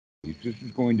This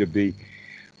is going to be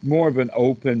more of an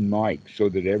open mic so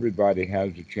that everybody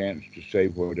has a chance to say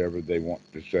whatever they want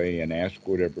to say and ask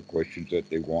whatever questions that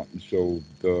they want. And so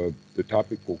the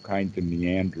topic will kind of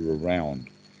meander around.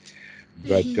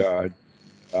 But Mhm.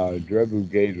 Drevu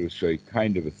gave us a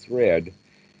kind of a thread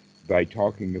by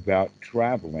talking about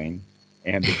traveling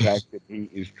and the fact that he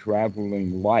is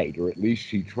traveling light, or at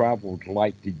least he traveled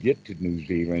light to get to New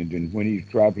Zealand. And when he's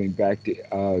traveling back to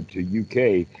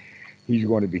UK, he's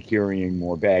going to be carrying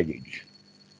more baggage.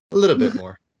 A little bit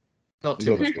more, not A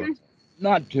too little much bit, more.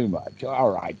 not too much.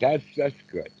 All right, that's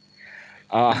good.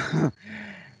 Uh,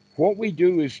 what we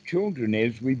do as children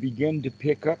is we begin to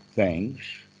pick up things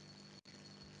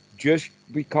just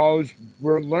because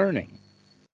we're learning.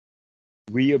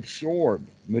 We absorb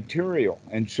material,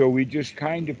 and so we just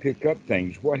kind of pick up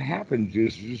things. What happens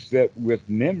is that with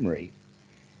memory,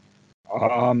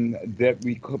 that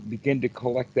we begin to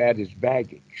collect that as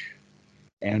baggage.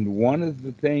 And one of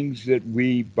the things that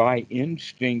we, by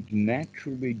instinct,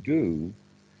 naturally do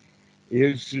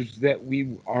is that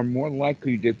we are more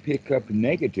likely to pick up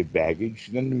negative baggage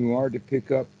than we are to pick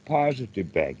up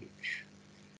positive baggage.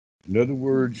 In other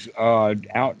words,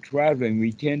 out traveling,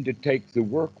 we tend to take the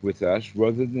work with us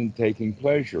rather than taking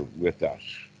pleasure with us.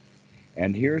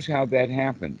 And here's how that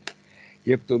happens.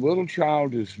 If the little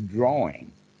child is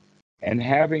drawing and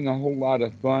having a whole lot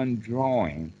of fun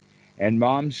drawing, and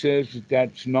mom says that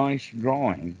that's nice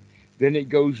drawing, then it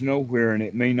goes nowhere and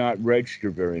it may not register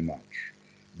very much.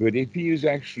 But if he is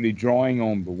actually drawing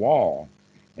on the wall,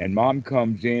 and mom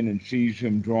comes in and sees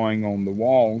him drawing on the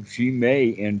wall, she may,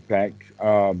 in fact,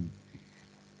 out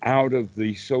of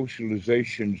the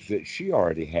socializations that she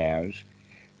already has,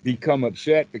 become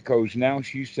upset because now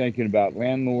she's thinking about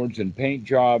landlords and paint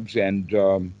jobs and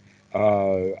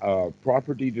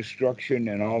property destruction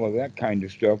and all of that kind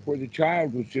of stuff, where the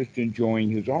child was just enjoying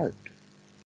his art.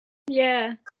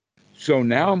 Yeah. So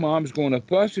now mom's going to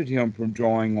fuss at him from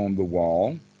drawing on the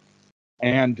wall,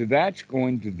 and that's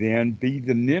going to then be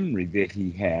the memory that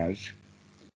he has.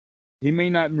 He may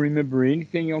not remember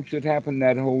anything else that happened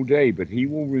that whole day, but he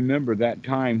will remember that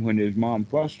time when his mom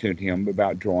fussed at him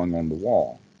about drawing on the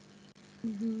wall.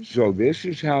 Hmm. So this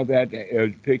is how that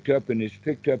is picked up, and it's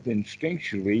picked up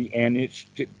instinctually, and it's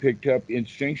picked up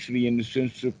instinctually in the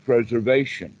sense of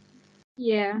preservation.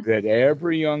 Yeah. That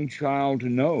every young child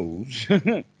knows,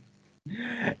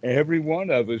 every one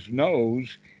of us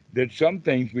knows that some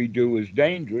things we do is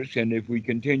dangerous, and if we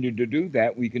continue to do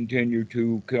that, we continue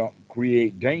to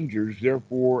create dangers.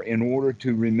 Therefore, in order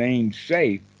to remain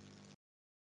safe,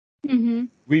 Hmm.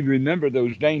 we remember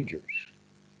those dangers,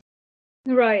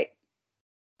 Right.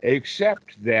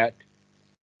 except that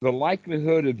the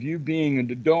likelihood of you being an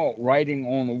adult writing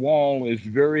on the wall is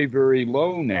very, very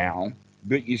low now,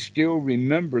 but you still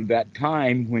remember that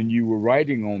time when you were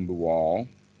writing on the wall,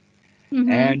 Hmm.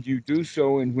 and you do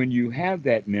so, and when you have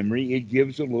that memory, it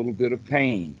gives a little bit of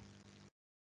pain.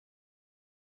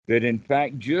 That in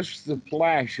fact, just the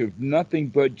flash of nothing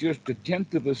but just a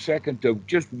tenth of a second of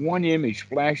just one image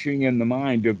flashing in the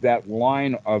mind of that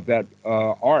line of that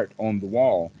art on the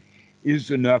wall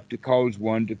is enough to cause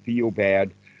one to feel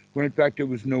bad. When in fact, there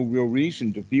was no real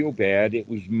reason to feel bad. It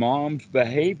was mom's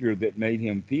behavior that made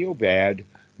him feel bad,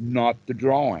 not the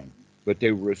drawing, but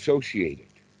they were associated.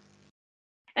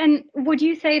 And would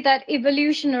you say that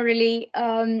evolutionarily,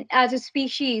 as a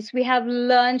species, we have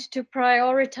learned to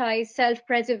prioritize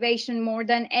self-preservation more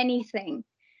than anything?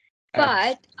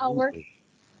 But Absolutely.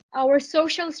 our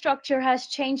social structure has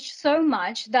changed so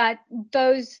much that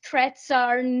those threats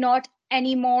are not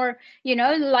anymore,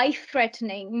 life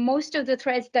threatening. Most of the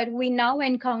threats that we now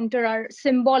encounter are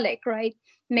symbolic, right?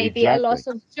 Maybe a Exactly. loss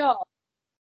of job,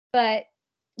 but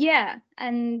yeah,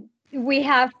 and we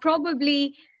have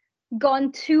probably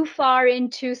gone too far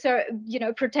into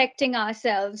protecting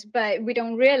ourselves, but we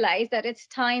don't realize that it's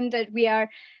time that we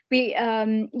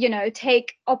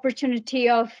take opportunity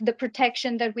of the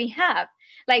protection that we have.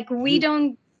 Like, we You,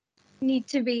 don't need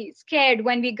to be scared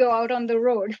when we go out on the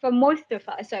road, for most of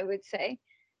us, I would say.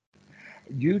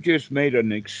 you just made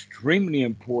an extremely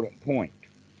important point,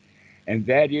 and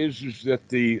that is that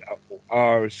the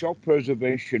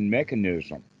self-preservation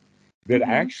mechanism that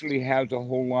Mm-hmm. actually has a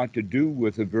whole lot to do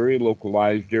with a very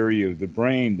localized area of the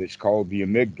brain that's called the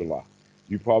amygdala.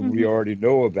 You probably Mm-hmm. already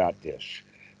know about this,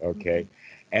 okay?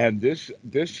 And this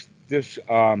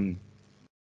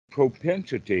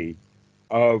propensity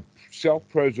of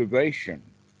self-preservation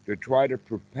to try to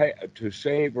to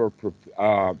save or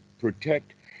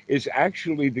protect is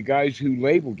actually the guys who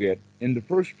labeled it in the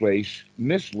first place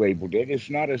mislabeled it. It's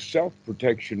not a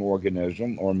self-protection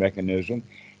organism or mechanism.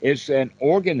 It's an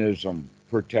organism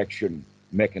protection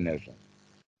mechanism.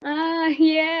 Ah,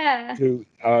 yeah. to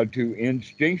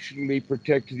instinctually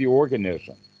protect the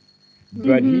organism.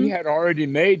 But he Mm-hmm. had already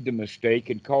made the mistake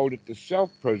and called it the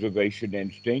self-preservation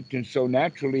instinct, and so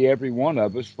naturally every one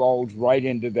of us falls right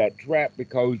into that trap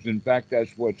because, in fact,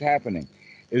 that's what's happening.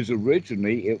 Is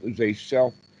originally it was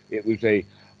a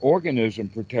organism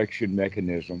protection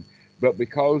mechanism, but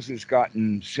because it's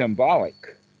gotten symbolic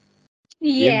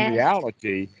in Yes.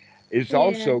 reality, it's Yeah.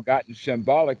 also gotten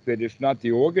symbolic that it's not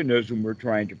the organism we're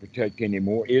trying to protect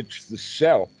anymore, it's the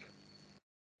self.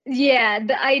 Yeah,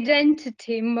 the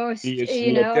identity most, It's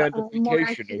the more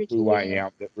identification of who accurately. I Yeah.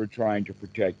 am that we're trying to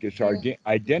protect. It's our Yeah.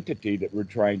 identity that we're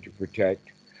trying to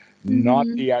protect, not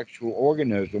Mm-hmm. the actual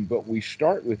organism. But we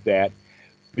start with that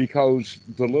because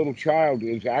the little child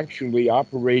is actually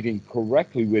operating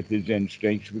correctly with his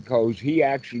instincts because he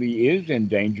actually is in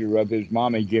danger of his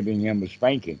mommy giving him a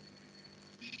spanking.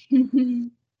 Okay.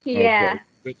 Yeah.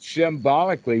 But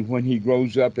symbolically, when he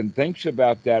grows up and thinks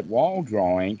about that wall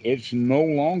drawing, it's no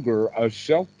longer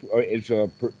it's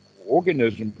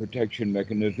organism protection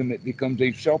mechanism. It becomes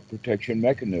a self protection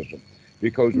mechanism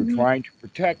because we're Mm-hmm. trying to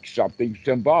protect something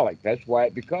symbolic. That's why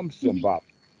it becomes symbolic.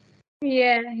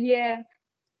 Yeah. Yeah.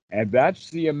 And that's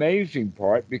the amazing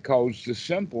part because the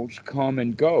symbols come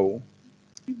and go,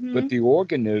 but Mm-hmm. the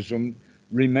organism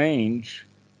remains.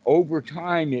 Over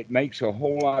time, it makes a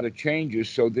whole lot of changes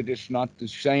so that it's not the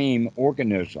same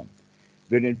organism.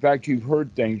 That in fact, you've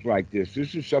heard things like this.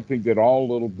 This is something that all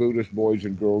little Buddhist boys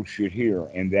and girls should hear,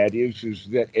 and is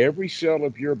that every cell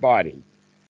of your body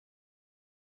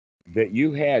that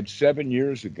you had 7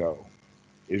 years ago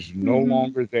is no Mm-hmm.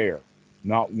 longer there.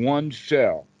 Not one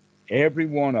cell. Every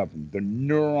one of them, the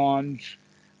neurons,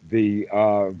 the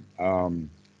uh, um,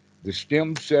 the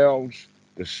stem cells,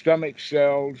 the stomach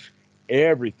cells,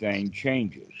 everything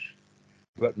changes.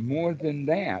 But more than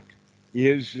that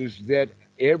is that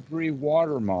every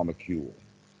water molecule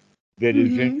that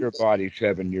is in Mm-hmm. your body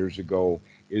 7 years ago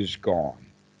is gone.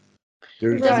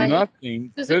 There's Does it Right.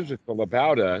 nothing does it physical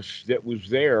about us that was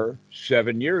there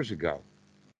 7 years ago.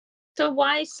 so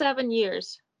why 7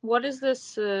 years? What is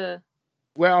this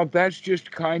Well, that's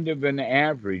just kind of an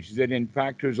average. That in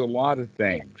fact, there's a lot of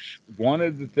yeah. things. One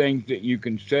of the things that you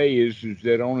can say is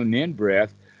that on an in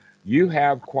breath, you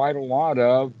have quite a lot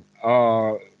of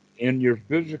in your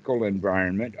physical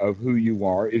environment of who you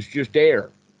are is just air.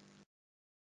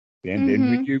 And then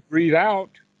when Mm-hmm. you breathe out,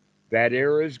 that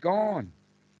air is gone,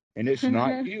 and it's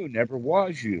not you, never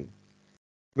was you.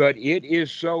 But it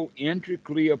is so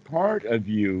intricately a part of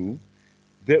you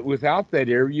that without that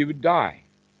air, you would die.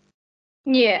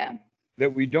 Yeah.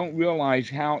 That we don't realize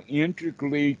how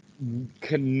intricately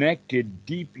connected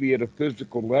deeply at a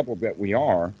physical level that we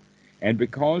are. And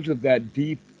because of that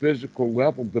deep physical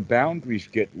level, the boundaries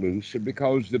get loose. And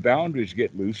because the boundaries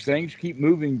get loose, things keep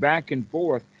moving back and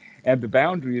forth. And the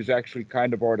boundary is actually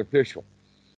kind of artificial.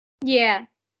 Yeah.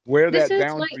 Where This that is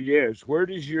like, boundary is, where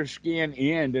does your skin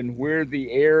end and where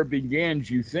the air begins,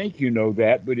 you think you know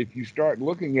that. But if you start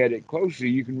looking at it closely,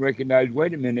 you can recognize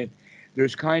wait a minute,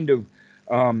 there's kind of,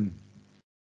 um,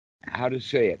 how to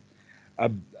say it,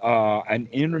 an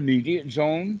intermediate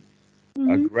zone, a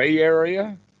mm-hmm. gray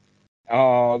area,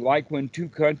 like when two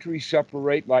countries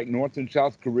separate, like North and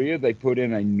South Korea, they put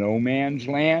in a no man's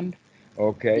land.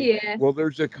 Okay. Yeah. Well,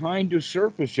 there's a kind of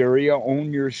surface area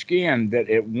on your skin that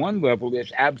at one level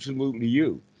is absolutely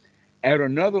you. At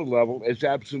another level, it's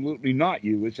absolutely not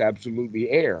you. It's absolutely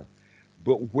air.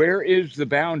 But where is the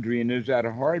boundary? And is that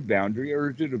a hard boundary or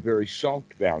is it a very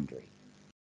soft boundary?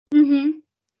 Mm-hmm.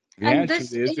 The And answer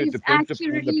this is it is depends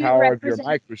upon the accurately power of your represent.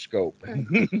 microscope.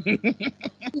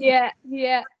 Yeah.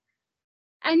 Yeah.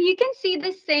 And you can see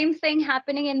the same thing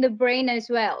happening in the brain as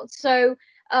well. So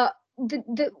uh, the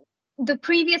the the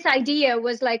previous idea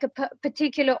was like a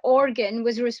particular organ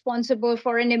was responsible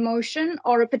for an emotion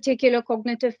or a particular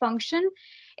cognitive function.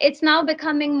 It's now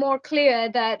becoming more clear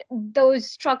that those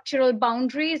structural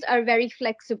boundaries are very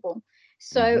flexible.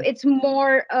 So Hmm. it's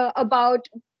more about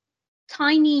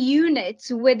tiny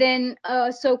units within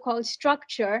a so-called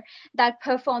structure that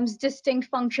performs distinct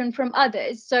function from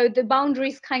others. So the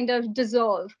boundaries kind of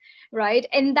dissolve, right?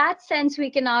 In that sense, we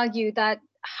can argue that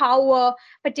how a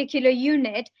particular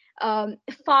unit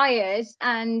fires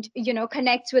and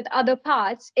connects with other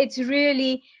parts, it's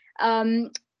really a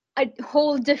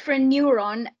whole different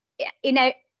neuron in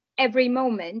every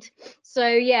moment. So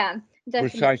yeah, definitely.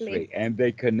 Precisely. And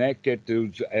they connect at,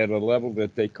 at a level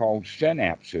that they call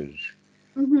synapses.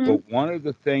 Mm-hmm. But one of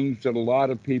the things that a lot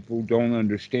of people don't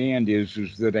understand is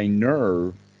that a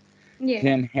nerve Yeah.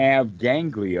 can have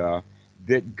ganglia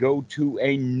that go to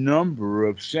a number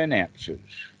of synapses.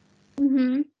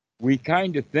 Mm-hmm. we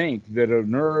kind of think that a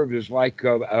nerve is like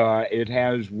it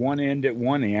has one end at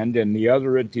one end and the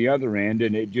other at the other end,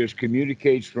 and it just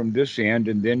communicates from this end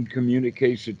and then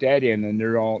communicates at that end, and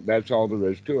they're all that's all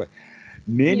there is to it.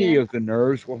 Many Yeah. of the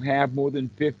nerves will have more than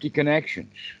 50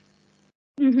 connections.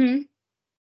 Mm-hmm.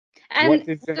 What And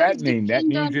does that those mean? That depend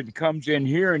means on, it comes in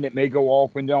here and it may go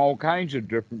off into all kinds of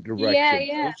different yeah, directions.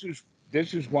 yeah.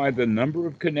 This is why the number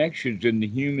of connections in the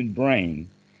human brain,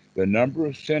 the number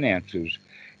of synapses,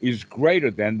 is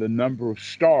greater than the number of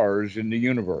stars in the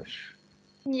universe.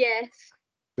 Yes.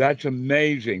 That's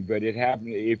amazing, but it happens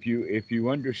if you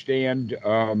understand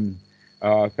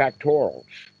factorials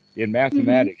in Mm-hmm.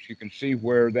 mathematics. You can see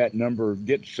where that number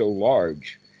gets so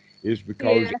large is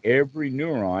because Yeah. every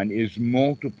neuron is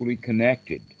multiply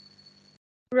connected.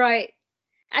 Right.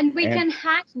 And we And can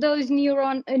hack those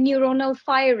neuronal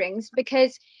firings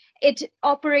because it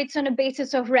operates on a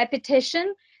basis of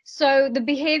repetition. So the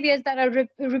behaviors that are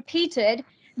repeated,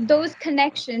 those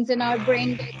connections in our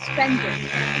brain get strengthened.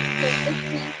 So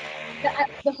if we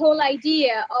the whole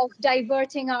idea of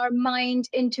diverting our mind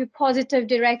into positive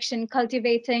direction,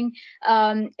 cultivating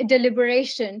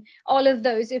deliberation, all of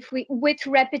those, if we with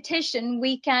repetition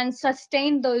we can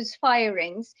sustain those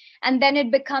firings, and then it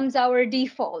becomes our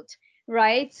default,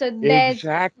 right? So there's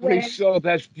exactly where, so.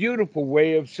 That's a beautiful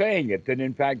way of saying it. That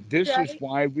in fact, this is right?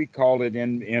 why we call it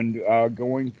in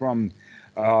going from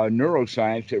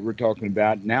neuroscience that we're talking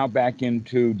about now back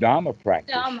into Dharma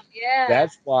practice. Yeah.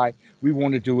 That's why we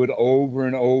want to do it over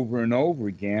and over and over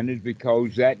again, is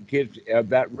because that gets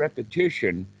that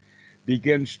repetition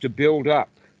begins to build up.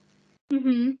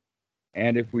 Mm-hmm.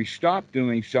 And if we stop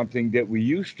doing something that we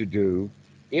used to do,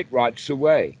 it rots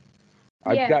away.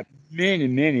 I've Yeah. got many,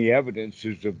 many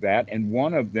evidences of that, and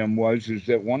one of them was is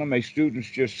that one of my students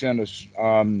just sent us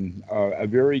a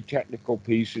very technical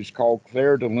piece. It's called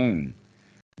Claire de Lune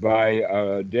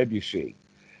by Debussy,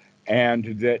 and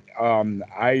that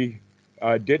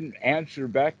I didn't answer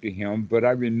back to him, but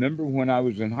I remember when I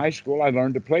was in high school, I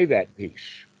learned to play that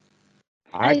piece.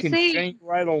 I I can see. sing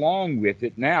right along with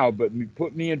it now, but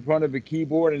put me in front of a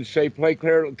keyboard and say play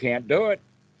Claire, can't do it.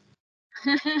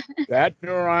 That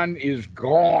neuron is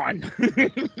gone.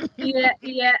 Yeah,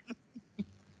 yeah.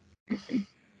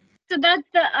 So that's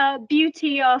the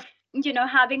beauty of,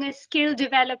 having a skill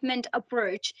development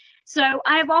approach. So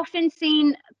I've often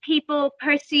seen people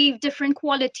perceive different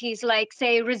qualities like,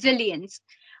 say, resilience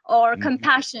or Mhm.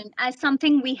 compassion as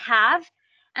something we have.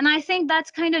 And I think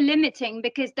that's kind of limiting,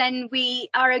 because then we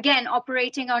are again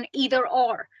operating on either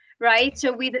or, right?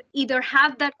 So we either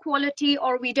have that quality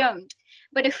or we don't.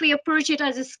 But if we approach it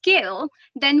as a skill,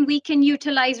 then we can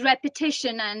utilize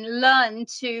repetition and learn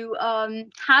to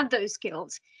have those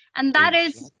skills. And that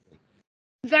is Exactly.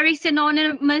 very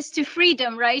synonymous to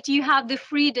freedom, right? You have the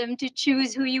freedom to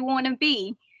choose who you want to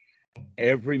be.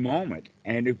 Every moment.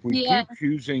 And if we Yeah. keep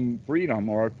choosing freedom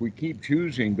or if we keep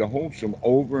choosing the wholesome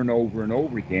over and over and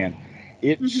over again,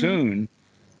 it Hmm. soon,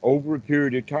 over a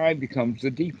period of time, becomes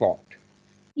the default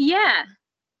Yeah.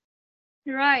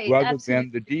 Right. rather Absolutely.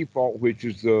 than the default, which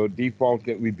is the default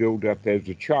that we build up as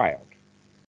a child,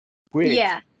 which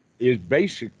Yeah. is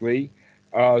basically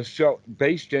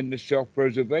based in the self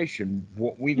preservation.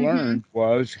 What we Hmm. learned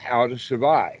was how to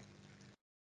survive.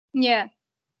 Yeah.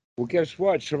 Well, guess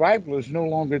what? Survival is no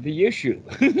longer the issue.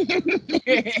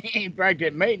 In fact,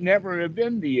 it may never have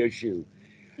been the issue.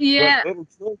 But Yeah. little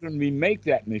children, we make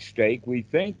that mistake. We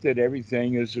think that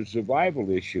everything is a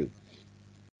survival issue.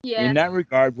 In Yeah. that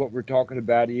regard, what we're talking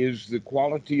about is the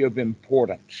quality of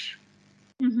importance.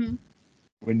 Hmm.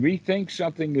 When we think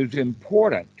something is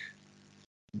important,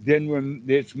 then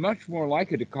it's much more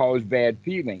likely to cause bad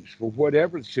feelings for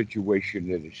whatever situation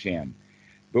that it's in.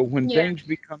 But when Yeah. things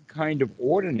become kind of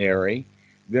ordinary,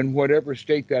 then whatever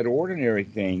state that ordinary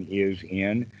thing is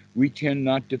in, we tend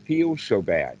not to feel so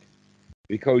bad.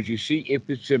 Because you see, if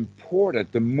it's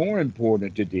important, the more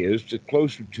important it is, the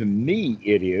closer to me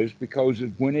it is, because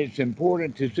when it's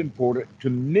important to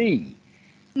me.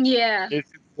 Yeah.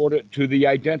 It's important to the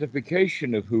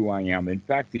identification of who I am. In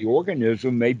fact, the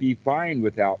organism may be fine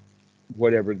without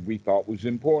whatever we thought was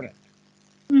important.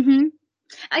 Hmm.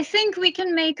 I think we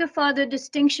can make a further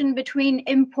distinction between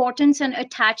importance and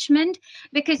attachment,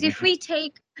 because if Mhm. we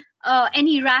take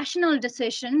any rational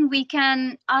decision, we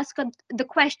can ask the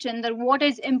question that what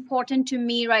is important to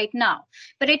me right now.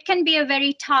 But it can be a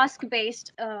very task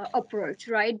based approach,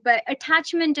 right? But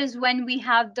attachment is when we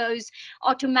have those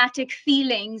automatic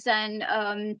feelings and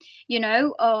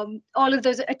all of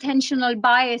those attentional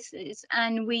biases,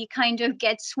 and we kind of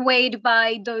get swayed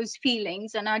by those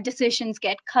feelings and our decisions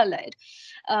get colored.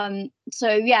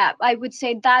 So yeah, I would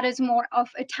say that is more of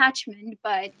attachment,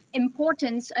 but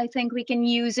importance I think we can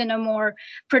use in a more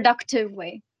productive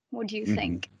way. What do you Hmm.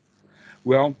 think?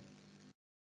 Well,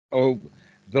 oh,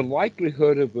 the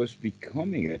likelihood of us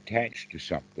becoming attached to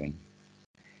something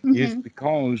is Mm-hmm.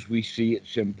 because we see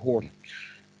its importance.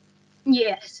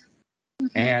 Yes.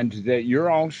 Mm-hmm. And that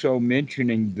you're also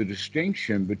mentioning the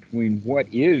distinction between what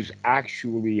is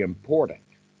actually important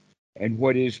and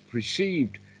what is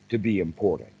perceived to be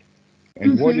important.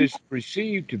 And what Mm-hmm. is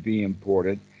perceived to be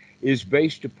important is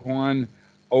based upon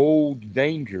old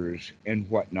dangers and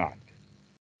whatnot,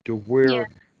 to Yeah. where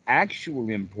actual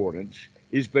importance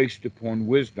is based upon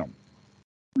wisdom.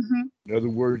 Mm-hmm. In other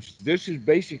words, this is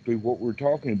basically what we're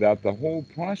talking about. The whole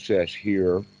process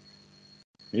here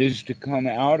is to come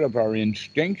out of our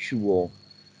instinctual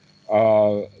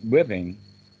living,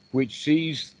 which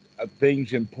sees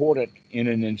things important in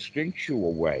an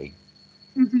instinctual way,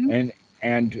 Mm-hmm.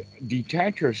 and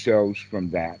detach ourselves from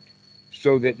that,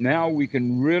 so that now we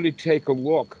can really take a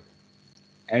look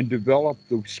and develop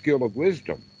the skill of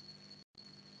wisdom.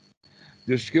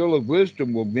 The skill of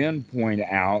wisdom will then point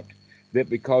out that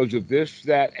because of this,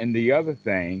 that, and the other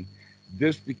thing,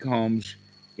 this becomes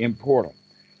important.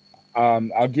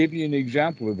 I'll give you an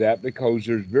example of that because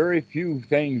there's very few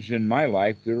things in my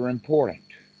life that are important.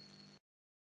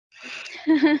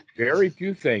 Very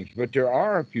few things, but there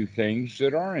are a few things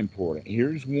that are important.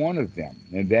 Here's one of them,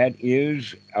 and that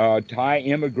is Thai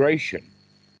immigration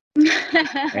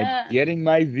and getting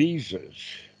my visas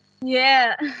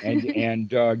Yeah. and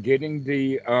getting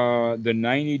the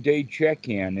 90-day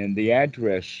check-in and the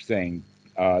address thing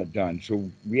done.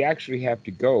 So we actually have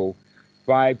to go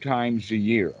 5 times a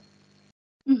year.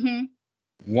 Mm-hmm.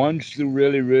 One's the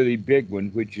really, really big one,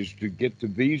 which is to get the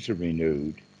visa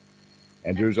renewed.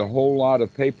 And there's a whole lot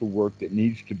of paperwork that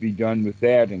needs to be done with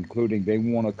that, including they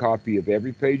want a copy of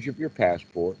every page of your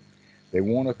passport. They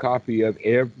want a copy of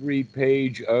every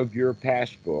page of your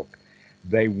passbook.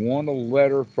 They want a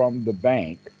letter from the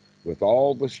bank with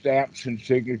all the stamps and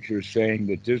signatures saying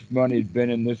that this money's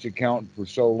been in this account for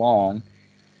so long,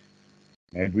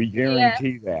 and we Yeah.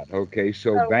 guarantee that. Okay,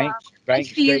 so Oh wow. I bank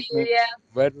feel you. statements,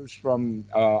 letters from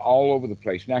all over the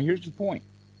place. Now, here's the point: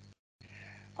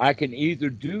 I can either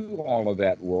do all of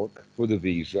that work for the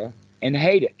visa and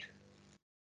hate it,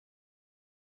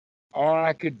 or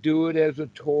I could do it as a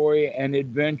toy and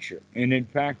adventure. And in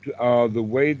fact, the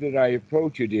way that I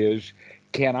approach it is,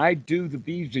 can I do the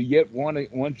visa yet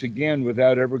once again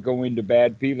without ever going to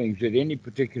bad feelings at any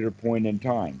particular point in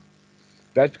time?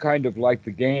 That's kind of like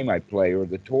the game I play or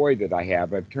the toy that I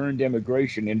have. I've turned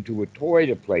immigration into a toy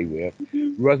to play with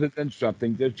Yeah. rather than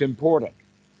something that's important.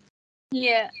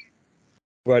 Yeah.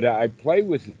 But I play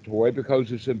with the toy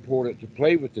because it's important to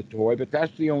play with the toy. But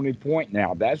that's the only point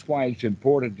now. That's why it's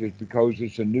important, is because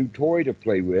it's a new toy to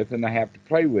play with, and I have to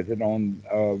play with it on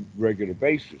a regular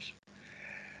basis.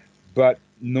 But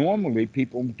normally,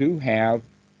 people do have.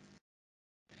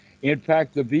 In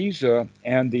fact, the visa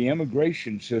and the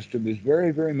immigration system is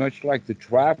very, very much like the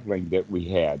traveling that we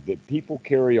had. That people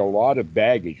carry a lot of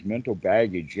baggage, mental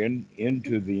baggage,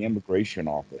 into the immigration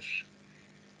office.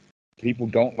 People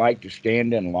don't like to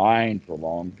stand in line for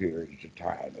long periods of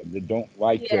time, and they don't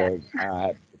like Yeah.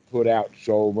 to put out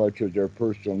so much of their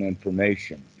personal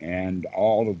information and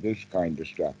all of this kind of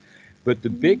stuff. But the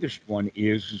Mhm. biggest one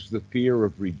is the fear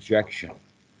of rejection.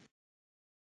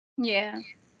 Yeah.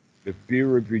 The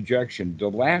fear of rejection.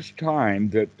 The last time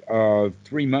that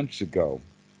 3 months ago,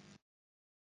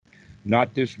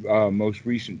 not this most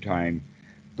recent time,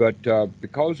 but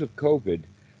because of COVID,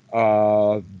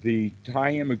 the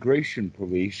Thai immigration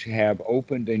police have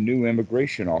opened a new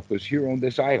immigration office here on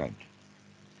this island.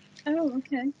 Oh,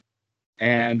 okay.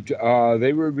 And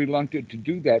they were reluctant to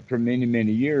do that for many,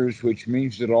 many years, which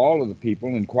means that all of the people,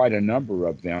 and quite a number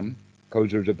of them,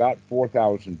 because there's about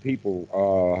 4,000 people,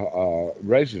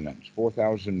 residents,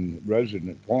 4,000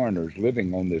 resident foreigners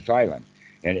living on this island,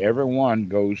 and everyone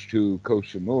goes to Koh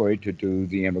Samui to do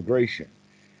the immigration.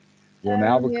 Well,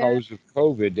 now Oh, yeah. because of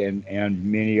COVID and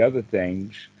many other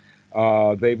things,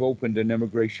 they've opened an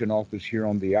immigration office here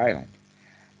on the island.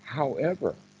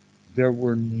 However, there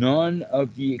were none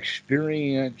of the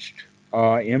experienced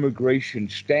immigration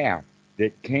staff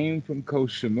that came from Koh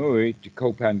Samui to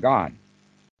Koh Phangan.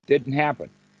 Didn't happen.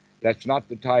 That's not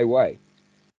the Thai way.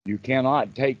 You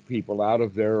cannot take people out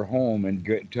of their home and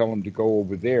tell them to go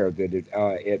over there. That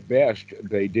at best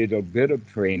they did a bit of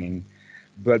training,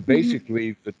 but Mhm.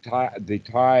 basically the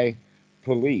Thai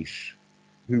police,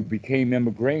 who became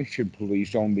immigration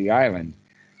police on the island,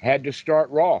 had to start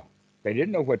raw. They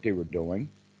didn't know what they were doing.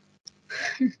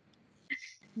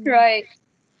 Right.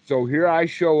 So here I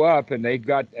show up, and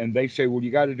they say, well,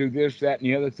 you got to do this, that, and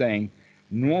the other thing.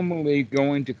 Normally,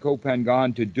 going to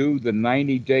Kopangan to do the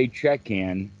 90-day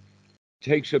check-in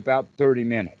takes about 30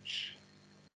 minutes.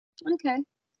 Okay.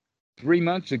 3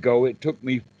 months ago, it took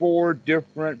me 4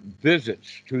 different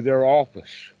visits to their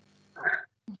office.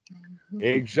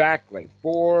 Exactly,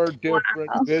 4 different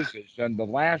Wow. visits. And the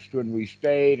last one we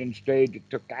stayed and stayed. It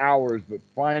took hours, but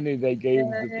finally they gave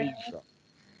the Yeah. visa.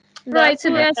 Right. That's So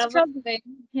a And they're that was struggling.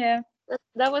 Yeah.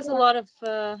 that was a lot of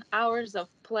hours of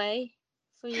play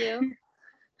for you.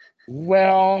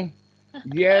 well,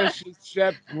 yes,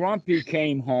 except Grumpy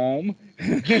came home.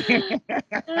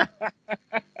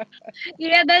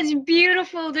 Yeah, that's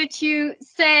beautiful that you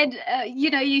said,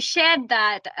 you shared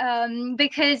that,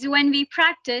 because when we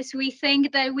practice, we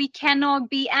think that we cannot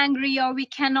be angry or we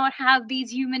cannot have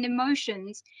these human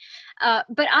emotions.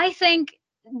 But I think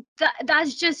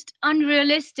that's just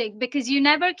unrealistic because you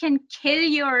never can kill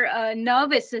your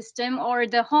nervous system or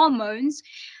the hormones.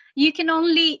 You can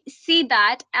only see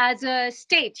that as a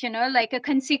state, like a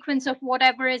consequence of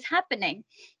whatever is happening.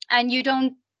 And you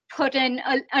don't put in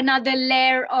another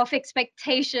layer of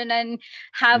expectation and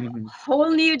have Mhm. whole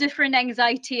new different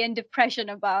anxiety and depression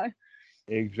about.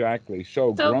 Exactly.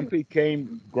 So So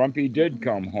Grumpy did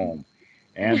come home.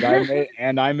 And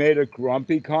I made a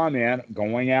grumpy comment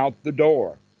going out the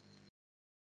door.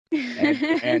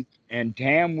 And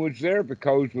Tam was there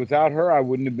because without her I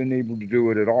wouldn't have been able to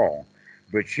do it at all.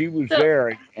 But she was so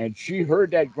there and she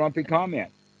heard that grumpy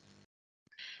comment.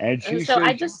 And she so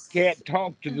I says, you just can't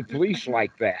talk to the police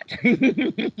like that.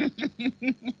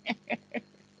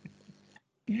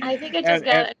 I think I just and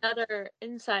got another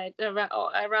insight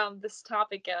around this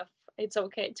topic of it's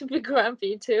okay to be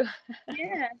grumpy too.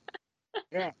 Yeah,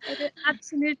 yeah. it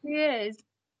absolutely is.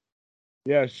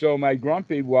 Yeah, so my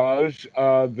grumpy was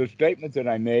the statement that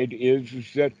I made is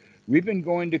that we've been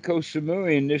going to Koh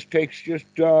Samui and this takes just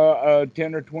 10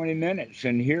 or 20 minutes,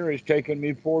 and here it's taken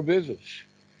me 4 visits.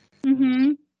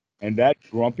 Mm-hmm. And that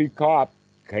grumpy cop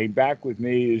came back with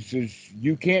me and says,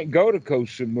 you can't go to Koh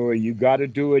Samui, you got to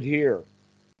do it here.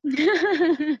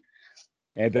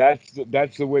 And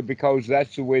that's the way, because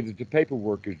that's the way that the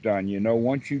paperwork is done.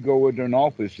 Once you go into an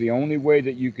office, the only way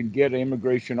that you can get an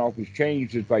immigration office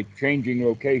changed is by changing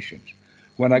locations.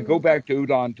 When I go Mm. back to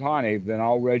Udon Thani, then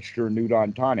I'll register in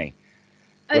Udon Thani.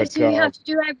 Oh, But so you have to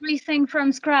do everything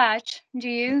from scratch, do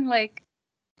you? Like,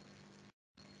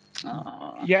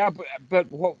 oh, yeah, but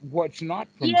what's not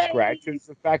from scratch yay. is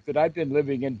the fact that I've been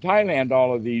living in Thailand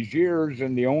all of these years,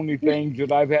 and the only things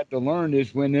that I've had to learn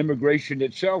is when immigration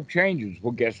itself changes.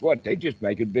 Well, guess what? They just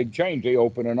make a big change. They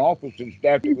open an office and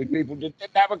staff it with people that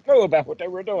didn't have a clue about what they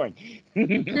were doing.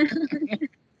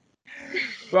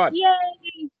 But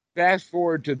Yay. fast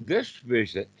forward to this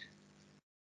visit,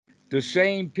 the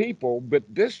same people, but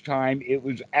this time it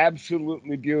was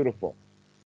absolutely beautiful.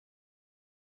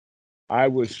 I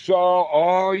was so,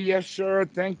 oh, yes, sir.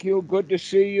 Thank you. Good to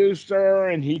see you, sir.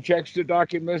 And he checks the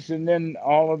documents and then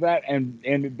all of that. And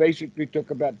it basically took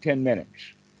about 10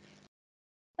 minutes.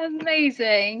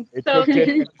 Amazing. It So took 10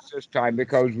 can minutes this time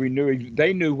because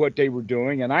they knew what they were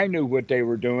doing and I knew what they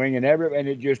were doing and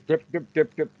it just dip, dip,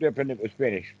 dip, dip, dip, and it was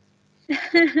finished.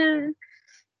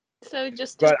 so it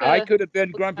just But took I a could have been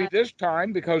couple grumpy time. this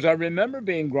time because I remember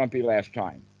being grumpy last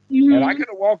time. And I Hmm. could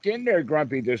have walked in there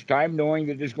grumpy this time knowing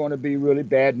that it's going to be really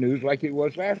bad news like it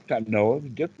was last time. No, it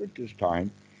was different this time.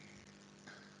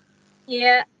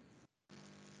 Yeah.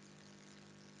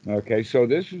 Okay, so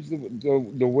this is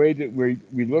the way that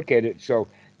we look at it. So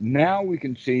now we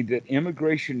can see that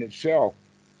immigration itself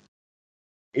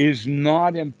is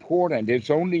not important. It's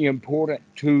only important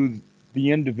to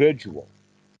the individual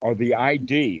or the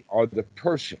ID or the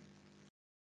person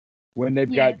when they've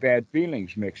Yeah. got bad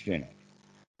feelings mixed in it.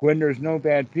 When there's no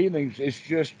bad feelings, it's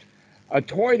just a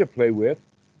toy to play with,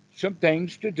 some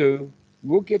things to do.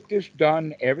 We'll get this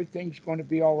done. Everything's going to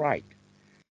be all right.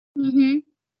 Hmm.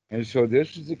 And so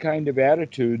this is the kind of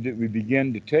attitude that we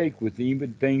begin to take with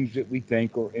even things that we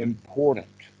think are important.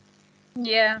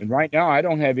 Yeah. And right now, I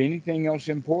don't have anything else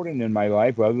important in my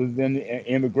life other than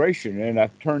immigration, and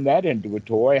I've turned that into a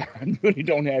toy. I really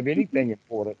don't have anything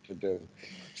important to do.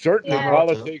 Certainly, Yeah. Yamamoto.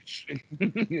 politics.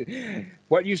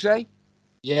 What you say?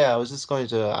 Yeah, I was just going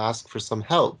to ask for some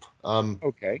help.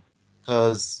 Okay.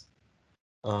 Because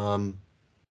um,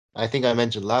 I think I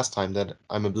mentioned last time that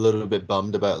I'm a little bit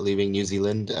bummed about leaving New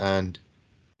Zealand and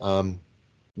um,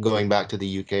 going back to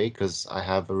the UK because I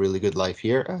have a really good life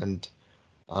here. And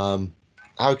um,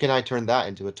 how can I turn that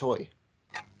into a toy?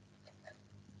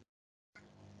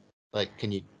 Like,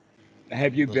 can you,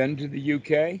 Have you like, been to the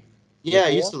UK yeah, I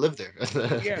used before? to live there.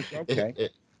 Yes, okay.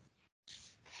 It-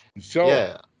 So,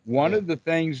 yeah, one yeah. of the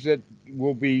things that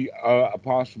will be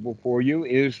possible for you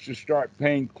is to start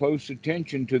paying close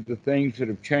attention to the things that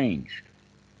have changed.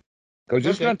 Because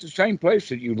it's Okay. not the same place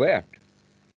that you left.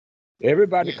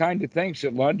 Everybody Yeah. kind of thinks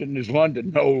that London is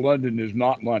London. No, London is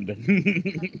not London.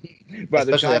 By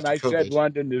the Especially time after I said COVID.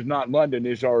 London is not London,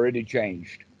 it's already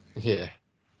changed. Yeah.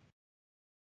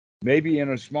 Maybe in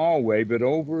a small way, but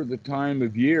over the time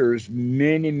of years,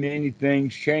 many, many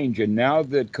things change. And now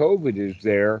that COVID is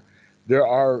there, there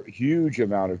are huge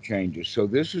amount of changes. So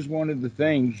this is one of the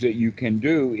things that you can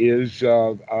do is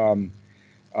uh,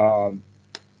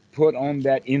 put on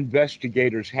that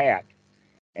investigator's hat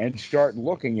and start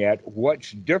looking at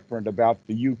what's different about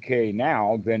the UK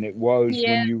now than it was Yeah.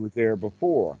 when you were there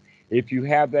before. If you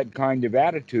have that kind of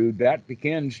attitude, that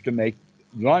begins to make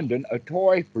London a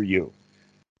toy for you.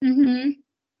 Hmm.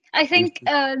 I It's think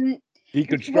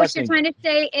what you're deconstructing trying it. to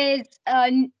say is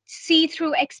see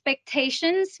through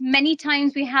expectations. Many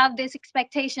times we have this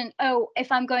expectation, oh,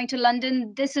 if I'm going to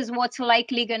London, this is what's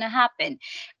likely going to happen.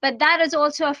 But that is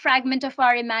also a fragment of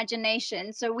our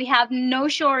imagination. So we have no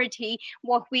surety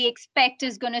what we expect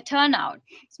is going to turn out.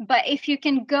 But if you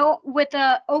can go with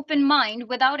an open mind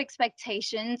without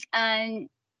expectations, and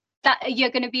that you're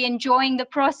going to be enjoying the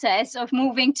process of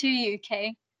moving to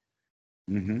UK.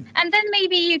 Hmm. And then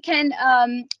maybe you can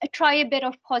try a bit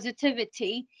of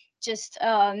positivity, just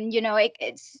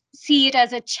see it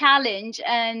as a challenge,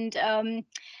 and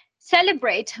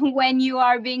celebrate when you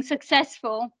are being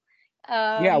successful.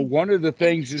 Yeah, um, one of the in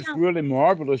things this that's really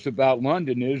marvelous about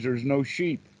London is there's no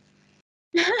sheep.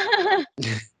 challenge.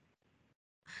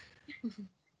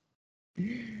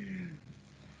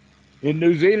 In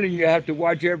New Zealand, you have to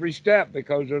watch every step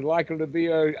because there's likely to be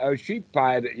a sheep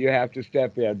pie that you have to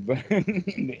step in. But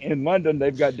in London,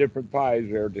 they've got different pies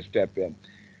there to step in.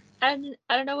 And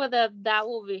I don't know whether that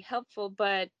will be helpful,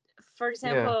 but for Yeah.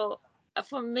 example,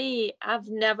 for me, I've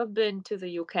never been to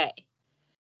the UK.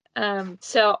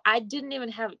 So I didn't even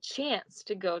have a chance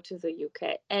to go to the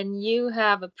UK, and you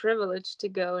have a privilege to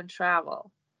go and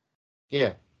travel.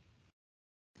 Yeah.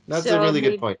 That's a So really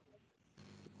good maybe, point.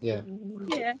 Yeah.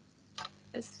 Yeah.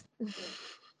 it's,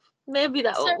 maybe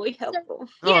that So will be so helpful.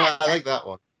 Oh, yeah, I like that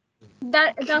one.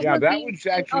 that Yeah, would that be a was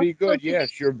way of actually good.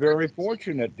 Yes, you're cultivating very gratitude.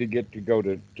 fortunate to get to go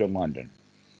to London.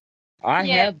 I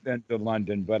Yeah. have been to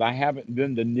London, but I haven't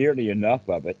been to nearly enough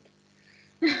of it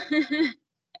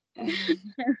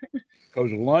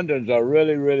because London's a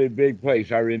really, really big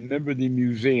place. I remember the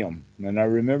museum and I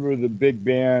remember the Big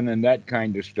Ben and that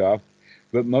kind of stuff,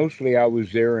 but mostly I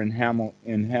was there in Hamel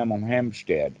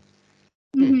Hampstead.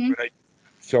 Hmm. Hmm. Right.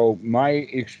 So my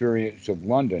experience of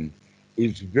London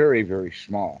is very, very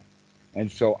small,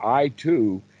 and so I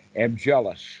too am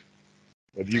jealous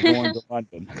of you going to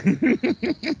London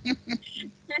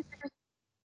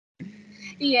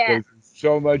Yeah. because there's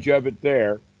so much of it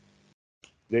there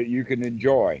that you can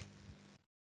enjoy.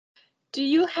 Do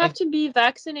you have I to be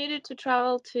vaccinated to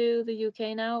travel to the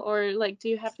UK now, or like, do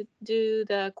you have to do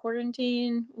the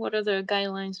quarantine? What are the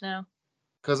guidelines now?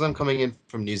 because I'm coming in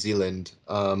from New Zealand,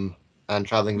 and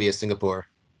traveling via Singapore.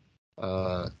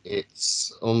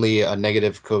 It's only a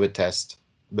negative COVID test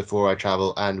before I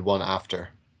travel and one after.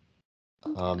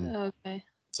 Um, Okay.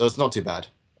 so it's not too bad.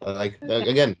 Okay.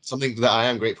 Again, something that I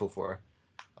am grateful for,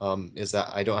 is that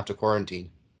I don't have to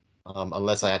quarantine,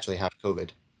 unless I actually have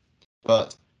COVID.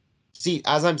 But see,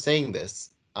 as I'm saying this,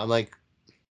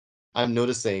 I'm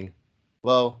noticing,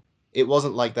 well, it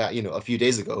wasn't like that, a few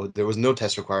days ago. There was no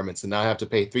test requirements, and now I have to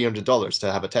pay $300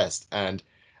 to have a test. And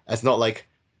it's not like,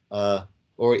 uh,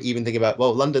 or even think about,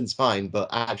 well, London's fine, but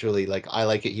actually, like, I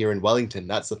like it here in Wellington.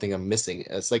 That's the thing I'm missing.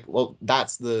 It's like, well,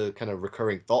 that's the kind of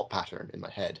recurring thought pattern in my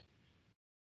head.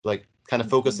 Like, kind of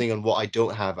Mhm. focusing on what I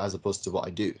don't have as opposed to what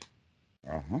I do,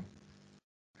 Uh-huh.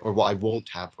 or what I won't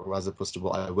have, or as opposed to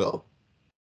what I will.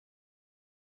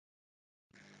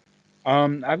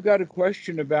 I've got a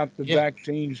question about the Yeah,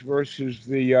 vaccines versus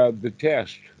the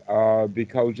test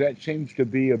because that seems to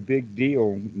be a big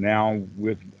deal now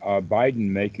with Biden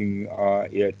making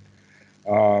it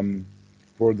um,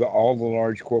 for all the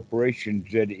large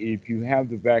corporations that if you have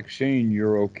the vaccine,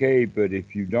 you're okay, but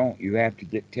if you don't, you have to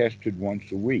get tested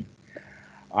once a week.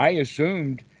 I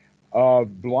assumed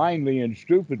blindly and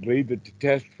stupidly that to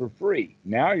test for free.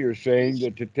 Now you're saying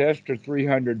that to test for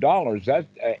 $300.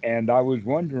 And I was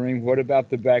wondering, what about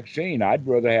the vaccine? I'd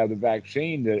rather have the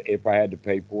vaccine that if I had to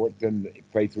pay for it than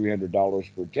pay $300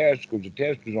 for a test, because the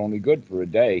test is only good for a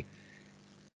day.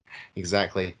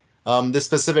 Exactly. This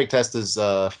specific test is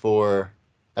for,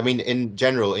 I mean, in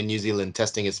general, in New Zealand,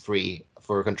 testing is free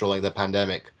for controlling the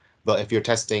pandemic. But if you're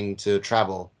testing to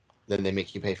travel, then they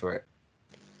make you pay for it.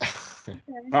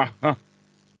 Okay.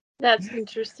 That's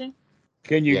interesting.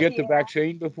 Can you Yeah, get the Yeah.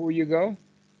 vaccine before you go?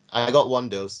 I got one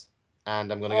dose,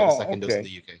 and I'm gonna get the Oh, second dose in okay. the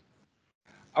UK.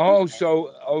 Okay.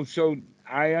 So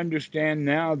I understand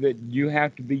now that you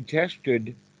have to be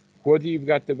tested whether you've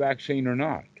got the vaccine or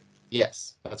not.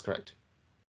 Yes, that's correct.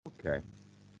 Okay.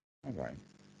 All right.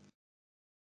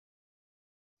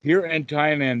 Here in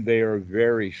Thailand, they are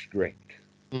very strict.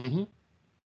 Mm-hmm.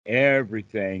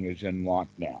 Everything is in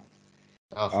lockdown.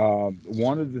 Oh,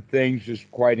 One of the things that's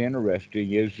quite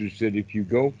interesting is that if you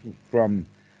go from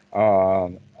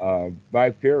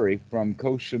by ferry from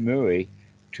Koh Samui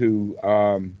to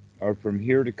or from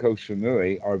here to Koh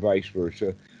Samui or vice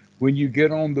versa, when you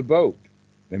get on the boat,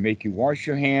 they make you wash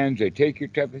your hands, they take your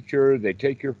temperature, they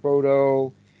take your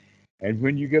photo, and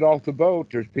when you get off the boat,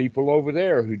 there's people over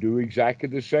there who do exactly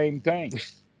the same thing.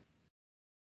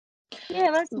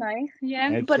 Yeah, that's nice.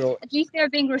 Yeah, And but so, at least they're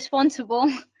being responsible.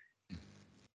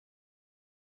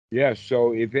 yes,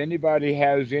 so if anybody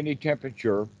has any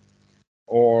temperature,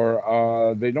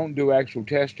 or they don't do actual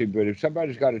testing, but if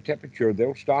somebody's got a temperature,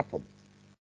 they'll stop them.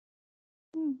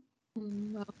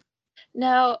 Wow.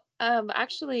 Now,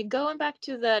 actually, going back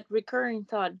to that recurring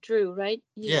thought, Drew, right?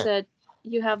 You yeah, said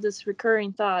you have this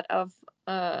recurring thought of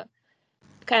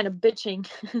kind of bitching,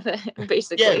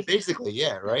 yeah, basically. basically,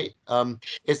 yeah, right.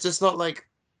 It's just not like,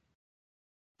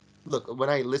 look, when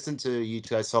I listen to you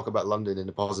guys talk about London in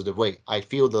a positive way, I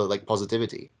feel the like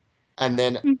positivity, and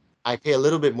then I pay a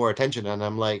little bit more attention, and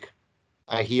I'm like,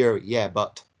 I hear, yeah,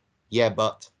 but, yeah,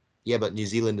 but New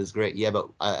Zealand is great. Yeah, but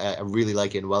I really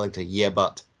like it in Wellington. Yeah,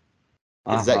 but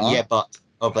Uh it's that huh. yeah, but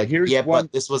of like, Here's yeah, one.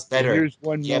 but this was better. Here's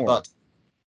one Yeah, more. but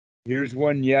Here's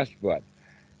one yes but.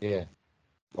 yeah,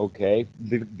 Okay.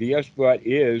 The yes but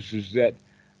is that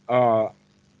uh,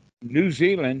 New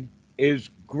Zealand is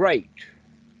great,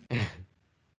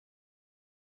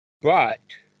 but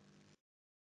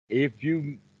if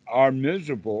you are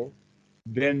miserable,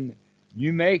 then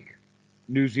you make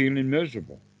New Zealand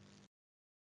miserable.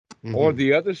 Or hmm,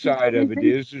 the other side of it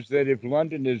is that if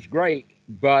London is great,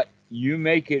 but you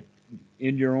make it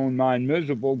in your own mind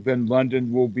miserable, then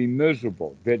London will be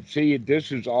miserable. But see,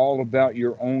 this is all about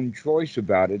your own choice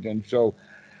about it. And so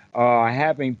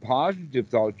having positive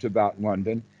thoughts about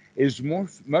London is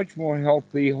much more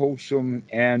healthy, wholesome,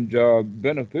 and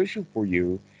beneficial for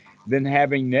you than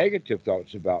having negative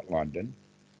thoughts about London.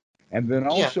 And then yeah,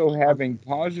 also um, having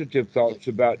positive yeah, thoughts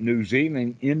about New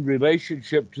Zealand in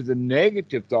relationship to the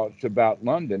negative thoughts about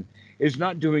London is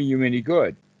not doing you any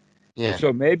good. yeah,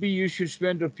 So maybe you should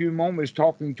spend a few moments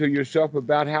talking to yourself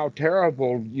about how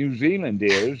terrible New Zealand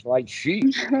is, like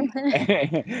sheep,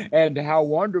 and how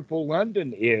wonderful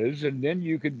London is, and then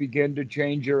you could begin to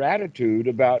change your attitude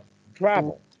about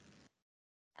travel.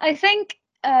 I think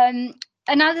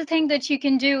another thing that you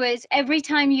can do is every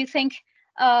time you think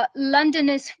London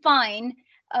is fine,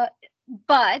 uh,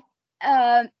 but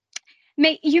uh,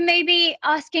 you may be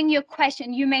asking your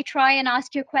question. You may try and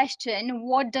ask your question,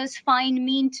 what does fine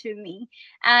mean to me?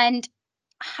 And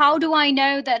how do I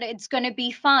know that it's going to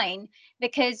be fine?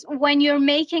 Because when you're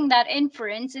making that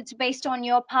inference, it's based on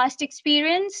your past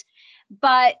experience.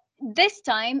 But this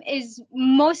time is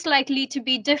most likely to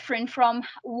be different from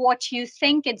what you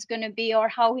think it's going to be or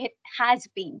how it has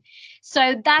been.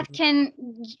 So that can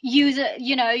use it,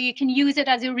 you can use it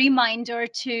as a reminder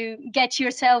to get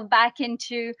yourself back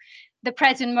into the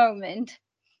present moment.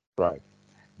 Right.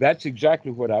 That's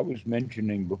exactly what I was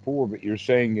mentioning before, but you're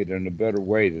saying it in a better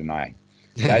way than I.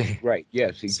 That's yeah. great.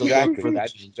 Yes, So look exactly. for the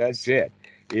That's changes. it.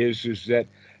 Is that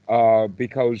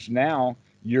because now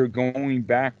you're going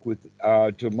back with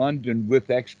to London with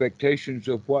expectations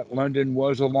of what London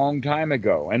was a long time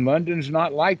ago, and London's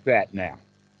not like that now.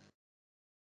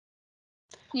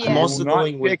 I'm You Yeah. will also not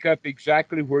going with, pick up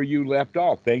exactly where you left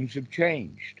off. Things have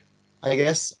changed. I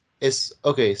guess it's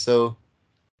okay. So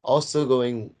also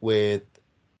going with,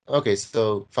 okay,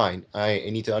 so fine. I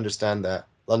need to understand that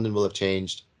London will have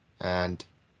changed, and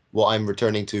what I'm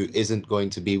returning to isn't going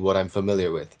to be what I'm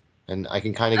familiar with, and I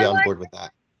can kind of get Oh, on board with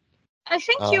that. I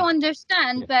think you Um,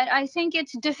 understand, yeah. but I think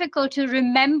it's difficult to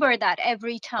remember that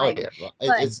every Oh time. yeah. Well,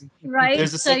 But it's right,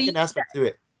 there's a second aspect to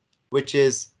it, which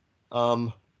is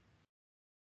um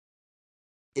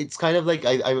it's kind of like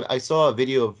I saw a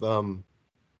video of one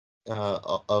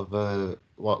of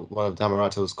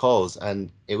Damarato's calls,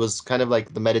 and it was kind of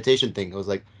like the meditation thing. It was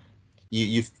like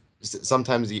you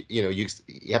sometimes you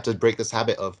have to break this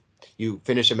habit of you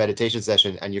finish a meditation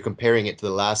session and you're comparing it to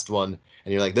the last one,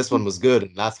 and you're like, this one was good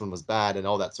and last one was bad and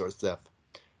all that sort of stuff.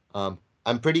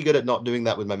 I'm pretty good at not doing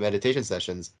that with my meditation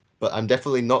sessions, but I'm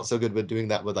definitely not so good with doing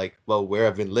that with, like, well, where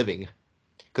I've been living,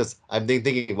 because I'm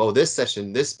thinking, well, this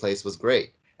session, this place was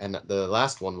great, and the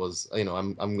last one was,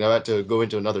 I'm about to go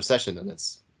into another session, and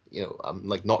it's, I'm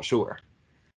like not sure.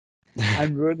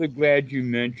 I'm really glad you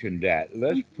mentioned that.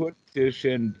 Let's put this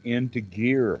into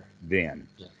gear then.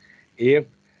 Yeah. If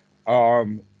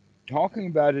um, talking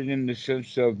about it in the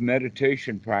sense of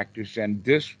meditation practice, and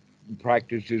this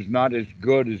practice is not as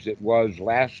good as it was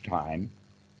last time.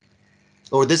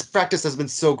 Or this practice has been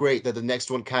so great that the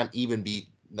next one can't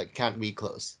be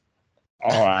close.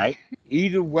 All right.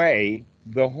 Either way,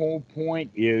 the whole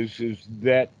point is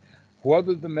that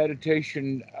whether the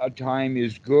meditation time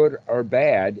is good or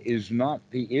bad is not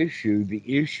the issue. The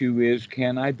issue is,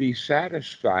 can I be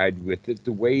satisfied with it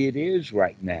the way it is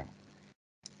right now?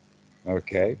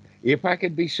 Okay. If I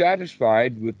can be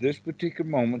satisfied with this particular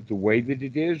moment the way that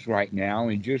it is right now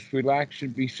and just relax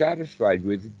and be satisfied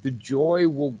with it, the joy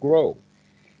will grow.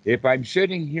 If I'm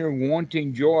sitting here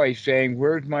wanting joy, saying,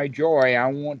 where's my joy? I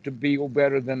want to feel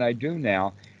better than I do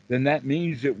now, then that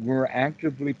means that we're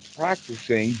actively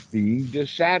practicing being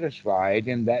dissatisfied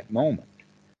in that moment.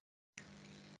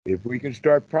 If we can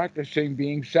start practicing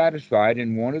being satisfied,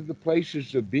 and one of the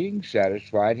places of being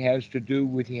satisfied has to do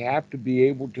with you have to be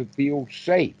able to feel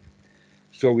safe.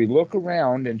 So we look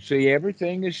around and see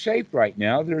everything is safe right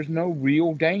now. There's no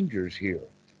real dangers here.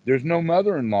 There's no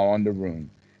mother in law in the room.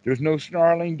 There's no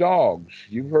snarling dogs.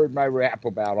 You've heard my rap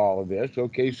about all of this.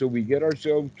 Okay, so we get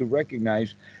ourselves to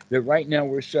recognize that right now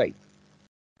we're safe.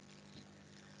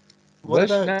 What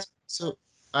Let's not. about, so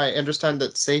I understand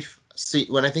that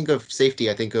when I think of safety,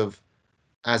 I think of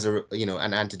as an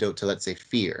antidote to, let's say,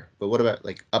 fear. But what about,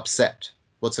 like, upset?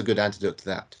 What's a good antidote to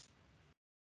that?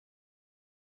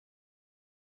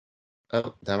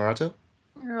 Oh, Damarato?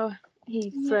 Oh, he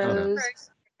Yeah, Oh he no. froze. froze.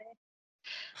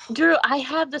 Drew, I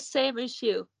have the same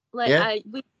issue. Like Yeah?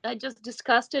 I just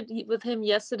discussed it with him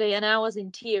yesterday, and I was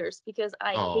in tears because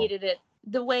I Oh. hated it.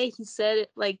 The way he said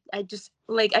it, like I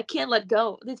can't let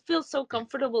go. It feels so Yeah.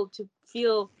 comfortable to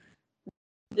feel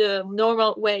the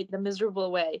normal way, the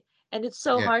miserable way, and it's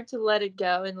so Yeah. hard to let it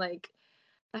go and like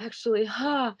actually,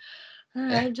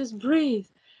 I just breathe,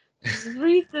 just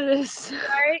breathe through this.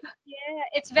 Right? Yeah,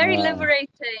 it's very Uh,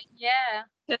 liberating. Yeah.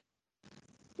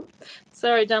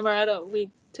 Sorry, Damarado, we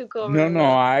took over no, a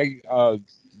no, little.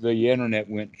 the internet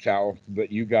went south,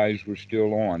 but you guys were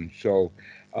still on. So,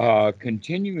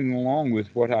 continuing along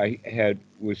with what I had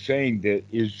was saying, that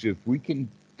is, if we can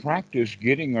practice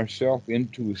getting ourselves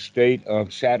into a state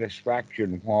of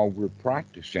satisfaction while we're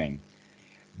practicing,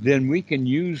 then we can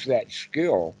use that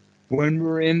skill when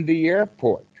we're in the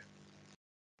airport. Yeah.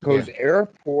 Because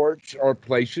airports are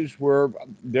places where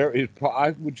there is, I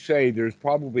would say, there's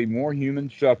probably more human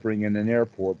suffering in an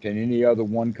airport than any other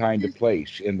one kind of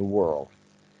place in the world.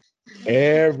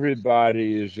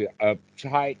 Everybody is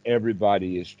uptight,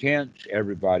 everybody is tense,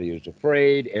 everybody is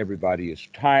afraid, everybody is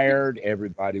tired,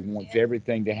 everybody wants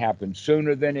everything to happen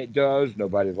sooner than it does.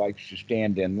 Nobody likes to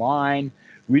stand in line.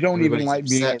 We don't even Everybody's like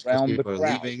being upset because around the people are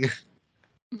crowd. leaving.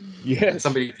 And Yes,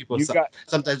 you got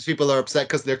sometimes people are upset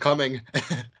because they're coming.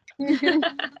 Yeah.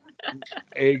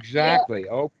 exactly.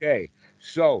 Okay.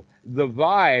 So the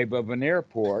vibe of an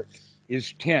airport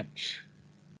is tense.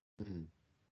 Mhm.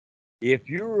 If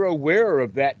you're aware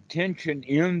of that tension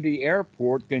in the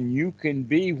airport, then you can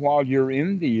be, while you're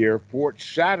in the airport,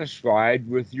 satisfied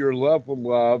with your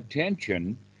level of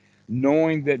tension,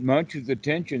 knowing that much of the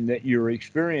tension that you're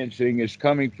experiencing is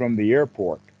coming from the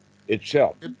airport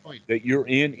itself. Good point. That you're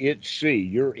in its sea,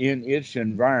 you're in its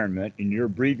environment, and you're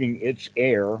breathing its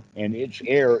air, and its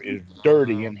air is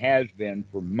dirty Uh, and has been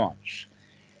for months.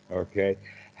 Okay.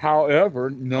 However, I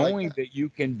like knowing that. that you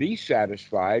can be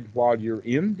satisfied while you're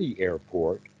in the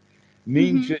airport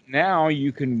means Hmm. that now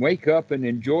you can wake up and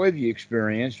enjoy the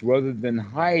experience rather than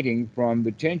hiding from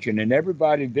the tension. And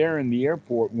everybody there in the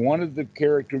airport, one of the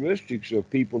characteristics of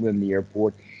people in the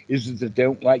airport is that they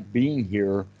don't like being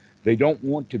here. They don't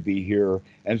want to be here.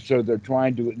 And so they're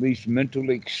trying to at least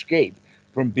mentally escape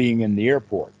from being in the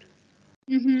airport.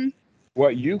 Hmm.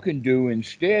 What you can do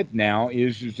instead now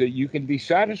is that you can be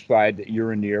satisfied that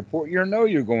you're in the airport. You know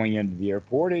you're going into the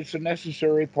airport. It's a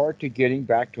necessary part to getting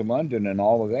back to London and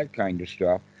all of that kind of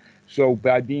stuff. So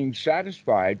by being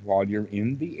satisfied while you're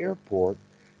in the airport,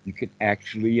 You can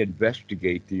actually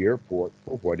investigate the airport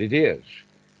for what it is.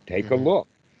 Take a Hmm. look.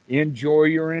 Enjoy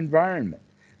your environment.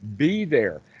 Be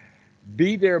there.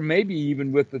 Be there, maybe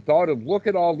even with the thought of, look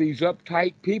at all these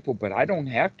uptight people, but I don't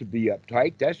have to be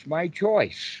uptight. That's my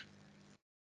choice.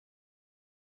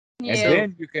 And Yeah. So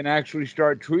then you can actually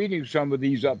start treating some of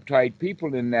these uptight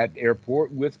people in that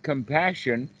airport with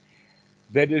compassion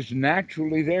that is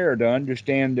naturally there, to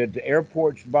understand that the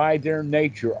airports, by their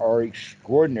nature, are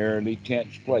extraordinarily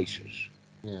tense places.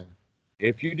 yeah,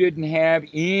 If you didn't have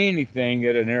anything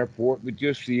at an airport but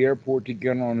just the airport to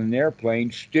get on an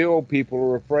airplane, still people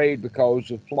are afraid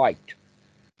because of flight.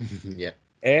 yeah,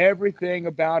 Everything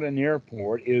about an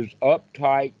airport is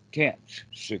uptight, tense.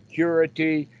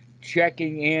 Security,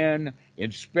 checking in,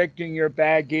 inspecting your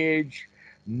baggage.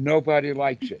 Nobody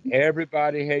likes it.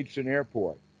 Everybody hates an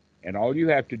airport. And all you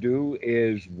have to do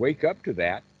is wake up to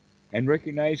that and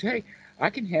recognize, hey, I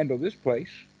can handle this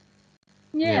place.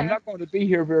 yeah. I'm Yeah. not going to be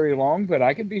here very long, but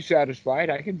I can be satisfied.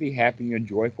 I can be happy and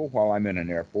joyful while I'm in an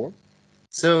airport.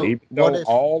 So Even what though if?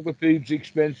 all the food's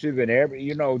expensive and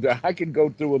I can go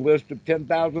through a list of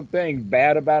 10,000 things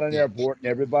bad about an Yeah. airport, and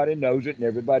everybody knows it, and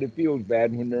everybody feels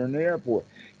bad when they're in an airport.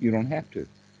 You don't have to.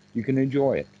 You can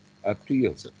enjoy it. Up to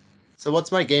you. So, so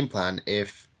what's my game plan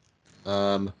if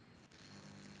um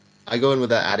I go in with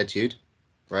that attitude,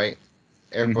 right?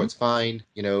 Hmm. Airport's fine,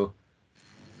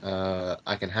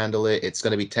 I can handle it. It's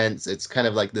gonna be tense. It's kind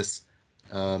of like this,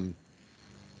 um,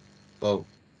 well,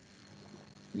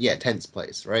 yeah, tense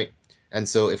place, right? And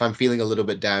so if I'm feeling a little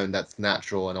bit down, that's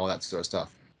natural and all that sort of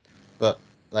stuff. But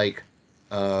like,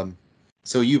 um,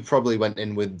 so you probably went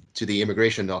in with to the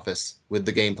immigration office with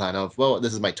the game plan of, well,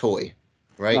 this is my toy,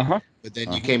 Uh right? huh. But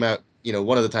then you Uh came out,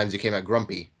 one of the times you came out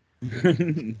grumpy. huh.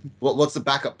 What's the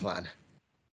backup plan?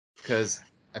 Because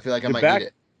I feel like I the might need back.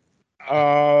 it.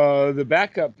 The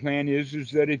backup plan is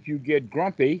that if you get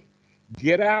grumpy,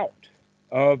 get out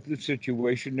of the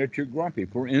situation that you're grumpy.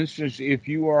 For instance, if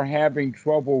you are having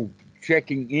trouble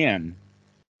checking in,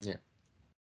 Yeah,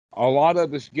 a lot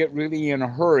of us get really in a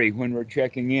hurry when we're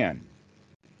checking in.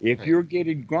 If right. you're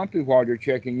getting grumpy while you're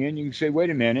checking in, you can say, wait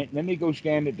a minute, let me go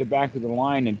stand at the back of the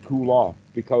line and cool off,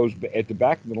 because at the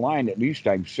back of the line, at least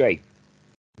I'm safe.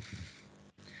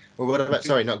 Or what You about, see?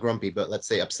 sorry, not grumpy, but let's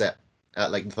say upset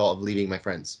at like the thought of leaving my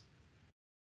friends.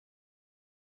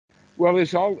 Well,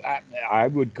 it's all, I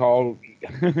would call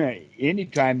any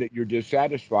time that you're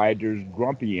dissatisfied, there's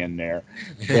grumpy in there.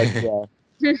 But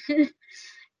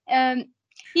um,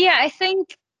 yeah, I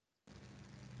think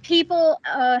people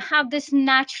have this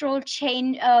natural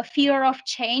change fear of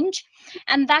change,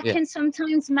 and that Yeah, can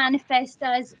sometimes manifest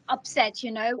as upset.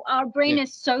 Our brain yeah,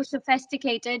 is so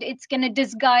sophisticated, it's going to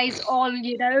disguise all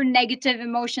negative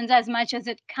emotions as much as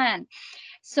it can.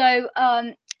 So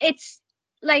it's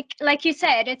like you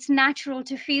said, it's natural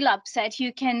to feel upset.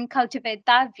 You can cultivate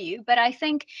that view, but I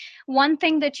think one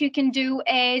thing that you can do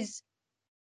is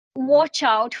watch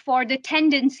out for the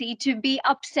tendency to be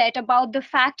upset about the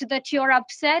fact that you're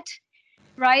upset,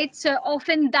 right? So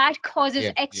often that causes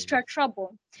yeah, yeah, yeah. extra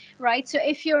trouble, right? So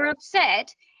if you're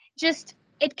upset, just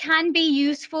it can be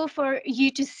useful for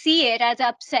you to see it as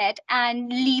upset and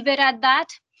leave it at that.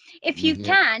 If you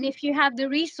Yeah. can, if you have the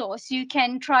resource, you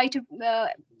can try to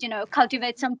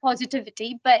cultivate some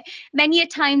positivity. But many a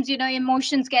times,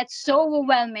 emotions get so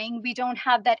overwhelming, we don't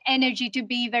have that energy to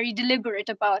be very deliberate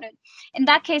about it. In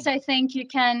that case, I think you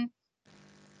can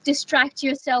distract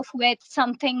yourself with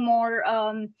something more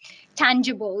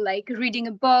tangible, like reading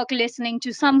a book, listening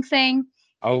to something.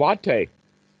 a latte.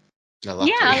 A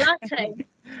Yeah, latte. a latte.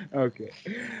 Okay.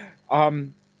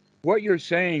 Um, what you're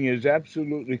saying is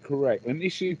absolutely correct. Let me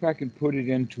see if I can put it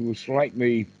into a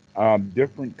slightly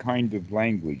different kind of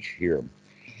language here.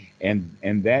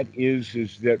 And that is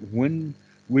that when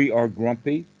we are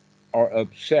grumpy or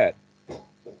upset,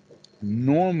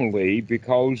 normally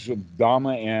because of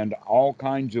Dhamma and all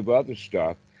kinds of other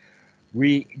stuff,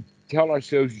 we tell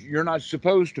ourselves, you're not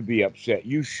supposed to be upset.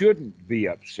 You shouldn't be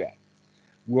upset.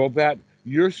 Well, that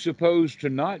you're supposed to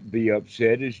not be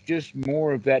upset is just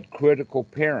more of that critical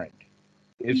parent.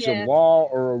 It's a Yeah, law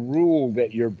or a rule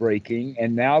that you're breaking,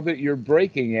 and now that you're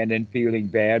breaking it and feeling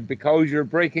bad because you're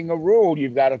breaking a rule,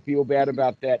 you've got to feel bad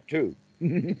about that too.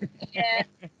 yeah,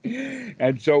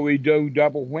 And so we do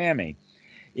double whammy.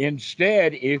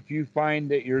 Instead, if you find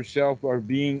that yourself are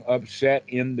being upset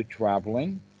in the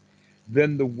traveling,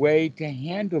 then the way to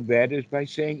handle that is by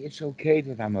saying, it's okay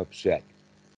that I'm upset.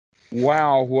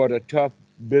 Wow, what a tough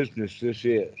business this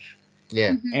is.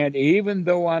 Yeah. hmm, And even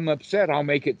though I'm upset, I'll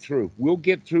make it through. We'll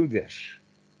get through this.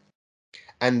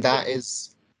 And that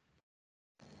is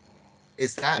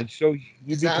that And so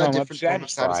you is that a become different form of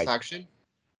satisfied. satisfaction?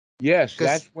 Yes, Because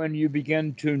that's when you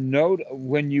begin to note,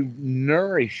 when you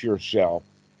nourish yourself,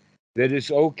 that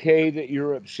it's okay that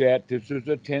you're upset. This is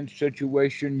a tense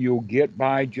situation. You'll get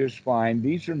by just fine.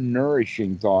 These are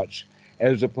nourishing thoughts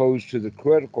as opposed to the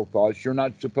critical thoughts. You're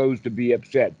not supposed to be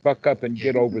upset. Buck up and yeah,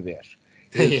 get over this.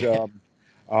 Is yeah,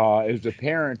 is the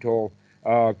parental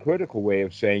critical way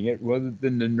of saying it, rather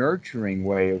than the nurturing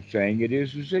way of saying it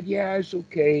is that yeah, it's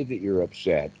okay that you're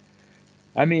upset.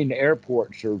 I mean,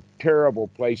 airports are terrible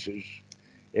places.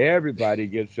 Everybody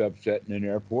gets upset in an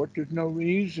airport. There's no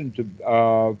reason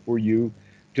to for you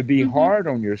to be Mm-hmm. hard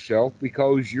on yourself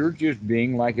because you're just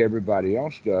being like everybody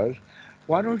else does.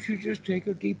 Why don't you just take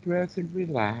a deep breath and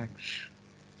relax?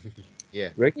 yeah,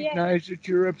 Yeah. Recognize that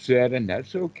you're upset, and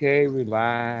that's okay.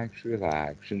 Relax,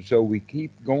 relax. And so we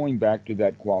keep going back to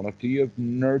that quality of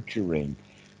nurturing.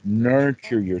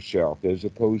 Nurture yourself as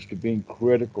opposed to being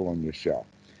critical on yourself.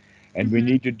 And we Mm-hmm.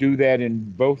 need to do that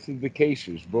in both of the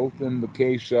cases, both in the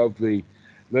case of the,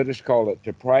 let us call it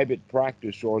the private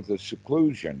practice or the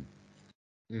seclusion.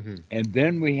 mm-hmm. And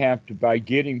then we have to, by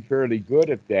getting fairly good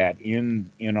at that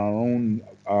in our own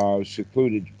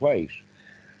secluded place,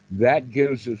 that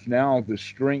gives us now the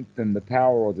strength and the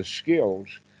power or the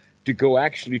skills to go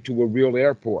actually to a real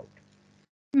airport.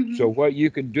 Mm-hmm. So what you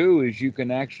can do is you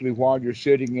can actually, while you're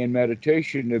sitting in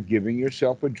meditation, of giving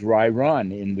yourself a dry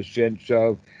run in the sense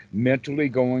of mentally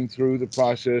going through the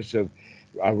process of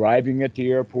arriving at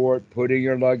the airport, putting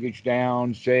your luggage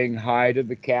down, saying hi to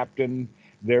the captain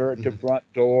there at the Mm-hmm. front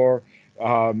door,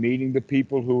 meeting the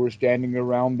people who are standing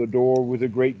around the door with a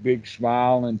great big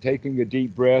smile, and taking a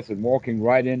deep breath and walking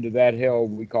right into that hell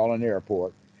we call an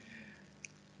airport,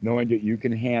 knowing that you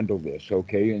can handle this,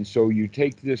 okay? And so you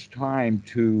take this time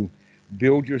to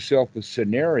build yourself a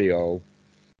scenario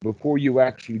before you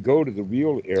actually go to the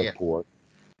real Yeah, airport.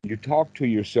 You talk to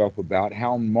yourself about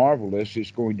how marvelous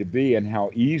it's going to be and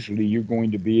how easily you're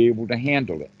going to be able to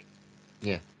handle it,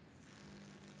 yeah.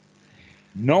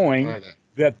 I knowing like that.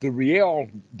 that the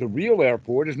real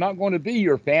airport is not going to be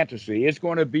your fantasy. It's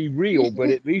going to be real, but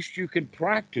at least you can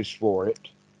practice for it.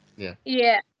 Yeah,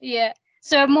 Yeah, yeah.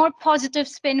 So a more positive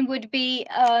spin would be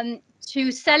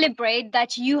to celebrate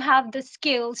that you have the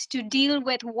skills to deal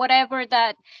with whatever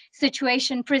that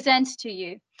situation presents to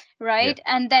you, yeah, right?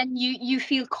 And then you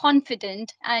feel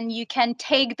confident and you can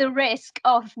take the risk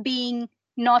of being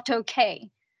not okay.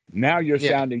 Now you're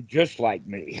yeah. sounding just like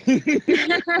me.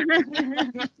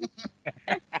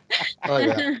 I like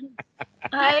that.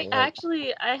 I Like,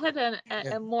 actually I had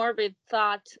yeah. a morbid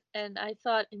thought, and I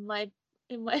thought it might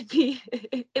be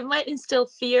it might instill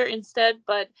fear instead,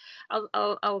 but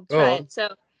I'll Go try on. it. So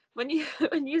when you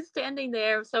when you're standing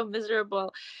there so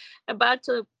miserable, about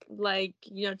to, like,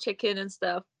 check in and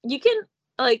stuff,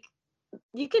 like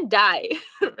you can die,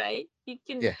 right? You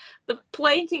can Yeah, The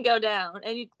plane can go down,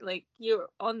 and you're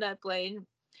on that plane,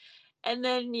 and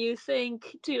then you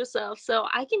think to yourself, so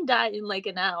I can die in like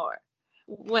an hour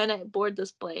when I board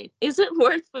this plane. Is it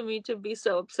worth for me to be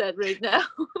so upset right now?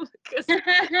 Because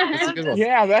I that's a have good one. this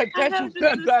Yeah, I have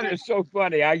this that is so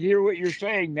funny. I hear what you're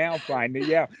saying now. Finally,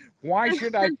 yeah. Why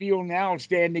should I feel now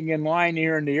standing in line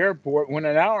here in the airport when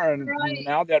an hour from Right.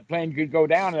 now that plane could go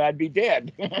down and I'd be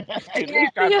dead? At Yeah.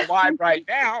 least I'm yeah. alive right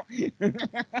now.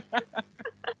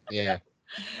 Yeah.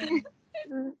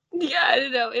 Yeah, I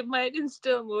don't know. It might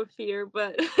instill more fear,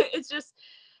 but it's just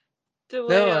the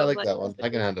No, way I of like like that one. I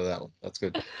can handle that one. That's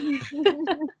good.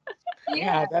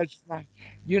 Yeah, Yeah. that's right.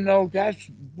 That's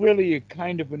really a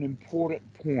kind of an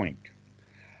important point.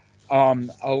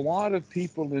 A lot of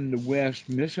people in the West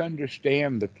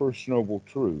misunderstand the First Noble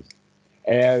Truth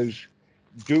as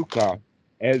dukkha,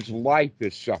 as life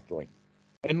is suffering.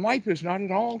 And life is not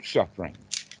at all suffering.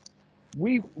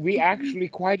 We actually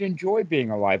quite enjoy being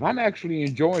alive. I'm actually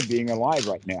enjoying being alive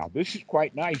right now. This is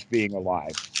quite nice being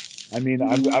alive. I mean,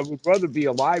 Mhm. I would rather be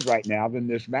alive right now than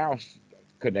this mouse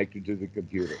connected to the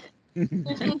computer.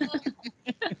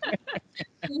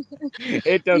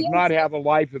 It does Yes. not have a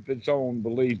life of its own,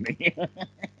 believe me.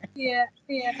 Yeah.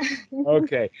 Yeah.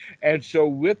 Okay. And so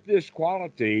with this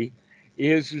quality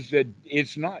is that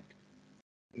it's not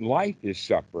life is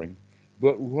suffering,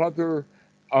 but rather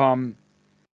um,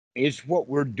 it's what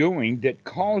we're doing that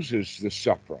causes the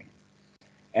suffering.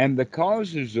 And the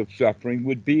causes of suffering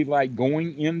would be like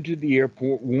going into the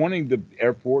airport, wanting the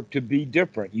airport to be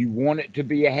different. You want it to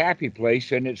be a happy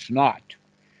place, and it's not.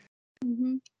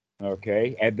 Mhm.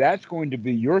 Okay. And that's going to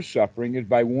be your suffering, is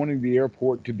by wanting the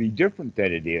airport to be different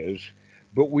than it is.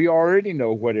 But we already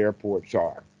know what airports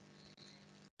are.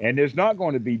 And it's not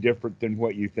going to be different than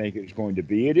what you think it's going to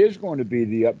be. It is going to be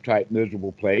the uptight,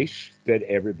 miserable place that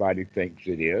everybody thinks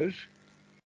it is.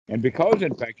 And because,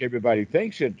 in fact, everybody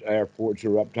thinks that airports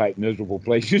are uptight, miserable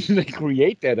places, they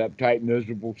create that uptight,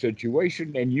 miserable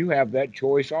situation, and you have that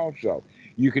choice also.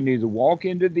 You can either walk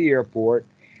into the airport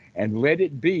and let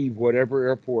it be whatever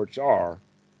airports are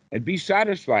and be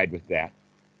satisfied with that,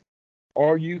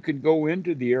 or you can go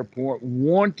into the airport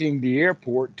wanting the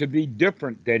airport to be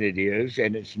different than it is,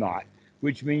 and it's not,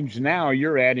 which means now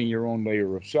you're adding your own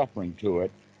layer of suffering to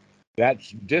it.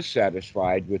 That's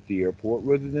dissatisfied with the airport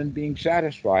rather than being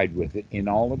satisfied with it in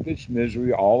all of its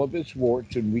misery, all of its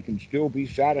warts, and we can still be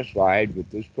satisfied with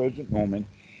this present moment,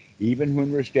 even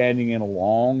when we're standing in a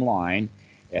long line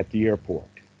at the airport.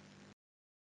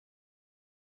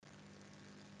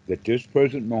 That this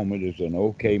present moment is an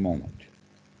okay moment.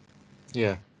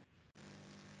 Yeah.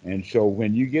 And so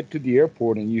when you get to the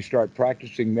airport and you start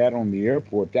practicing that on the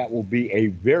airport, that will be a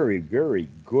very, very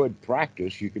good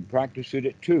practice. You can practice it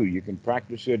at two. You can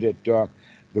practice it at the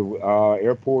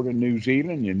airport in New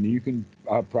Zealand, and you can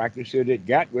practice it at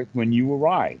Gatwick when you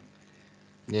arrive.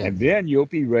 Yeah. And then you'll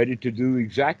be ready to do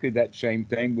exactly that same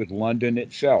thing with London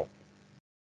itself.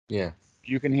 Yeah.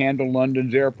 You can handle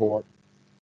London's airport.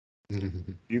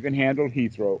 You can handle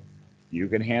Heathrow. You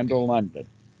can handle London.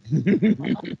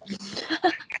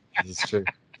 This is true.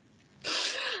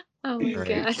 Oh my All right.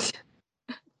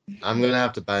 god. I'm gonna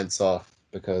have to bounce off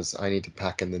because I need to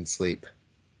pack and then sleep.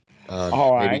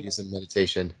 All Maybe right. do some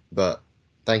meditation. But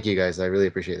thank you guys. I really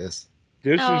appreciate this.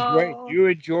 This is great. Oh, You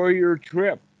enjoy your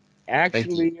trip. Thank you.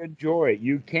 Actually enjoy it.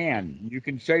 You can. You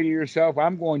can say to yourself,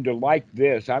 I'm going to like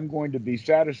this. I'm going to be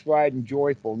satisfied and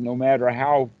joyful no matter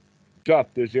how tough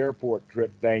this airport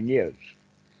trip thing is.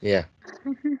 Yeah.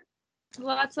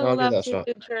 lots of I'll give love that a to shot.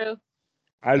 you, Drew.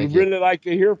 I'd Thank you. really like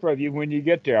to hear from you when you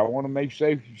get there. I want to make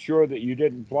sure that you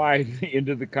didn't fly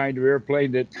into the kind of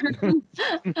airplane that No.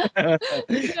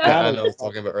 That I Anna don't was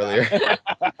talking about earlier.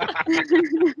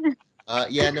 know.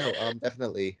 Yeah, no,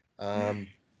 definitely.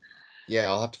 Yeah,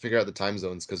 I'll have to figure out the time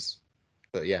zones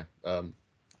but yeah, I'll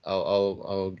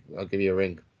give you a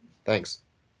ring. Thanks.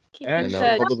 Keep in And I'll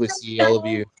Excellent. touch. probably see all of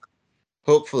you,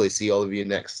 hopefully see all of you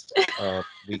next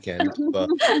weekend,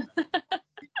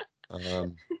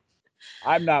 um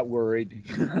I'm not worried.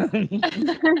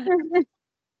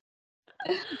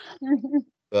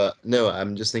 but no,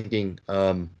 I'm just thinking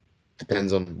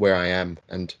depends on where I am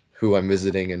and who I'm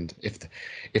visiting and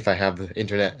if I have the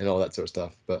internet and all that sort of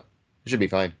stuff, but it should be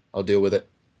fine. I'll deal with it.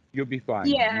 You'll be fine.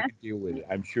 You Yeah. can deal with it.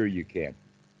 I'm sure you can.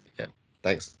 Yeah.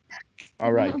 Thanks.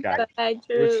 All right, guys. Bye,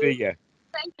 We'll see Drew. you.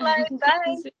 Thanks, Live.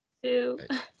 Bye. See you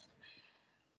Bye. too.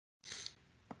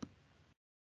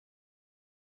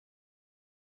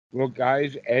 Well,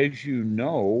 guys, as you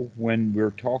know, when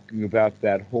we're talking about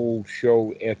that whole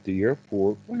show at the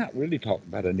airport, we're not really talking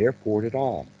about an airport at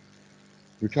all.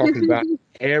 We're talking about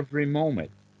every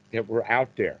moment that we're out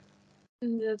there.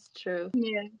 That's true.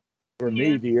 Yeah. For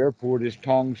me, Yeah. the airport is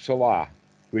Tong Salah,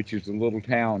 which is a little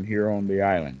town here on the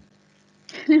island.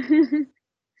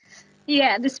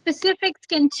 Yeah, the specifics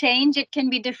can change. It can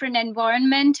be different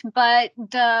environment, but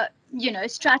the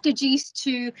strategies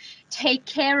to take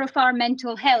care of our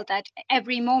mental health at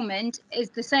every moment is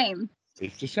the same.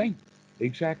 It's the same,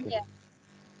 exactly. Yeah.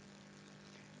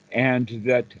 And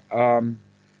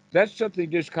that's something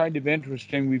just kind of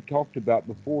interesting we've talked about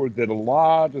before, that a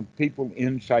lot of people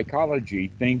in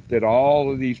psychology think that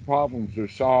all of these problems are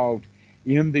solved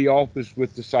in the office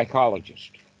with the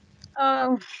psychologist.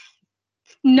 Oh,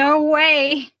 no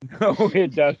way. No,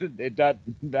 it doesn't. It doesn't.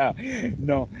 No,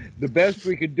 no. The best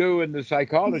we can do in the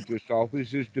psychologist's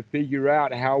office is to figure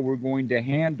out how we're going to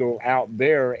handle out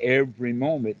there every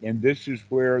moment. And this is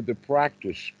where the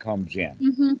practice comes in,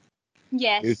 Hmm. is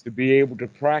Yes. to be able to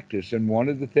practice. And one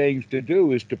of the things to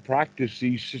do is to practice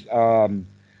these uh,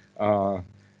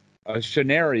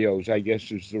 scenarios, I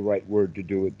guess is the right word to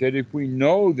do it. That if we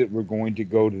know that we're going to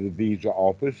go to the visa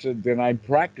office, then I'm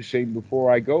practicing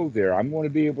before I go there. I'm going to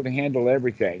be able to handle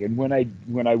everything. And when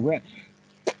I went,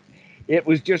 it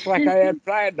was just like I had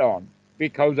planned on,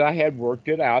 because I had worked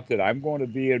it out that I'm going to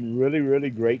be in really,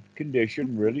 really great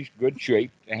condition, really good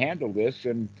shape to handle this.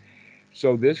 And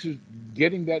so this is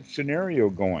getting that scenario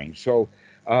going. So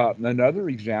another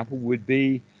example would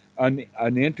be an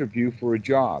interview for a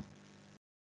job.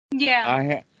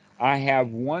 Yeah. I have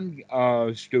one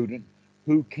student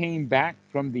who came back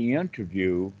from the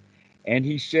interview, and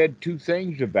he said two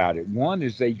things about it. One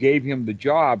is they gave him the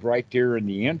job right there in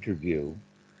the interview,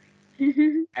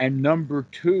 and number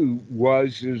two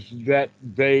was is that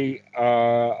the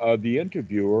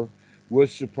interviewer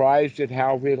was surprised at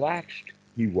how relaxed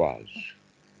he was.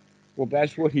 Well,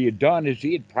 that's what he had done, is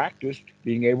he had practiced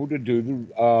being able to do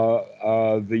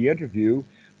the interview Yeah.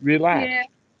 relaxed.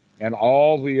 and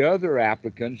all the other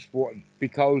applicants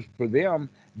because for them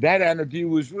that interview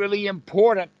was really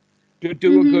important to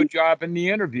do a Mm-hmm. good job in the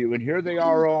interview. And here they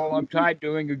are all uptight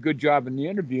doing a good job in the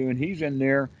interview, and he's in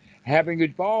there having a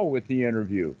ball with the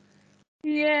interview.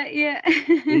 Yeah, yeah.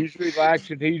 He's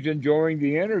relaxed and he's enjoying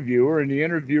the interviewer, and the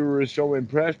interviewer is so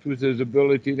impressed with his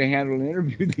ability to handle an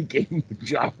interview they gave him a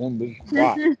job on the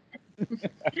spot.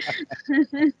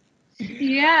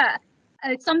 Yeah.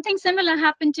 Something similar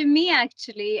happened to me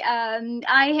actually.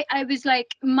 I was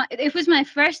like, it was my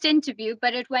first interview,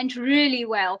 but it went really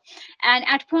well. And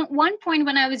at one point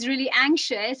when I was really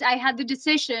anxious, I had the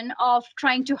decision of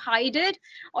trying to hide it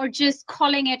or just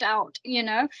calling it out, you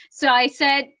know. So I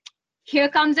said, here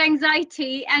comes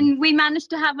anxiety, and we managed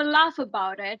to have a laugh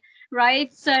about it,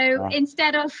 right? So Uh,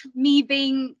 instead of me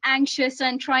being anxious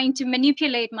and trying to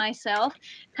manipulate myself,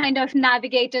 kind of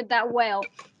navigated that well.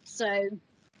 So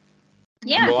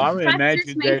yeah, well, I would practice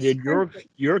imagine that makes in perfect.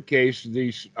 your case,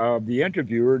 the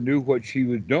interviewer knew what she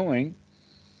was doing,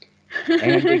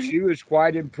 and that she was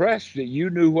quite impressed that you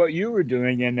knew what you were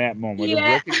doing in that moment of Yeah.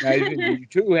 recognizing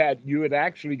that you had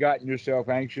actually gotten yourself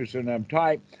anxious and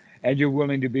uptight, and you're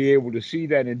willing to be able to see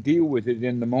that and deal with it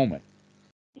in the moment.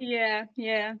 Yeah,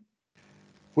 yeah.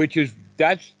 Which is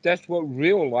that's what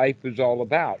real life is all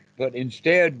about. But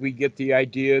instead, we get the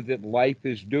idea that life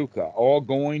is dukkha. All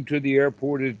going to the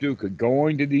airport is dukkha.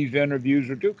 Going to these interviews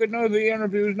are dukkha. No, the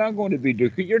interview is not going to be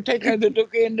dukkha. You're taking the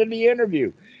dukkha into the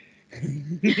interview.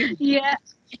 Yeah.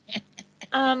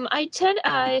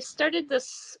 I started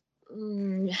this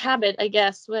habit, I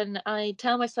guess, when I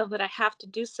tell myself that I have to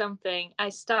do something, I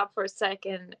stop for a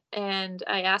second and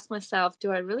I ask myself,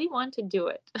 do I really want to do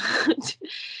it?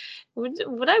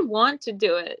 Would I want to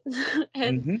do it?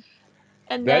 and Hmm.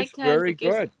 and That's that kind very of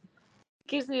gives good.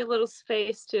 gives me a little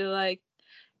space to like,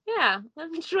 yeah, let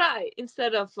me try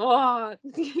instead of oh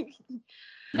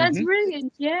That's Hmm.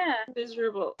 brilliant. Yeah.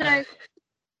 miserable. So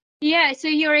yeah, so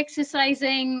you're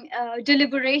exercising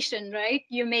deliberation, right?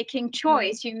 You're making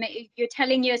Mhm. choice. You're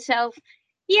telling yourself,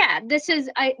 yeah, this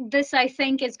I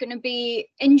think is going to be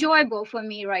enjoyable for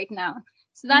me right now.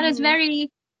 So that is Mhm.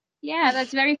 very, yeah,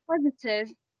 that's very positive.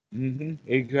 Hmm.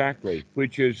 Exactly.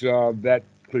 Which is that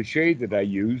cliche that I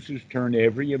use is turn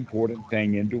every important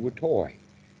thing into a toy.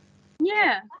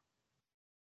 Yeah.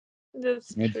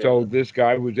 That's And so true. this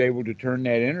guy was able to turn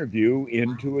that interview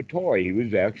into a toy. He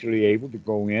was actually able to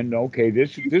go in, okay,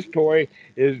 this toy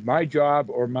is my job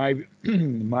or my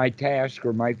my task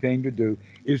or my thing to do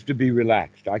is to be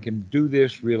relaxed. I can do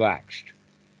this relaxed.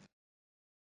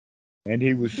 And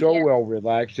he was so Yeah. well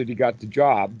relaxed that he got the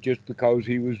job just because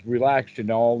he was relaxed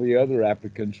and all the other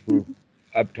applicants were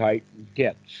uptight and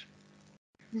tense.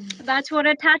 That's what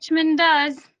attachment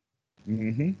does.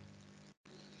 Hmm.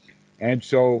 And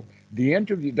so the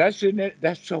interview, that's in it,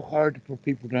 that's so hard for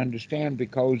people to understand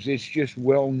because it's just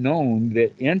well known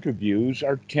that interviews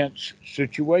are tense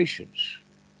situations.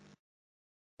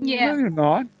 No, Yeah. Mhm. they're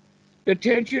not. The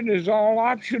tension is all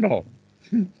optional.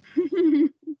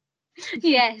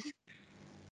 Yes.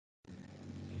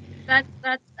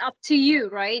 That's up to you,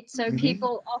 right? So Hmm.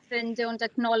 people often don't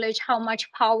acknowledge how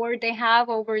much power they have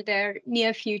over their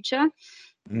near future.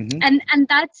 Hmm. And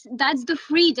that's the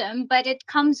freedom, but it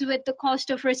comes with the cost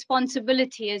of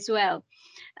responsibility as well.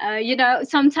 You know,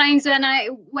 sometimes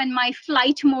when my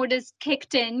flight mode is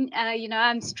kicked in, you know,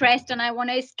 I'm stressed and I want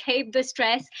to escape the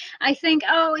stress. I think,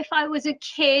 oh, if I was a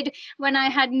kid when I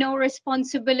had no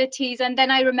responsibilities, and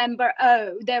then I remember,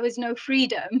 oh, there was no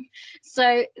freedom.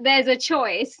 So there's a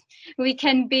choice. We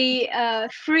can be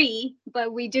free,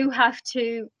 but we do have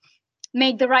to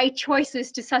make the right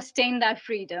choices to sustain that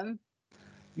freedom.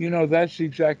 You know, that's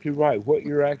exactly right. What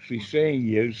you're actually saying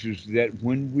is that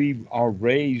when we are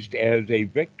raised as a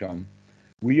victim,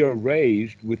 we are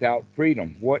raised without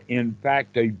freedom. What in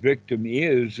fact a victim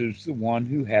is the one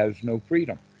who has no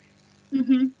freedom.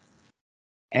 Hmm.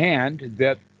 And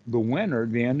that the winner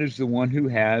then is the one who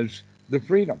has the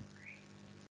freedom.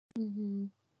 Mhm.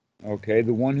 Okay,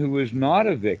 the one who is not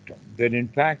a victim. That in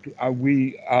fact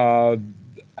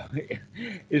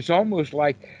it's almost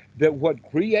like that what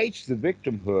creates the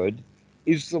victimhood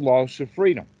is the loss of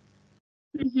freedom.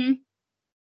 Hmm.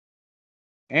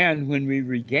 And when we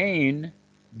regain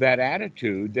that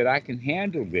attitude that I can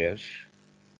handle this,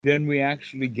 then we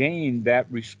actually gain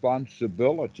that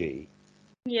responsibility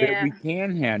that Yeah. we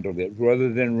can handle it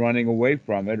rather than running away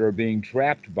from it or being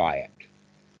trapped by it.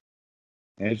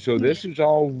 And so Yeah. this is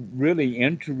all really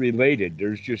interrelated.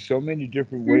 There's just so many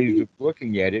different ways Hmm. of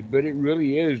looking at it, but it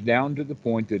really is down to the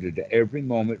point that at every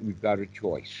moment we've got a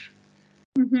choice.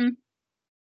 Hmm.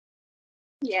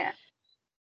 Yeah.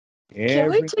 Can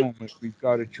we Every take moment we've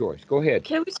got a choice. Go ahead.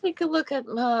 can we take a look at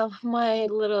my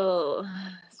little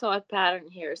thought pattern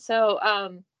here?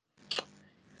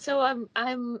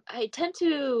 I tend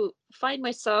to find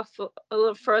myself a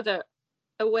little further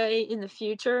away in the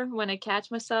future when I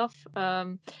catch myself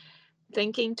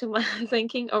thinking to my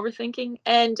thinking overthinking,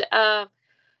 and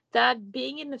that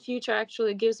being in the future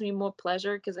actually gives me more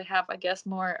pleasure because I have, I guess,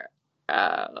 more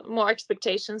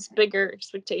expectations, bigger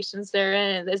expectations there,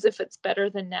 and as if it's better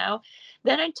than now.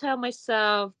 Then I tell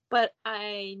myself, but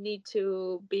I need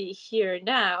to be here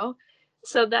now.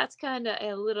 So that's kind of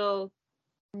a little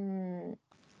mm,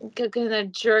 kind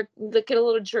of jerk, like a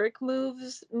little jerk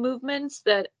movements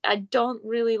that I don't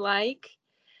really like.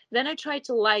 Then I try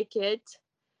to like it,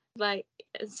 like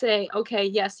say, okay,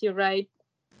 yes, you're right.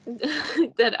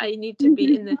 That I need to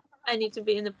be in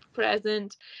the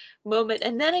present moment,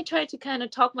 and then I try to kind of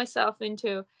talk myself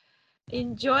into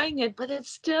enjoying it, but it's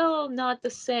still not the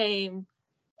same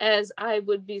as I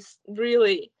would be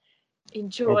really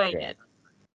enjoying Okay. it.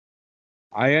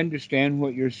 I understand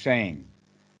what you're saying.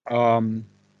 Um,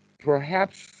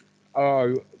 Perhaps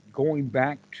going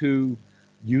back to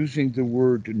using the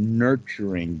word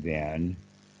nurturing then,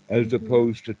 as Mhm.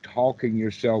 opposed to talking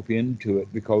yourself into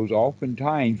it, because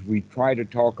oftentimes we try to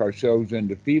talk ourselves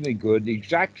into feeling good the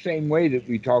exact same way that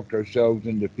we talked ourselves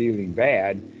into feeling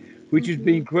bad, which is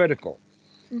being Mhm. critical.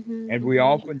 Mhm. And we Mhm.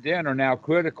 often then are now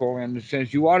critical in the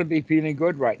sense you ought to be feeling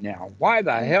good right now. Why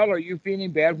the hell are you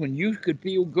feeling bad when you could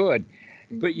feel good?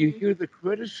 But you Mhm. hear the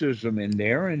criticism in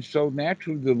there, and so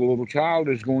naturally the little child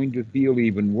is going to feel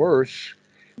even worse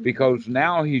Mhm. because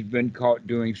now he's been caught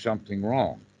doing something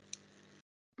wrong.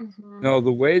 Mhm. No,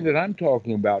 the way that I'm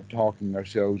talking about talking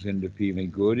ourselves into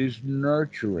feeling good is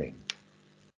nurturing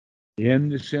in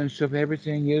the sense of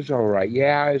everything is all right.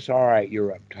 Yeah, it's all right.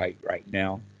 You're uptight right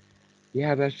now.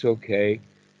 Yeah, that's okay.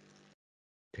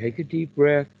 Take a deep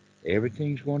breath.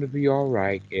 Everything's going to be all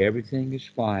right. Everything is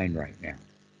fine right now.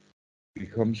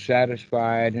 Become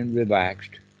satisfied and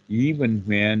relaxed, even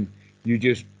when you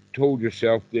just told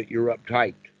yourself that you're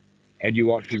uptight and you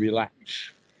want to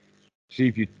relax.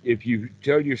 See, if you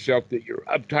tell yourself that you're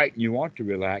uptight and you want to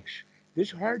relax,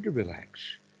 it's hard to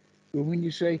relax. But when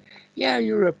you say, "Yeah,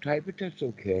 you're uptight, but that's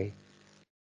okay.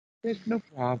 That's no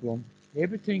problem.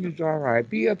 Everything is all right.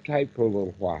 Be uptight for a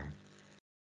little while,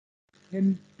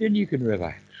 and then you can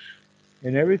relax,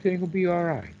 and everything will be all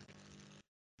right."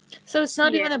 So it's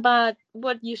not Yeah. even about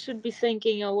what you should be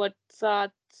thinking or what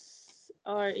thoughts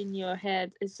are in your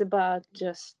head. It's about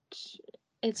just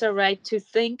it's a right to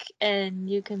think, and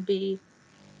you can be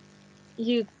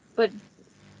you, but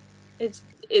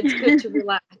it's good to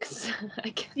relax.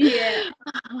 I Yeah.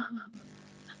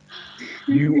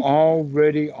 You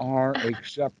already are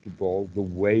acceptable the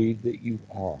way that you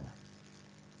are.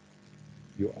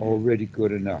 You're already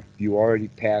good enough. You already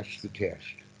passed the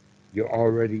test. You're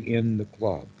already in the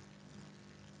club.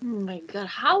 Oh my god,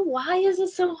 how why is it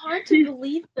so hard to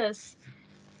believe this?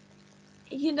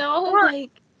 Well,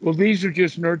 Like Well, these are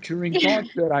just nurturing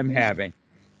thoughts that I'm having.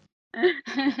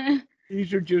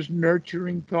 These are just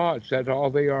nurturing thoughts. That's all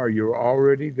they are. You're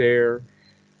already there.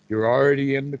 You're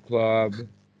already in the club.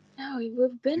 no,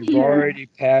 we've been You've here. yeah. already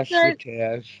passed the So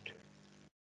test.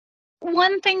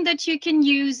 one thing that you can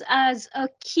use as a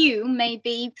cue,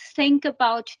 maybe think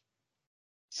about,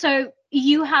 so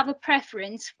you have a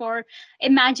preference for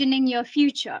imagining your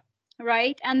future,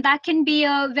 right? And that can be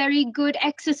a very good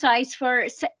exercise for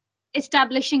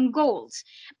establishing goals.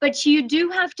 But you do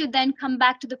have to then come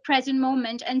back to the present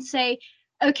moment and say,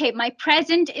 okay, my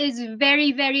present is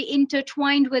very, very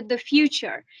intertwined with the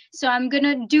future. So I'm going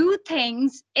to do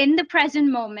things in the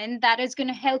present moment that is going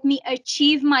to help me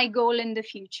achieve my goal in the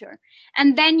future.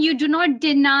 And then you do not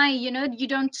deny, you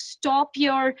don't stop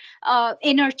your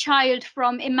inner child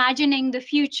from imagining the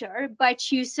future,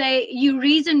 but you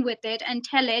reason with it and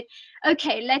tell it,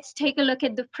 okay, let's take a look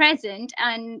at the present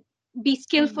and be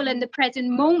skillful in Mm-hmm. the present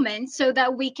moment so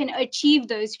that we can achieve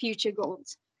those future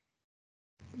goals.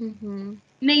 Mm-hmm.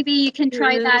 Maybe you can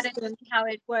try that and Listen. see how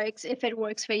it works, if it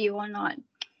works for you or not.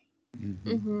 Hmm.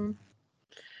 Mm-hmm.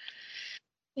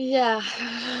 Yeah,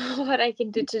 what I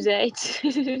can do today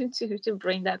to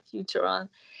bring that future on.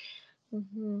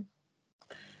 Mm-hmm.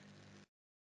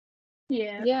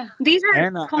 Yeah. Yeah. These are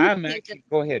And I'm complicated. actually,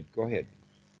 go ahead, go ahead.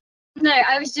 No,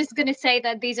 I was just going to say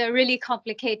that these are really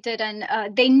complicated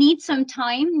and they need some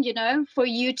time, for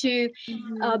you to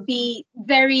Mm-hmm. be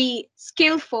very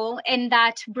skillful in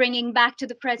that bringing back to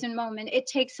the present moment. It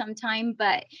takes some time,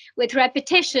 but with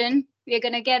repetition, we're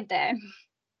going to get there.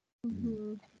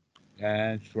 Mm-hmm.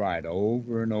 That's right.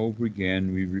 Over and over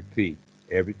again, we repeat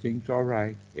everything's all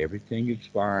right, everything is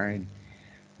fine.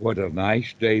 What a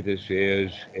nice day this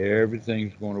is.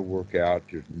 Everything's going to work out.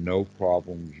 There's no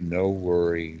problems, no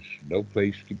worries, no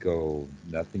place to go,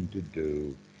 nothing to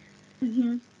do,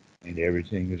 Hmm. and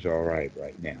everything is all right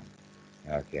now.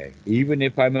 Okay. Even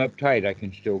if I'm uptight, I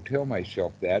can still tell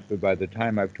myself that, but by the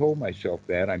time I've told myself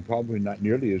that, I'm probably not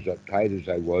nearly as uptight as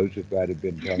I was if I'd have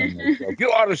been telling myself,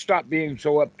 you ought to stop being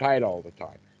so uptight all the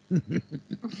time.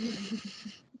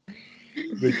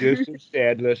 But just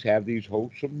instead, let's have these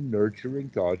wholesome, nurturing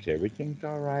thoughts. Everything's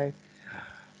all right.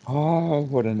 Oh,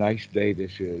 what a nice day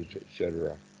this is,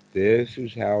 etc. This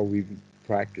is how we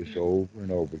practice over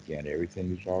and over again.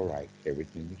 Everything is all right.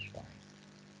 Everything is fine.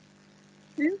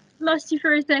 Lost you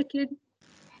for a second.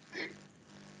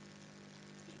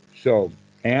 So,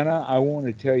 Anna, I want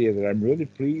to tell you that I'm really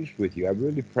pleased with you. I'm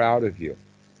really proud of you.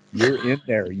 You're in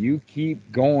there. You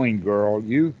keep going, girl.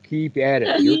 You keep at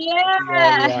it. You're going to be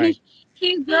all Yeah, right.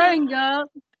 keep going, girl.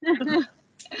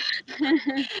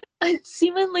 It's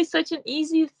seemingly such an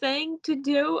easy thing to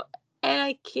do,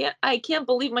 and I can't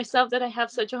believe myself that I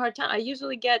have such a hard time. I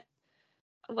usually get,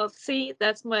 well, see,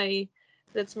 that's my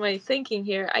thinking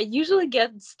here. I usually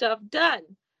get stuff done.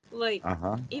 Like, Uh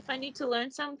huh. if I need to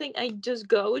learn something, I just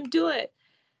go and do it.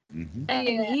 Hmm. And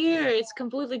Yeah. here it's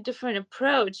completely different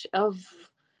approach of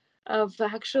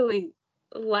actually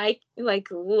like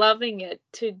loving it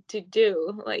to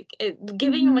do, like it,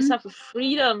 giving Hmm. myself a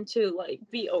freedom to like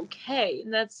be okay,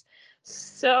 and that's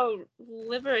so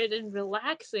liberating and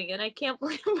relaxing, and I can't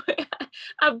believe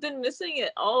I've been missing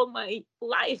it all my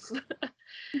life.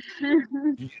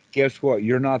 Guess what?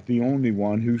 You're not the only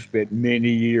one who spent many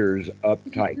years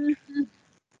uptight.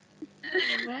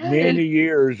 Right. Many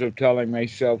years of telling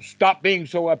myself, stop being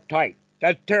so uptight.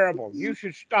 That's terrible. You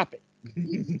should stop it.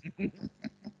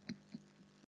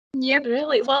 Yep.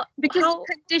 Really, well, Because how.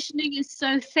 conditioning is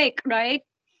so thick, right?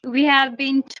 We have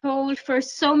been told for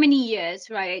so many years,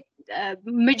 right?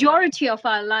 Majority of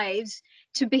our lives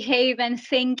to behave and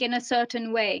think in a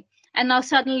certain way. And now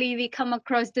suddenly we come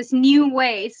across this new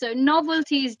way. So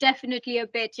novelty is definitely a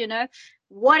bit,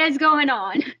 what is going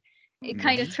on? It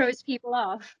kind of Mhm. throws people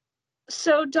off.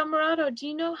 So, Damarado, do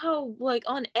you know how, like,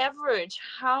 on average,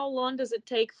 how long does it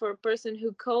take for a person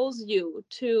who calls you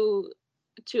to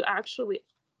actually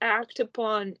act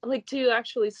upon, like, to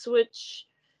actually switch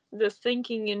the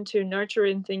thinking into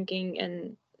nurturing thinking,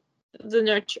 and the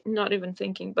nurture, not even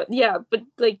thinking, but yeah, but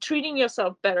like treating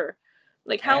yourself better?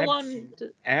 Like, how Abs- long?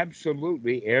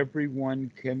 Absolutely,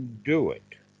 everyone can do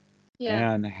it.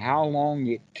 Yeah. And how long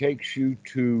it takes you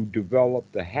to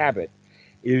develop the habit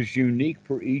is unique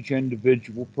for each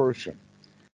individual person.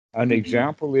 An Mm-hmm.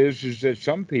 example is that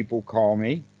some people call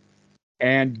me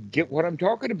and get what I'm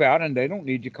talking about, and they don't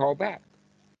need to call back.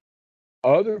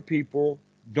 Other people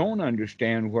don't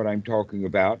understand what I'm talking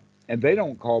about, and they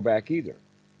don't call back either.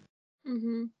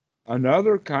 Mm-hmm.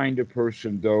 Another kind of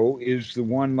person, though, is the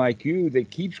one like you that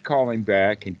keeps calling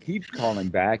back and keeps calling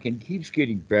back and keeps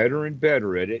getting better and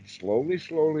better at it, slowly,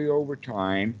 slowly over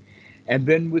time. And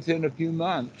then within a few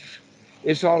months,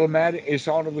 it's automatic, it's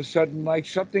all of a sudden like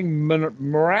something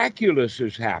miraculous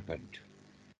has happened.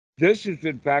 This is,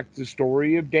 in fact, the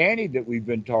story of Danny that we've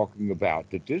been talking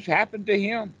about, that this happened to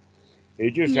him.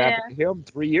 It just Yeah. happened to him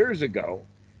 3 years ago.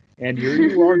 And here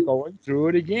you are going through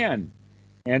it again.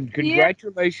 And Yep.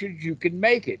 congratulations, you can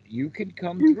make it. You can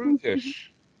come through this.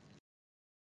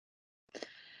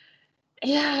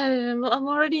 Yeah, I'm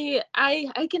already.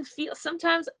 I can feel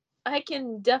sometimes. I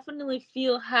can definitely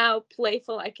feel how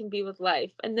playful I can be with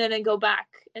life, and then I go back,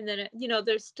 and then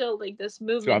there's still like this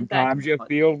movement back and Sometimes you forth.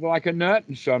 feel like a nut,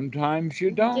 and sometimes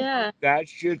you don't. Yeah.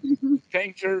 That's just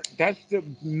teacher. That's the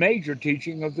major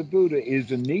teaching of the Buddha is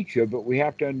the Nietzsche, but we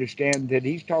have to understand that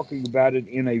he's talking about it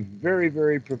in a very,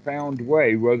 very profound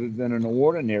way, rather than an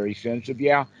ordinary sense of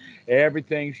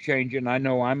everything's changing. I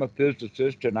know I'm a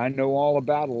physicist, and I know all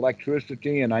about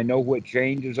electricity, and I know what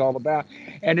change is all about,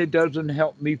 and it doesn't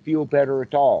help me feel better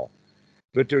at all.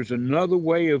 But there's another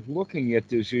way of looking at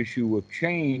this issue of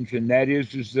change, and that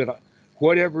is that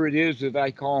whatever it is that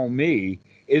I call me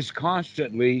is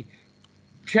constantly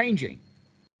changing.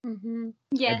 Hmm.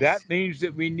 And Yes. that means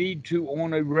that we need to,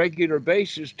 on a regular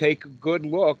basis, take a good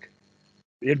look,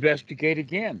 investigate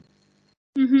again,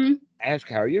 Hmm. ask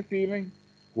how you're feeling,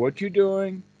 what you're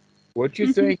doing, what you're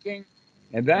thinking,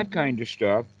 and that Hmm. kind of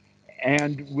stuff.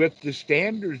 And with the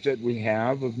standards that we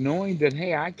have of knowing that,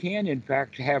 hey, I can, in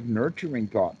fact, have nurturing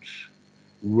thoughts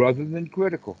rather than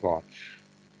critical thoughts,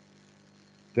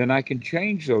 then I can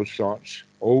change those thoughts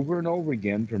over and over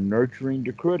again from nurturing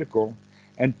to critical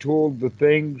until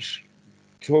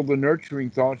till the nurturing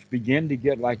thoughts begin to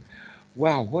get like,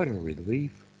 wow, what a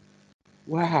relief.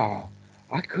 Wow,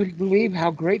 I couldn't believe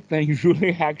how great things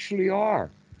really actually are.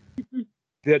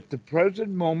 That the present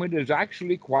moment is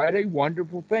actually quite a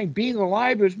wonderful thing. Being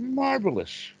alive is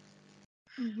marvelous.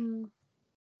 Mm-hmm.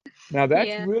 Now, that's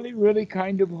Yeah. really, really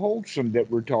kind of wholesome that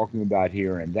we're talking about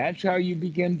here. And that's how you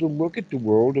begin to look at the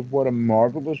world of what a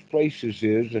marvelous place this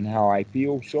is and how I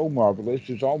feel so marvelous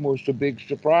is almost a big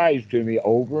surprise to me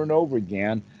over and over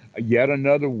again. Yet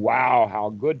another wow, how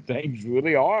good things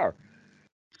really are.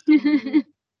 Mm-hmm.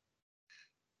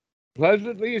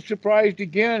 Pleasantly surprised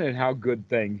again at how good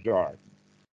things are.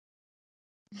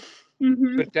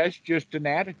 Hmm. But that's just an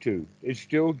attitude. It's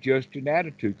still just an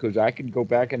attitude because I can go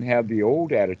back and have the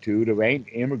old attitude of ain't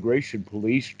immigration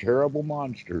police terrible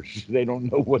monsters. They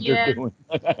don't know what they're Yeah. doing.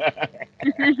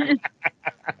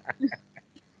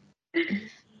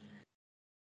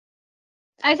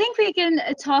 I think we can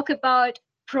talk about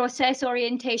process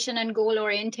orientation and goal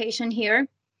orientation here.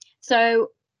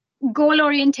 So, goal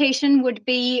orientation would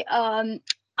be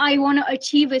I want to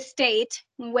achieve a state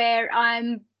where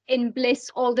I'm in bliss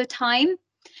all the time.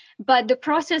 But the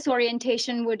process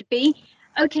orientation would be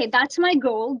okay, that's my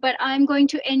goal, but I'm going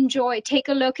to take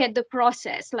a look at the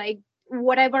process, like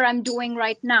whatever I'm doing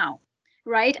right now.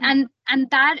 Right. And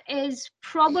that is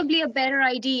probably a better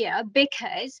idea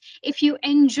because if you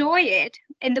enjoy it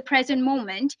in the present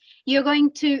moment, you're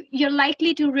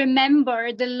likely to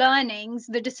remember the learnings,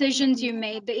 the decisions you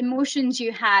made, the emotions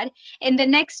you had in the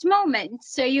next moment.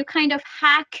 So you kind of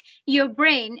hack your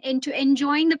brain into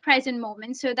enjoying the present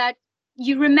moment so that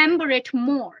you remember it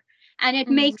more, and it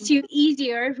Mm-hmm. makes you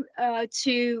easier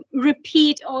to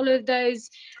repeat all of those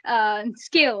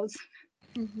skills.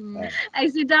 Mm-hmm. Uh, I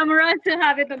see Damarasa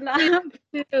have it a Me laugh.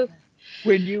 too.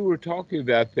 when you were talking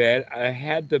about that, I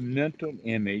had the mental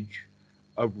image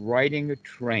of riding a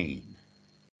train,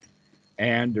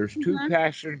 and there's two Uh-huh.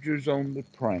 passengers on the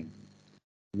train.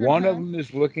 One of Uh-huh. them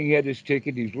is looking at his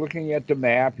ticket, he's looking at the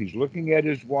map, he's looking at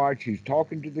his watch, he's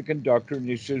talking to the conductor, and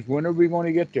he says, "When are we going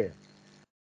to get there?"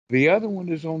 The other one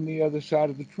is on the other side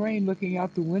of the train looking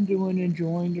out the window and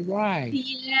enjoying the ride.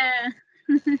 Yeah.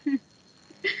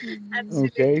 Mm-hmm.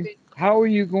 Okay? Absolutely. How are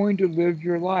you going to live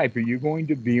your life? Are you going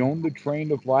to be on the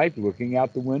train of life looking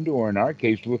out the window, or in our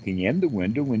case, looking in the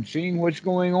window and seeing what's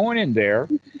going on in there,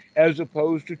 as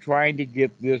opposed to trying to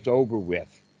get this over with?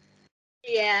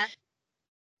 Yeah.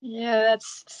 Yeah,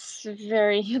 that's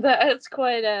very. That's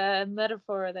quite a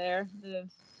metaphor there.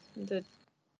 The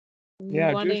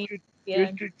Yeah, wanting.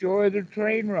 Yeah. just enjoy the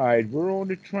train ride. We're on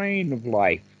the train of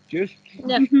life. Just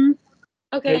No. Hmm.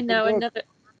 Okay. take a Now look. another.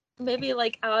 Maybe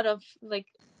like out of like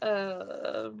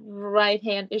right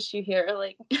hand issue here.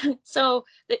 Like so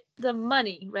the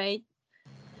money, right?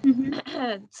 Hmm.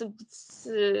 It's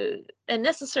a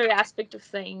necessary aspect of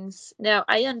things. Now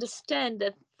I understand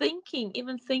that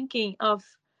even thinking of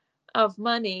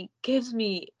money gives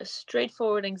me a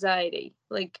straightforward anxiety.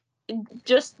 Like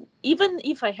just even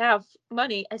if I have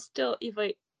money, I still if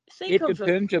I think It of it,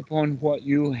 depends upon what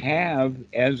you have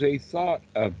as a thought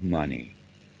of money.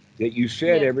 That you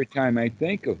said yeah. every time I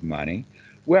think of money,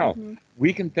 well, Mhm.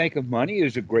 we can think of money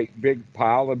as a great big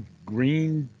pile of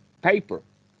green paper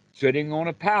sitting on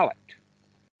a pallet.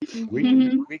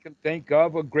 Mhm. We can think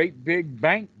of a great big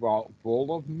bank vault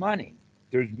full of money.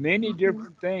 There's many Mhm.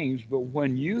 different things, but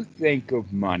when you think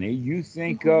of money, you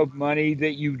think Mhm. of money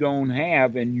that you don't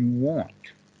have and you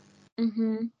want.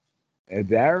 Mhm. And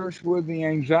there's where the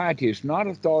anxiety is not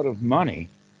a thought of money.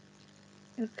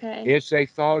 Okay. It's a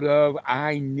thought of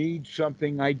I need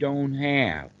something I don't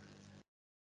have.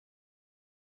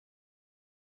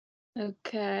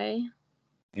 Okay.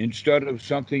 Instead of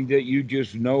something that you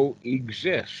just know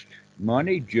exists.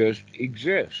 Money just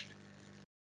exists.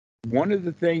 One of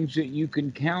the things that you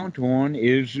can count on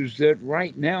is that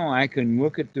right now I can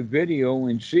look at the video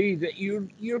and see that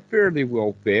you're fairly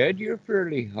well fed, you're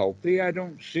fairly healthy. I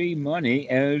don't see money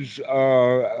as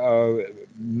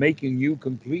making you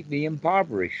completely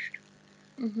impoverished.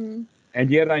 Mhm. And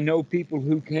yet I know people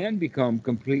who can become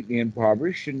completely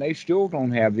impoverished and they still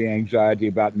don't have the anxiety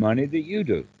about money that you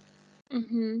do.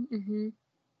 Mhm. Mhm.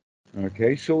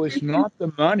 Okay, so it's not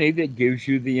the money that gives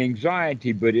you the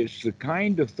anxiety, but it's the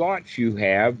kind of thoughts you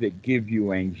have that give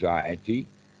you anxiety.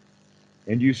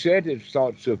 And you said it's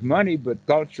thoughts of money, but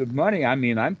thoughts of money, I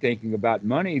mean, I'm thinking about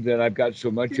money that I've got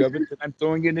so much of it that I'm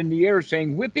throwing it in the air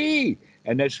saying, whippy!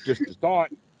 And that's just a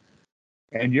thought.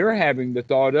 And you're having the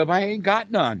thought of, I ain't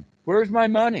got none. Where's my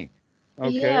money?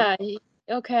 Okay. Yeah.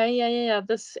 Okay. Yeah. Yeah. Yeah.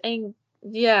 This ain't.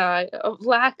 Yeah. Of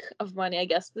lack of money. I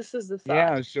guess this is the thought.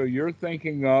 Yeah, so you're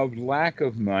thinking of lack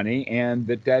of money and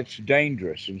that that's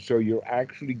dangerous. And so you're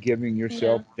actually giving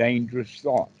yourself Yeah. dangerous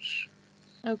thoughts.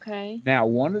 Okay. Now,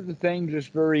 one of the things that's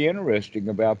very interesting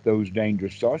about those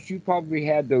dangerous thoughts, you probably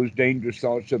had those dangerous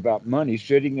thoughts about money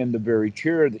sitting in the very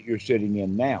chair that you're sitting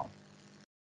in now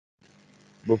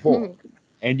before.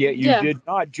 And yet you Yeah. did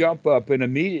not jump up and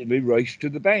immediately race to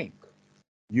the bank.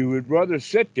 You would rather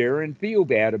sit there and feel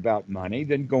bad about money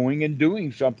than going and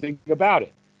doing something about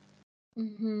it.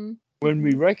 Mm-hmm. When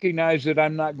we recognize that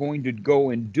I'm not going to go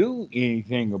and do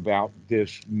anything about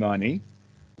this money,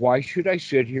 why should I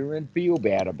sit here and feel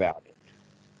bad about it?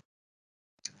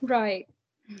 Right.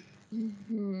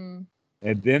 Mm-hmm.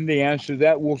 And then the answer to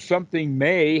that, well, something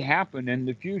may happen in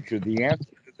the future. The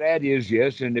answer to that is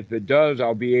yes. And if it does,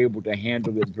 I'll be able to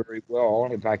handle it very well.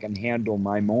 If I can handle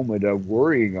my moment of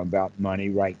worrying about money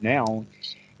right now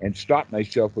and stop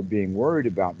myself from being worried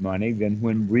about money, then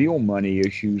when real money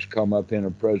issues come up in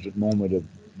a present moment of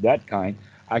that kind,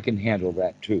 I can handle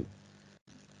that too.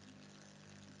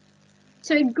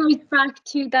 So it goes back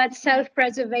to that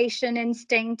self-preservation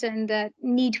instinct and the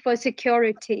need for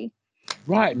security.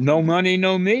 Right. No money,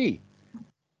 no me.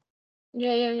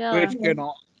 Yeah, yeah, yeah. Which can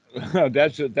all,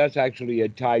 that's actually a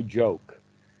Thai joke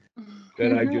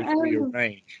that I just Oh.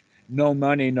 rearranged. No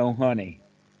money, no honey.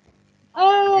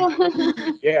 Oh.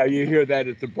 Yeah, you hear that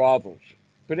at the brothels.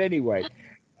 But anyway,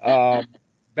 um,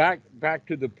 back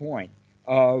to the point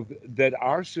of that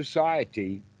our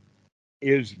society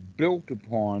is built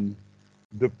upon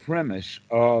the premise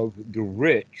of the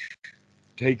rich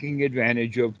taking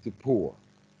advantage of the poor.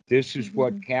 This is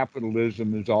what Mhm.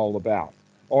 capitalism is all about.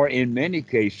 Or in many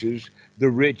cases, the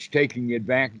rich taking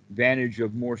advantage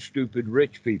of more stupid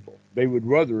rich people. They would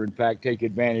rather, in fact, take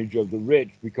advantage of the rich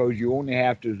because you only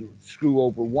have to screw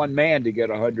over one man to get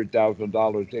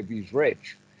 $100,000 if he's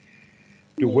rich,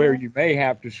 to where Yeah. you may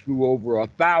have to screw over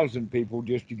 1,000 people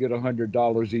just to get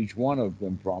 $100 each one of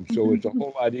them from. So it's a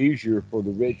whole lot easier for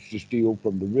the rich to steal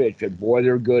from the rich, and boy,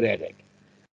 they're good at it.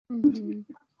 Mm-hmm.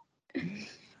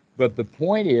 But the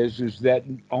point is that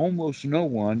almost no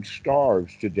one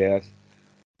starves to death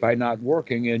by not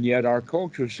working, and yet our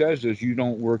culture says is you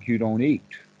don't work, you don't eat.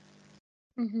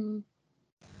 Mm-hmm.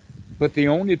 But the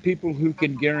only people who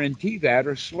can guarantee that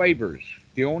are slavers.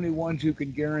 The only ones who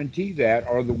can guarantee that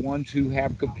are the ones who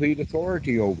have complete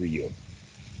authority over you.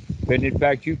 And in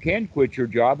fact, you can quit your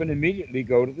job and immediately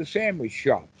go to the sandwich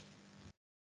shop.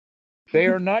 They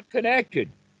are not connected.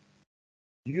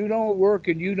 You don't work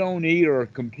and you don't eat are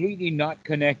completely not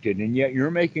connected, and yet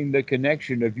you're making the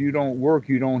connection. If you don't work,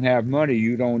 you don't have money,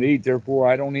 you don't eat, therefore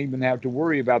I don't even have to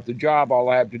worry about the job. All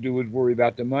I have to do is worry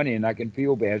about the money and I can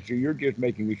feel bad. So you're just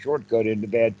making a shortcut into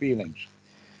bad feelings.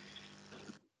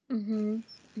 Mm-hmm.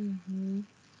 Mm-hmm.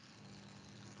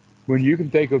 When you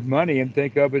can think of money and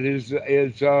think of it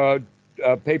as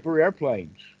paper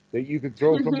airplanes that you could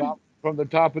throw from the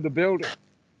top of the building.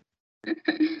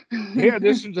 Here,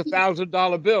 this is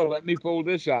 $1,000 bill. Let me pull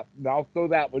this up. I'll throw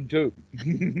that one too.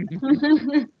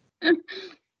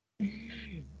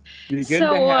 Begin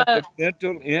to So, have the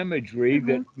mental imagery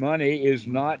that mhm. money is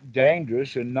not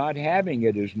dangerous and not having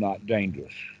it is not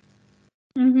dangerous.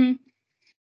 Hmm.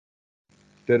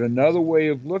 That another way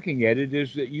of looking at it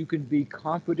is that you can be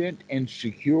confident and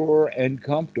secure and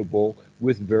comfortable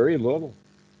with very little.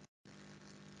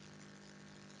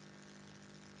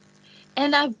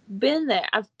 And I've been there.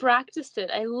 I've practiced it.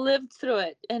 I lived through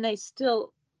it, and I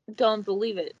still don't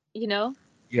believe it. You know?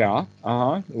 Yeah,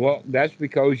 Well, that's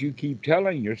because you keep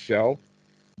telling yourself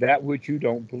that which you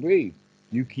don't believe.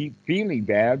 You keep feeling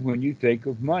bad when you think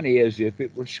of money as if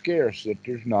it were scarce, that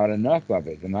there's not enough of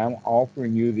it. And I'm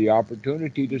offering you the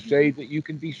opportunity to say Mhm. that you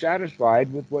can be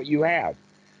satisfied with what you have.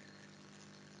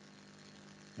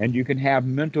 And you can have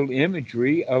mental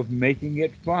imagery of making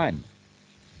it fun.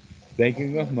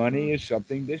 Thinking of money as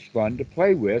something that's fun to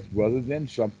play with rather than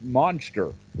some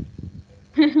monster.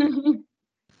 And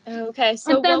Okay.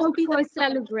 So, then, what will of be the course,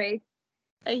 celebrate.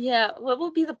 yeah? What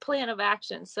will be the plan of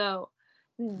action? So,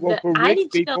 Well, for I rich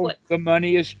need to know people, what. the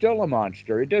money is still a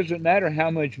monster. It doesn't matter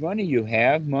how much money you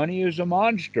have, money is a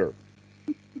monster.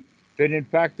 That in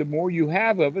fact, the more you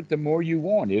have of it, the more you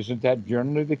want. Isn't that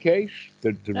generally the case?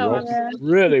 The Oh, wealthy Yeah.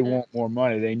 absolutely. really Yeah. want more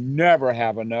money. They never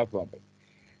have enough of it.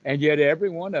 And yet, every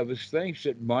one of us thinks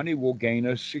that money will gain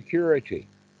us security.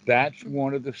 That's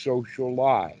one of the social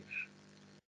lies.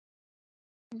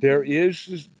 There Mm-hmm.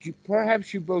 is,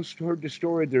 perhaps you both heard the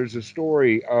story. There's a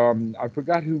story, I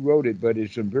forgot who wrote it, but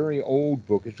it's a very old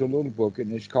book. It's a little book,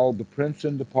 and it's called The Prince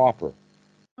and the Pauper.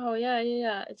 Oh, yeah, yeah,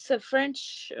 yeah. It's a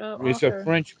French It's a author.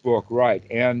 French book, right?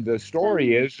 And the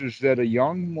story is that a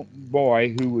young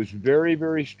boy who was very,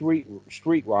 very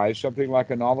streetwise, something like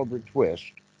an Oliver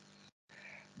Twist,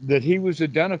 that he was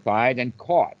identified and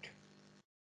caught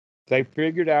They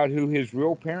figured out who his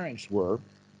real parents were,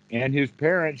 and his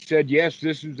parents said, yes,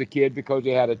 this is the kid because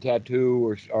he had a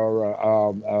tattoo or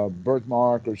a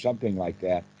birthmark or something like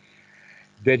that.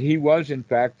 That he was, in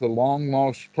fact, the long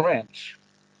lost prince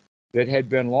that had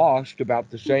been lost about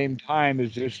the same time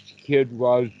as this kid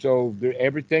was. So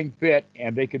everything fit,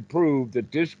 and they could prove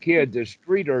that this kid, this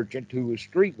street urchin who was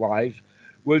streetwise,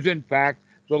 was in fact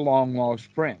the long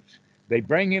lost prince. They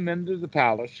bring him into the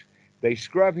palace. They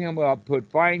scrub him up, put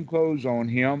fine clothes on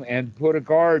him, and put a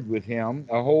guard with him,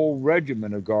 a whole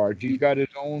regiment of guards. He's got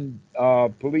his own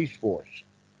police force.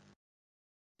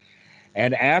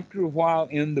 And after a while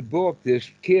in the book,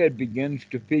 this kid begins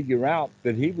to figure out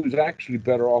that he was actually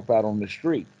better off out on the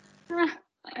street.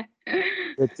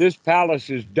 That this palace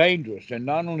is dangerous, and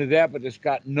not only that, but it's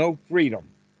got no freedom,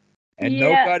 and Yeah.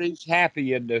 nobody's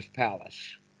happy in this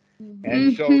palace.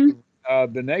 And Mhm. so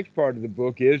Hmm. the next part of the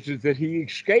book is that he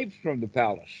escapes from the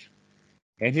palace,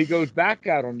 and he goes back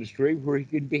out on the street where he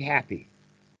can be happy.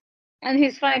 And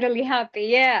he's finally happy.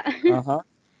 Yeah. Uh-huh.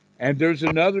 And there's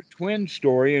another twin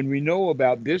story, and we know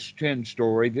about this twin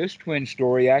story. This twin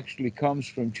story actually comes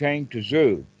from Chang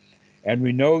Tzu. And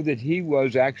we know that he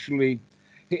was actually,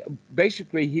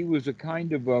 basically, he was a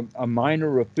kind of a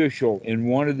minor official in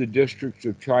one of the districts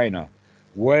of China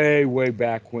way, way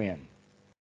back when,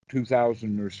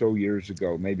 2,000 or so years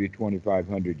ago, maybe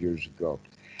 2,500 years ago.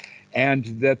 And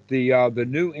that the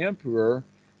new emperor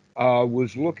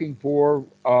was looking for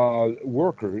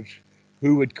workers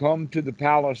who would come to the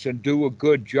palace and do a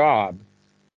good job,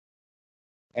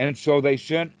 and so they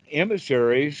sent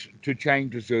emissaries to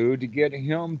Chiang Tzu to get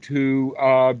him to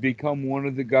become one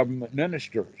of the government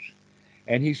ministers.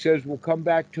 And he says, "We'll come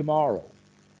back tomorrow."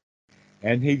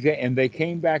 And they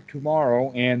came back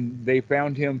tomorrow, and they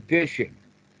found him fishing.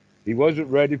 He wasn't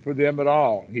ready for them at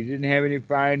all. He didn't have any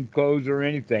fine clothes or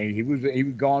anything. He was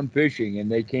gone fishing,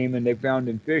 and they came and they found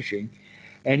him fishing.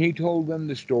 And he told them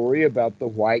the story about the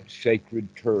white sacred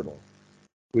turtle,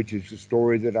 which is the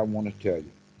story that I want to tell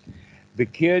you. The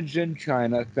kids in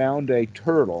China found a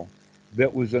turtle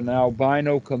that was an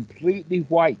albino, completely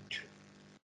white.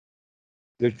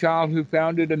 The child who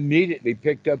found it immediately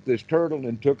picked up this turtle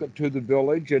and took it to the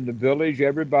village, and the village,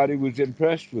 everybody was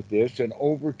impressed with this. And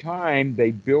over time,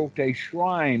 they built a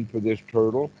shrine for this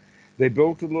turtle. They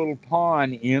built a little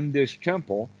pond in this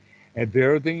temple, and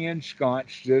there they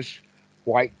ensconced this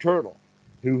white turtle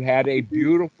who had a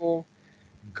beautiful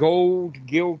gold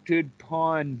gilded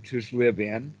pond to live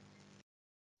in.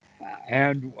 Wow.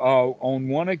 And on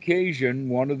one occasion,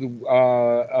 one of the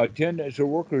attendants or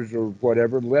workers or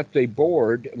whatever left a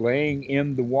board laying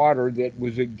in the water that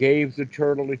was it gave the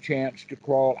turtle a chance to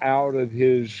crawl out of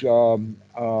his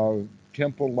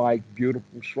temple-like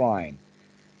beautiful shrine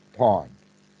pond.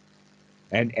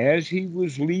 And as he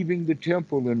was leaving the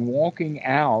temple and walking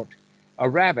out, a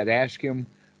rabbit asked him,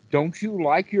 "Don't you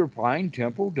like your fine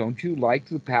temple? Don't you like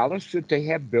the palace that they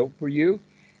have built for you?"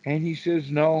 And he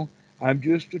says, "No, I'm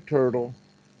just a turtle,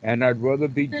 and I'd rather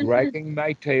be dragging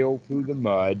my tail through the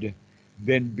mud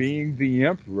than being the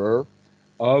emperor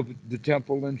of the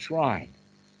temple and shrine."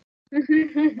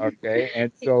 Okay,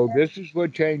 and so this is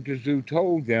what Chang Tzu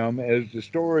told them as the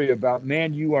story about,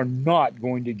 man, you are not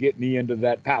going to get me into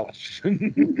that palace.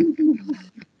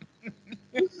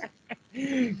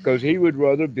 Because he would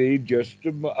rather be just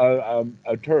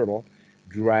a turtle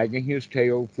dragging his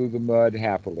tail through the mud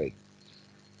happily.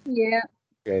 Yeah.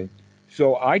 Okay,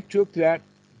 so I took that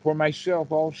for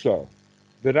myself also.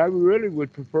 That I really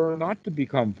would prefer not to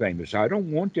become famous. I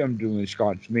don't want them to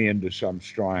ensconce me into some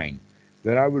shrine.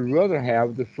 That I would rather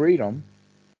have the freedom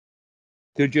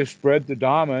to just spread the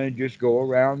Dhamma and just go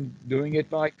around doing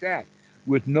it like that,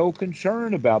 with no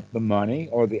concern about the money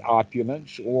or the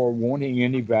opulence or wanting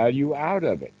any value out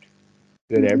of it.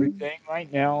 That Mhm. everything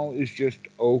right now is just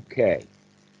okay.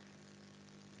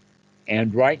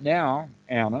 And right now,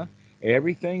 Anna,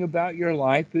 everything about your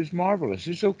life is marvelous.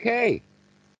 It's okay.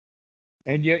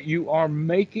 And yet you are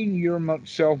making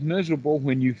yourself miserable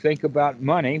when you think about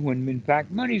money, when in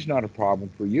fact money's not a problem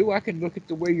for you. I can look at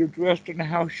the way you're dressed and the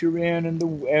house you're in and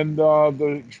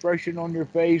the expression on your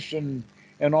face and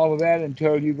all of that and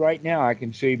tell you right now I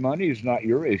can see money is not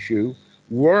your issue.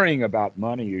 Worrying about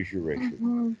money is your issue.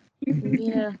 Mhm.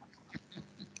 Yeah.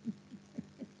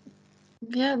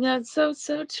 Yeah, that's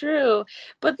so true.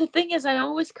 But the thing is, I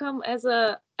always come as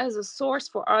a source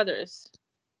for others.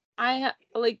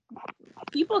 Like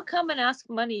people come and ask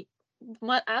money,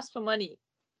 ask for money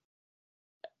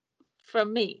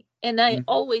from me, and I Mhm.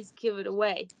 always give it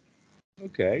away.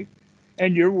 Okay.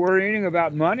 And you're worrying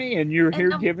about money and you're And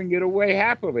here giving it away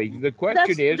happily. The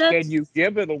question is, can that's you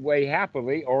give it away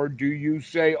happily, or do you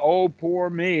say, oh, poor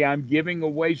me, I'm giving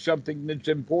away something that's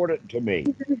important to me?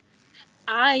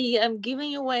 I am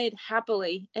giving away it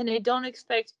happily, and I don't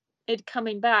expect it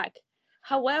coming back.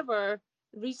 However,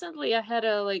 recently I had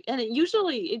a like, and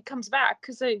usually it comes back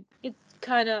because I it's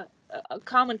kind of a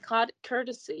common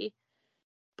courtesy.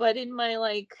 But in my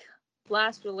like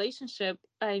last relationship,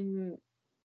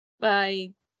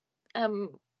 I am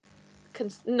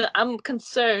no, I'm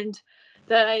concerned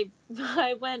that I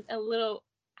I went a little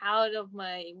out of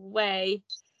my way,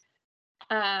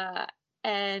 uh,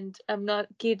 and I'm not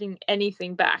getting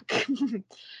anything back.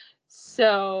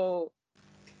 So,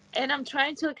 and I'm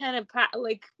trying to kind of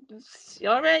like,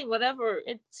 all right, whatever.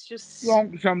 It's just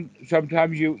Well,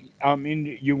 sometimes you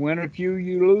win a few,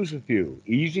 you lose a few.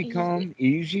 Easy yeah, come,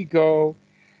 easy go,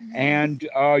 and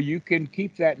you can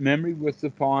keep that memory with the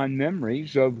fond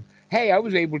memories of, hey, I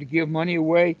was able to give money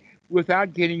away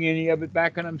without getting any of it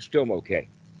back, and I'm still okay.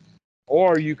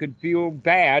 Or you can feel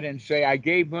bad and say, I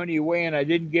gave money away and I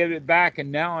didn't give it back,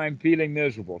 and now I'm feeling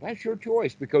miserable. That's your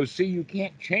choice because, see, you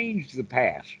can't change the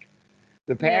past.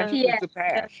 The yeah, past is Yeah, the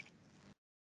past.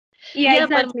 yeah, yeah.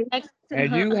 But exactly. my ex,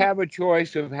 And you have a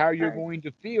choice of how you're Sorry. going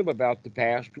to feel about the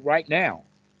past right now.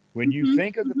 When you Mm-hmm.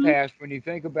 think of the Mm-hmm. past, when you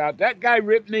think about that guy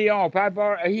ripped me off,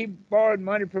 he borrowed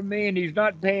money from me and he's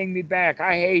not paying me back.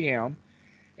 I hate him.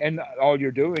 And all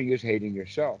you're doing is hating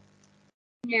yourself.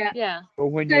 Yeah. yeah, But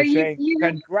when So you're you saying, you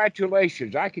have.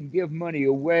 congratulations, I can give money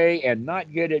away and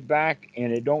not get it back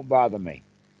and it don't bother me.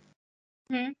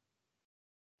 Mhm.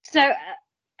 So,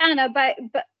 Anna,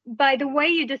 by the way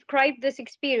you describe this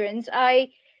experience, I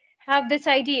have this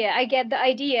idea. I get the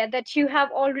idea that you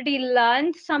have already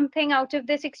learned something out of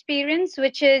this experience,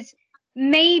 which is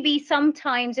maybe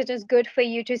sometimes it is good for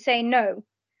you to say no,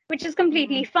 which is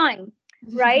completely mm. fine,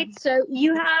 right? So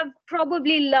you have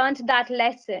probably learned that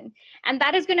lesson, and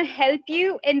that is going to help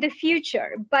you in the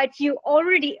future. But you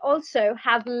already also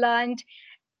have learned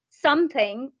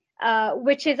something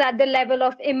which is at the level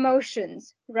of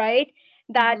emotions, right?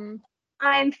 That Hmm.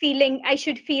 I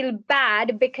should feel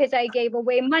bad because I gave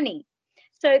away money.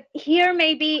 So here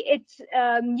maybe it's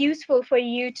useful for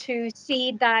you to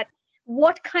see that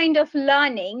what kind of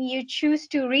learning you choose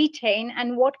to retain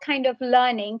and what kind of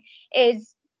learning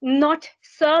is not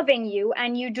serving you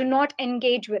and you do not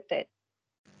engage with it.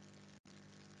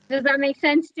 Does that make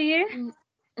sense to you?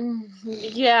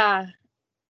 Yeah,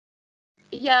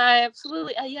 yeah, I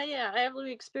absolutely, yeah.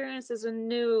 Every experience is a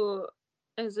new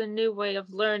way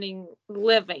of learning,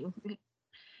 living.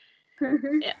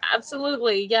 Yeah,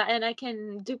 absolutely, yeah, and I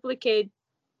can duplicate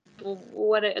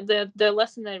the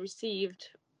lesson I received,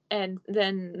 and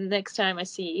then next time I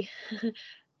see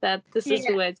that this is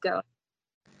the Yeah, way it's going.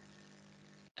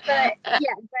 but Uh,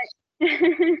 yeah, but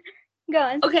go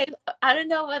on. okay, I don't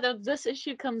know whether this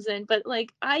issue comes in, but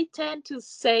like I tend to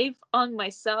save on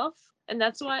myself, and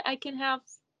that's why I can have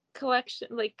collection,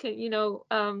 like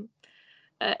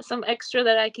some extra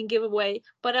that I can give away,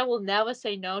 but I will never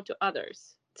say no to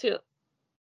others. To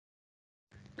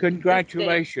that's the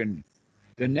thing. Congratulations.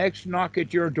 The next knock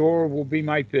at your door will be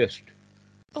my fist.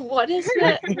 What is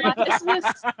the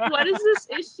what is this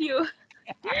issue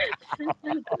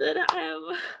that I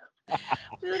am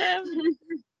that I'm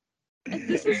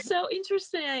this is so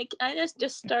interesting. I just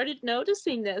started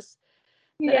noticing this,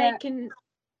 that I Yeah. can,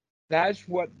 That's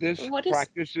what this what is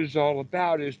practice is all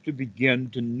about, is to begin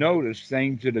to notice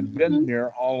things that have been Mhm,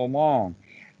 there all along.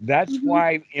 That's mhm.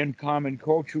 why in common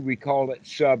culture we call it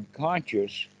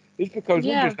subconscious, is because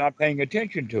we're yeah. just not paying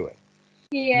attention to it.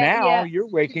 Yeah, Now yeah, you're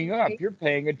waking up, absolutely. you're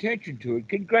paying attention to it.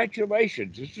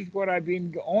 Congratulations. This is what I've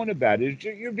been on about, is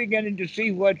that you're beginning to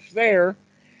see what's there.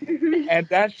 And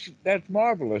that's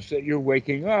marvelous that you're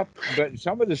waking up, but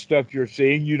some of the stuff you're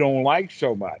seeing you don't like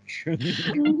so much.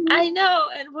 Mhm. I know,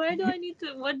 and where do I need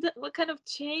to, what kind of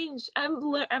change? I'm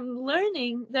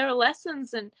learning their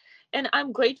lessons, and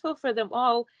I'm grateful for them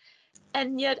all,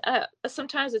 and yet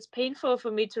sometimes it's painful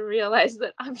for me to realize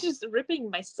that I'm just ripping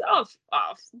myself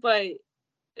off by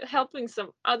helping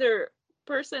some other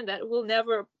person that will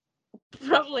never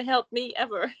probably help me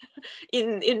ever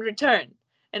in return.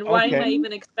 And why am I Okay, Mhm.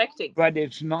 even expecting? but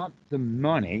it's not the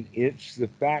money, it's the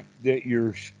fact that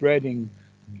you're spreading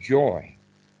joy.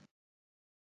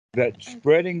 That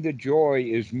spreading the joy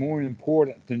is more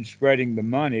important than spreading the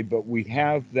money, but we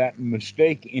have that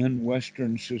mistake in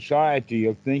Western society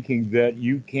of thinking that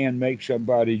you can make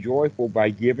somebody joyful by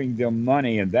giving them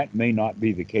money, and that may not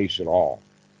be the case at all.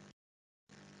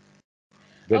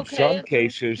 But Okay, some okay.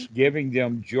 cases, giving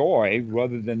them joy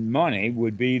rather than money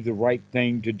would be the right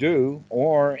thing to do.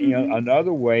 Or Hmm.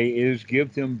 another way is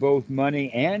give them both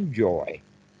money and joy.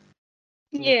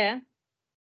 Yeah.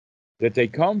 That they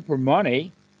come for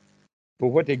money, but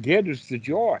what they get is the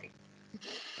joy.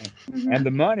 And Hmm.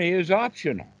 the money is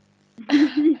optional.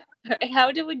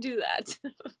 How do we do that?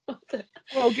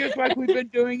 Well, just like we've been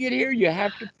doing it here, you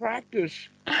have to practice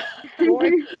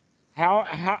joy. How,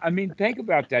 I mean, think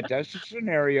about that. That's a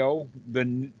scenario.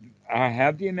 I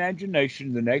have the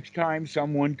imagination the next time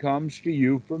someone comes to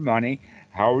you for money,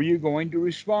 how are you going to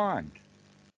respond?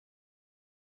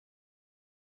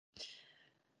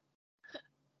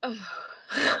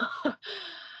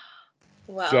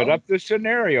 Set Well, up the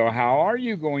scenario. How are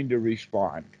you going to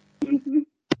respond?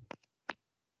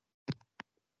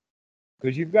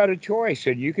 Because you've got a choice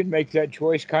and you can make that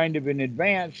choice kind of in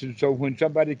advance. And so when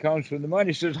somebody comes for the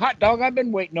money, says, "Hot dog, I've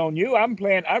been waiting on you. I'm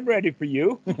ready for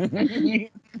you."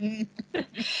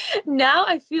 now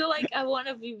I feel like I want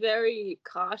to be very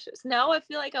cautious. Now I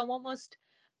feel like I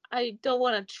don't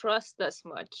want to trust as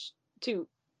much to,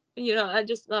 I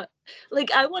just not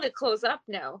like I want to close up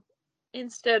now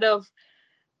instead of,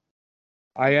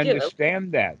 I you know,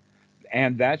 understand that.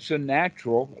 And that's a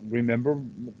natural. Remember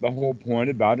the whole point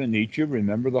about Nietzsche.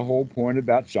 Remember the whole point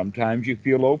about sometimes you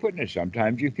feel open and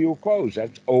sometimes you feel closed.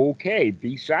 That's okay.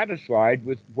 Be satisfied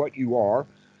with what you are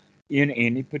in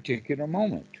any particular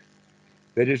moment.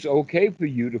 That it's okay for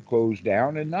you to close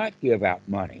down and not give out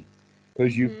money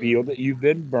because you hmm feel that you've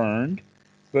been burned.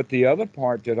 But the other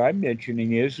part that I'm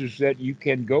mentioning is that you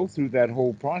can go through that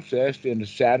whole process in a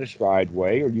satisfied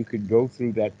way, or you can go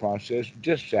through that process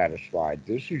dissatisfied.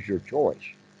 This is your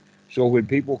choice. So when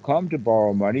people come to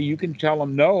borrow money, you can tell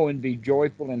them no and be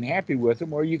joyful and happy with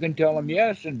them, or you can tell them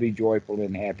yes and be joyful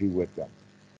and happy with them.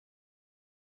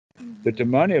 But the hmm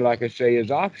money, like I say,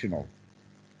 is optional.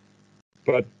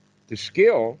 But the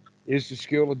skill is the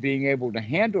skill of being able to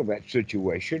handle that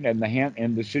situation, and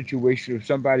the situation of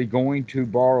somebody going to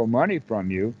borrow money from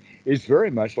you is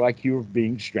very much like you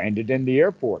being stranded in the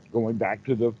airport. Going back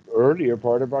to the earlier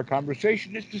part of our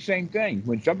conversation, it's the same thing.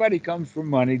 When somebody comes for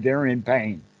money, they're in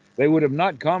pain. They would have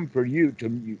not come for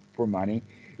for money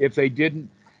if they didn't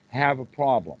have a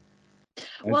problem.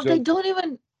 And Well, they so, don't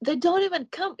even they don't even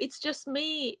come. It's just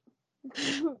me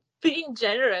being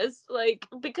generous, like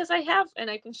because I have and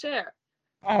I can share.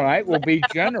 all right, well, But be I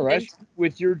have nothing. generous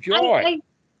with your I, joy. I,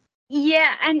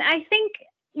 yeah, and I think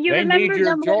you They need remember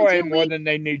your the joy model more than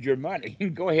they need your money.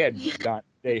 Go ahead, Don.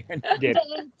 Debbie.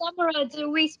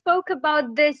 Samaraj, we spoke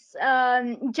about this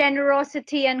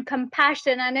generosity and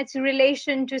compassion and its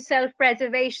relation to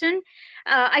self-preservation.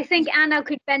 I think Anna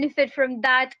could benefit from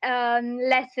that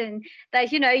lesson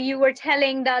that you were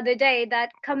telling the other day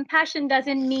that compassion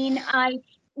doesn't mean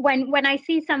when I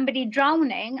see somebody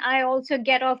drowning, I also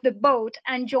get off the boat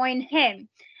and join him.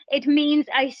 It means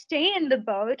I stay in the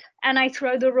boat and I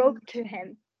throw the rope to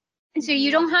him. So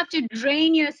you hmm don't have to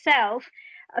drain yourself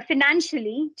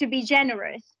financially to be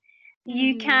generous.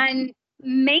 You hmm can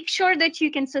make sure that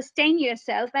you can sustain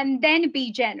yourself and then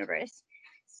be generous.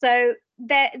 So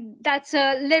that's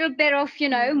a little bit of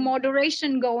hmm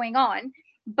moderation going on,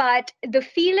 but the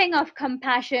feeling of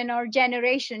compassion or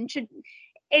generation should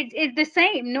it's the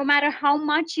same no matter how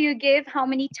much you give, how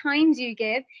many times you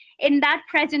give. In that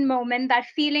present moment, that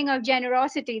feeling of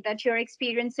generosity that you're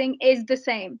experiencing is the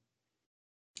same.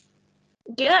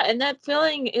 Yeah, and that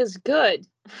feeling is good,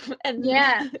 and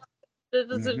Yeah.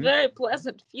 it is a Hmm. very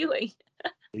pleasant feeling.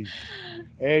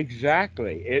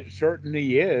 Exactly. It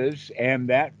certainly is. And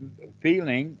that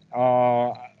feeling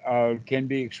can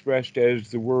be expressed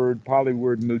as the Pali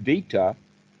word mudita,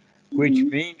 which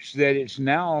Mhm. means that it's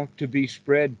now to be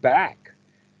spread back.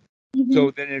 Mhm.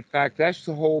 So that, in fact, that's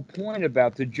the whole point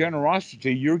about the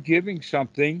generosity. You're giving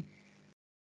something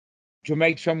to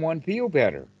make someone feel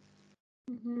better,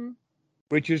 hmm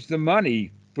which is the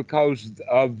money, because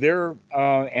of their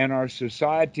and our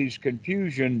society's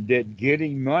confusion that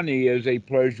getting money is a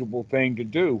pleasurable thing to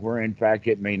do, where in fact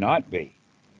it may not be.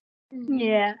 hmm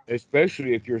Yeah.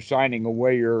 Especially if you're signing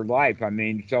away your life. I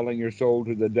mean, selling your soul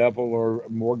to the devil or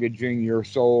mortgaging your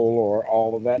soul or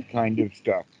all of that kind of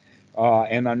stuff.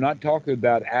 And I'm not talking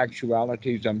about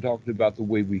actualities, I'm talking about the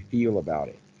way we feel about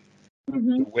it,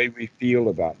 the Mhm. way we feel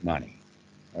about money.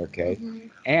 Okay, hmm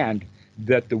and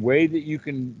that the way that you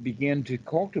can begin to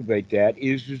cultivate that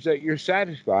is that you're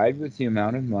satisfied with the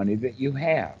amount of money that you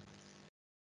have.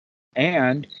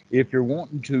 And if you're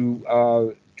wanting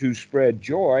to spread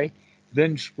joy,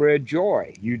 then spread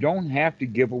joy. You don't have to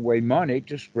give away money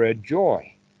to spread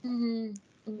joy. hmm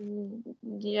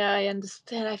Yeah, I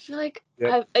understand. I feel like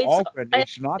That it's often I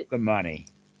it's not the money.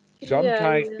 Yeah,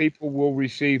 Sometimes yeah. people will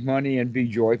receive money and be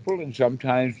joyful, and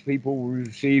sometimes people will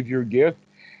receive your gift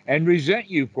and resent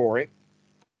you for it.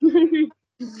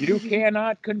 You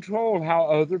cannot control how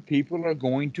other people are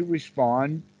going to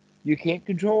respond. You can't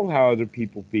control how other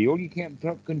people feel. You can't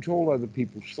control other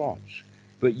people's thoughts,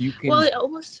 but you Well, can it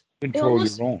control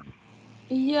your almost, own.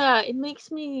 yeah, it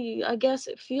makes me, I guess,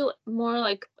 feel more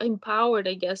like empowered,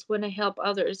 I guess, when I help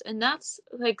others. And that's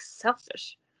like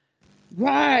selfish.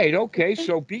 Right. Okay.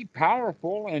 So be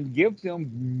powerful and give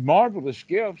them marvelous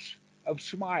gifts of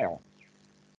smile.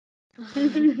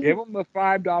 Give them a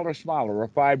 $5 smile or a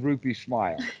 5 rupee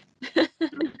smile.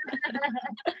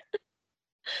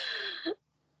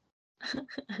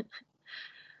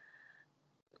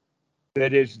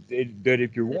 That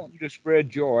if you're wanting to spread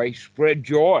joy, spread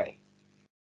joy.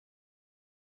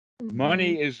 Hmm.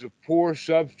 Money is a poor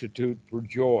substitute for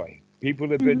joy. People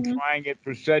have been trying it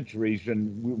for centuries,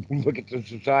 and we look at the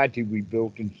society we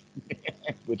built in,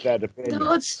 with that No,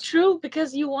 opinion. it's true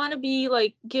because you want to be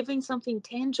like giving something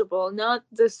tangible, not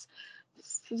this,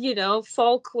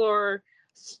 folklore,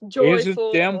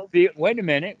 Isn't them joyful, feel? Wait a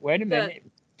that minute.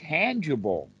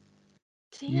 Tangible.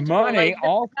 tangible, Money like that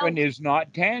often helps. is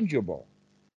not tangible.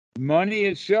 Money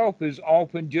itself is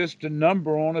often just a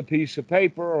number on a piece of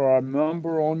paper or a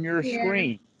number on your Yeah.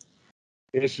 screen.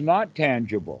 It's not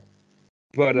tangible,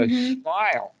 but a Mhm.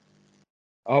 smile,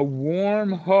 a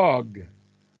warm hug,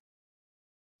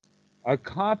 a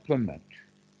compliment,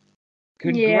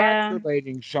 Yeah.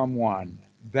 congratulating someone,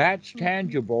 that's Mhm.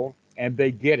 tangible and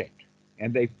they get it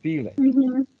and they feel it.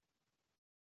 Mhm.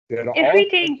 That If we often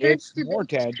take this it's to the more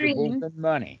tangible extreme, than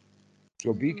money.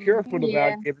 So be Mm. careful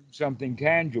yeah. about giving something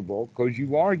tangible because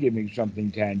you are giving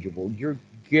something tangible. You're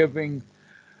giving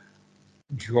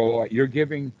joy, you're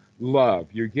giving love,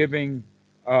 you're giving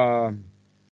uh,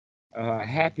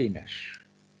 happiness.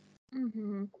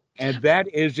 Mhm. And that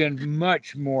is in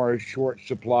much more short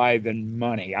supply than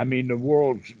money. I mean, the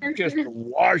world's just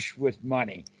awash with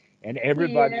money, and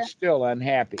everybody's Yeah. still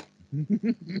unhappy.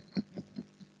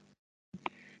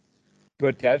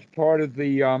 But that's part of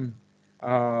the,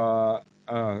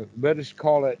 let us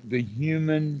call it the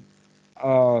human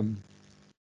um,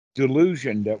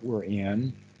 delusion that we're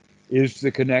in, is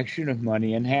the connection of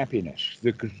money and happiness.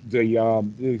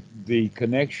 The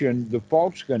connection, the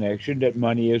false connection that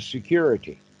money is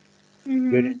security.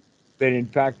 That Mhm. that in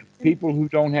fact people who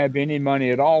don't have any money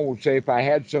at all will say, if I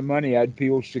had some money, I'd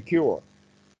feel secure.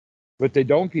 But they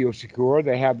don't feel secure.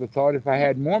 They have the thought, if I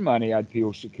had more money, I'd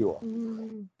feel secure.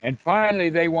 Mm. And finally,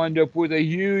 they wind up with a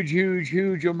huge, huge,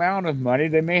 huge amount of money.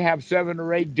 They may have 7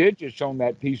 or 8 digits on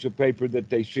that piece of paper that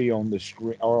they see on the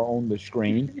screen or on the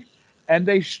screen, and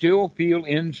they still feel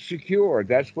insecure.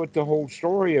 That's what the whole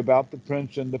story about the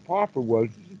prince and the pauper was.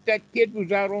 That kid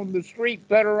was out on the street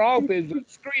better off as a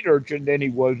street urchin than he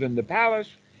was in the palace.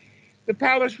 The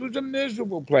palace was a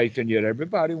miserable place, and yet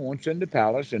everybody wants in the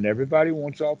palace and everybody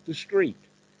wants off the street.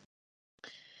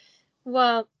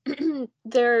 Well,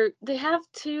 they have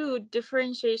two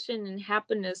differentiation in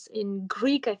happiness in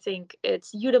Greek. I think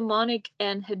it's eudaimonic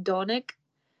and hedonic.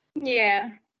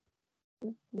 Yeah.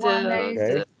 One The is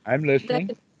Okay, the I'm the listening.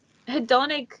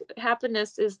 hedonic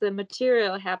happiness is the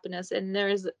material happiness, and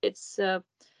it's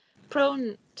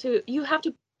prone to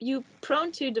you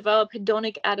prone to develop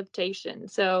hedonic adaptation.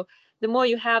 So the more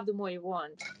you have, the more you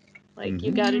want. Like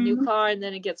you Hmm. got a new Mhm. car, and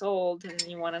then it gets old, and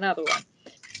you want another one.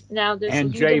 Now there's a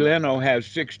And Jay Leno has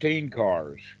 16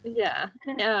 cars. yeah,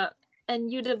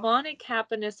 and eudaimonic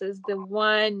happiness is the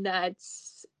one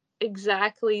that's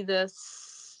exactly the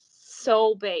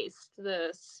soul based, the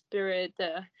spirit,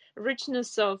 the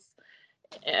richness of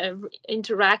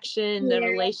interaction, the yeah.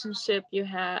 relationship you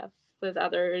have with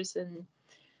others, and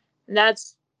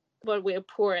that's what we're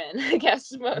poor in, I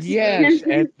guess, mostly. Yes,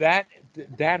 and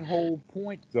that whole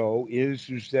point though is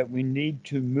that we need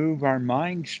to move our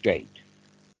mind state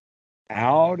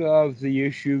out of the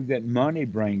issue that money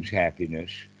brings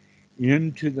happiness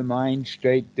into the mind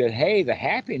state that, hey, the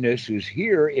happiness is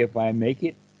here if I make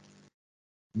it.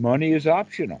 Money is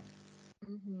optional.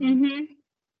 Hmm. Mhm.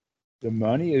 The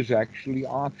money is actually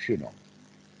optional.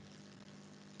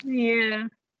 Yeah.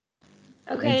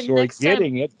 And Okay, so next time.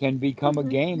 getting it can become a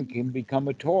game, it can become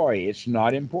a toy. It's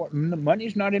not important. The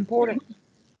money's not important.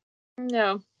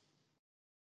 No,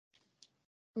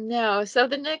 no. So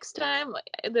the next time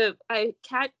the I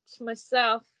catch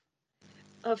myself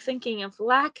of thinking of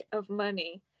lack of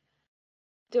money,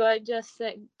 do I just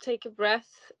take a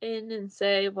breath in and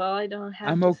say, "Well, I don't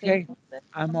have I'm to think okay. of it.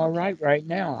 I'm I'm all okay." right right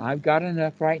now. I've got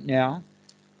enough right now.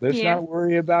 Let's Yeah. not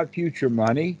worry about future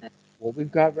money. What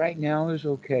we've got right now is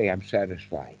okay. I'm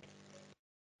satisfied.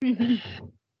 Mhm.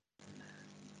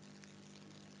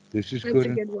 This is That's good a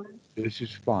enough. good one. This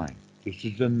is fine. This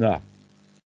is enough.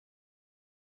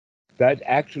 That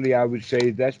actually, I would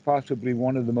say that's possibly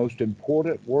one of the most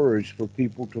important words for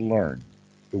people to learn.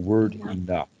 The word Enough.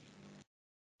 enough.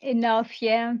 Enough,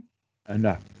 yeah.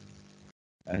 Enough.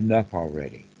 Enough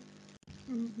already.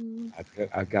 Mm-hmm.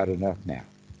 I've got enough now.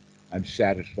 I'm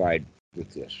satisfied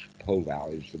with this.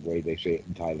 Polau is the way they say it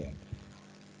in Thailand.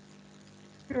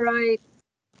 Right.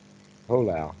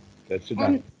 Polau. That's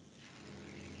enough.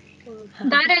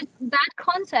 And that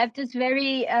concept is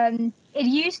very it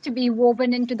used to be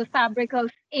woven into the fabric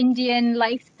of Indian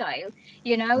lifestyle.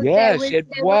 There Yes, was it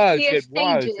there were was. clear It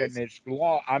was. And stages. it's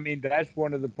law. I mean, that's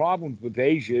one of the problems with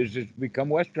Asia is it's become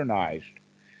westernized.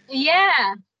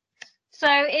 Yeah. So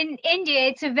in India,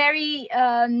 it's a very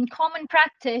common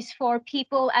practice for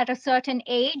people at a certain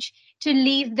age to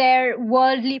leave their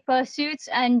worldly pursuits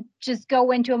and just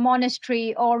go into a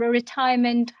monastery or a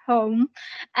retirement home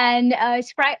and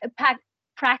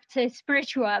practice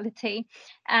spirituality.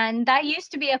 And that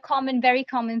used to be a very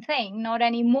common thing. Not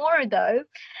anymore, though.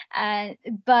 Uh,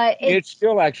 but It's it's,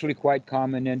 still actually quite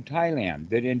common in Thailand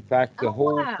that, in fact, the oh,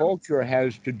 whole wow. culture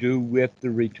has to do with the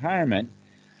retirement.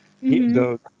 He, Mm-hmm.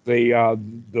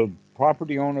 the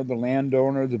property owner, the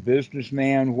landowner, the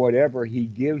businessman, whatever, he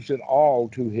gives it all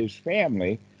to his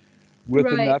family with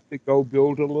Right. enough to go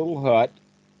build a little hut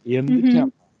in the Mm-hmm.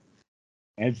 temple.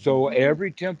 And so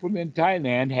every temple in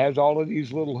Thailand has all of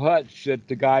these little huts that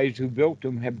the guys who built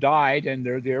them have died, and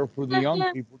they're there for the young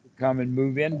people to come and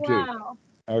move into. Wow.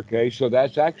 Okay, so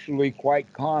that's actually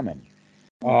quite common.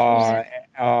 Yeah.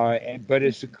 Uh, Interesting. but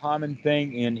it's a common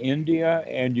thing in India,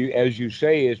 and as you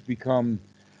say, it's become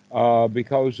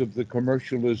because of the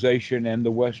commercialization and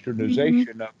the Mm-hmm.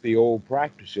 westernization of the old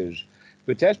practices.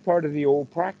 But that's part of the old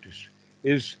practice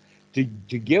is to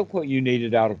get what you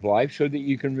needed out of life so that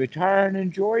you can retire and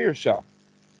enjoy yourself.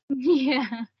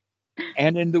 Yeah.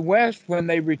 And in the West, when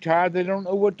they retire, they don't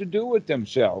know what to do with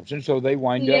themselves, and so they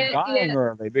wind up Yeah. dying Yeah.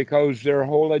 early because their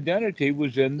whole identity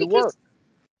was in the Because work.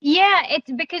 yeah,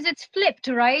 it's because it's flipped,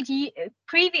 right?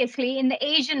 Previously, in the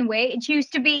Asian way, it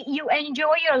used to be you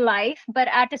enjoy your life, but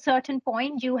at a certain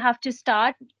point, you have to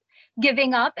start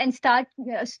giving up and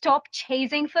stop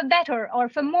chasing for better or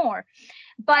for more.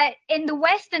 But in the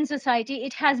Western society,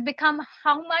 it has become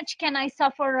how much can I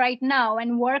suffer right now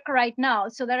and work right now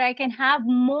so that I can have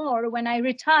more when I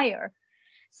retire.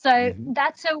 So Mhm.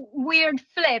 that's a weird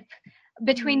flip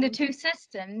between the Mm. two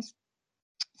systems.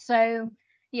 So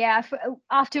yeah,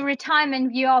 after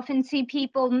retirement, you often see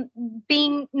people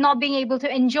being not being able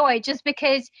to enjoy just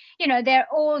because they're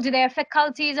old, their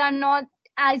faculties are not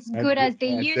as good as they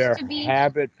And used their to be.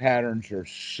 habit patterns are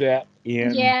set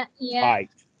in Yeah, yeah, tight.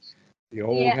 The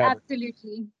old yeah, habit.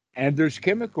 absolutely. And there's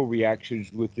chemical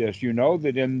reactions with this. You know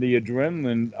that in the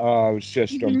adrenaline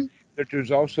system, Hmm. that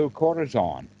there's also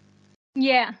cortisol,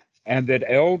 Yeah. and that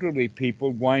elderly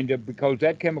people wind up because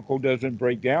that chemical doesn't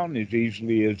break down as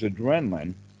easily as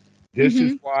adrenaline. This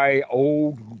is Hmm. why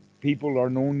old people are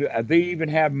known to. They even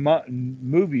have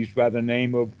movies by the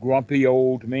name of grumpy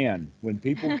old men. When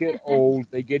people get old,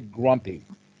 they get grumpy.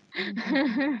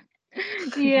 Mhm.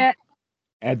 Yeah.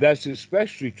 And that's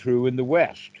especially true in the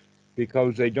West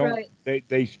because they don't Right.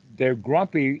 they're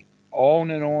grumpy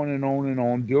on and on and on and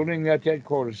on, building that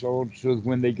cortisol. So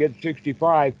when they get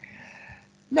 65,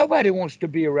 nobody wants to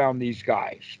be around these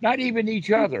guys, not even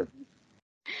each other.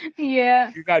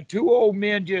 Yeah. You got two old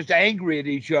men just angry at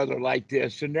each other like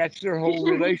this, and that's their whole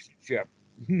relationship.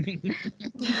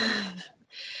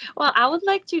 Well, I would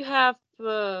like to have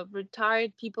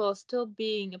retired people still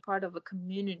being a part of a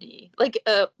community, like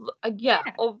yeah,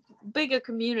 Yeah. a bigger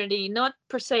community, not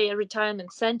per se a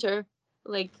retirement center,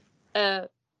 like uh,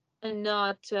 and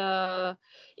not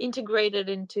integrated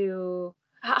into.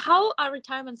 How are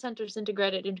retirement centers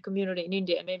integrated into community in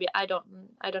India? Maybe I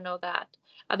don't know that.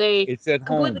 Are they It's at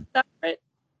completely home. separate?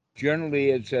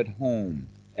 Generally, it's at home,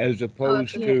 as Oh,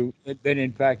 it's opposed okay. Yeah. to then.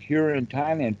 In fact, here in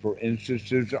Thailand, for instance,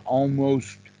 there's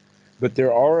almost, but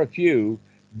there are a few,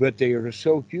 but there are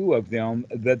so few of them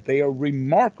that they are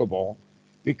remarkable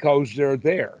because they're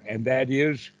there, and that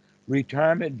is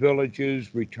retirement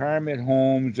villages, retirement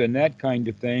homes, and that kind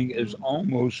of thing is Mm.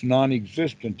 almost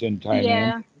non-existent in Thailand.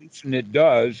 Yeah. The reason it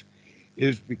does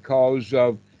is because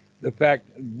of the fact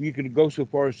you could go so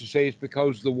far as to say it's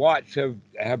because the Watts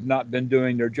have not been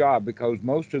doing their job because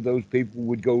most of those people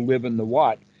would go live in the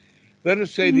Watt. Let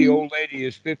us say the Hmm. old lady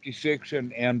is 56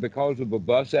 and because of a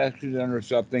bus accident or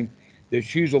something, that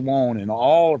she's alone and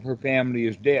all of her family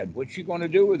is dead. What's she going to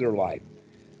do with her life?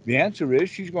 The answer is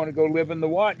she's going to go live in the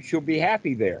Watt and she'll be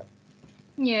happy there.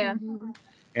 Yeah. Mhm.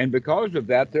 And because of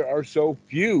that, there are so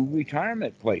few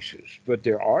retirement places, but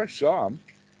there are some.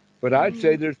 But I'd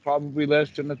say Mhm. there's probably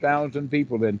less than 1,000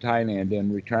 people in Thailand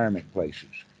in retirement places.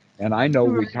 And I know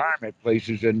Mhm. Right. retirement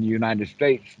places in the United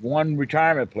States, one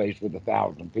retirement place with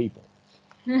 1,000 people.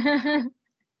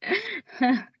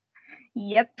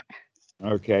 Yep.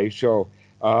 Okay, so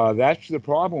that's the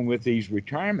problem with these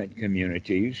retirement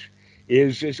communities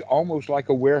is it's almost like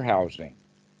a warehousing.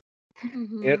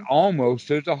 It Mhm. almost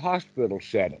is a hospital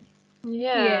setting.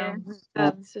 Yeah. Yeah.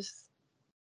 That's just.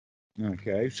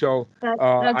 Okay, so That's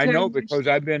I very know much. because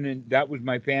I've been in, that was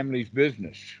my family's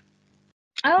business,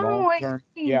 Oh, I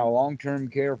see. long-term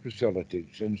care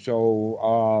facilities. And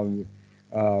so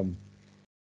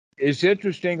it's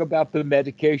interesting about the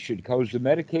medication because the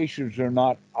medications are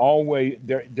not always,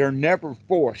 they're never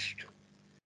forced,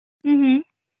 Mm-hmm.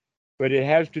 but it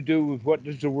has to do with what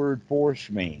does the word force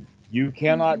mean? You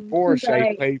cannot Mhm. force a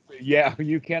Right. patient, yeah,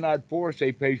 you cannot force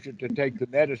a patient to take the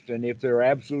medicine if they're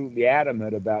absolutely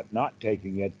adamant about not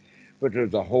taking it. But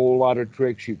there's a whole lot of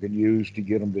tricks you can use to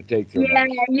get them to take their Yeah,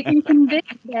 medicine. you can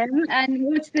convince them. And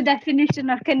what's the definition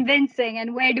of convincing?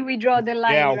 And where do we draw the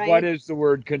line, Yeah, what right? is the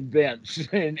word convince?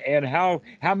 And how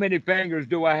many fingers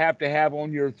do I have to have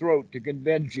on your throat to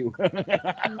convince you?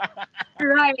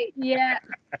 Right. Yeah.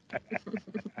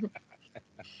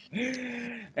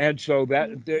 And so that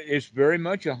it's very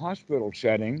much a hospital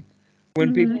setting when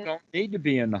Mm-hmm. people Yeah. don't need to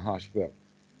be in the hospital.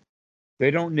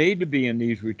 They don't need to be in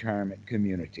these retirement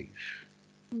communities.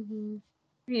 Mhm.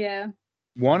 Yeah.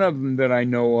 One of them that I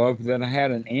know of that I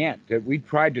had an aunt that we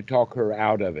tried to talk her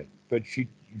out of it, but she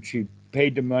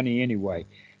paid the money anyway.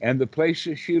 And the place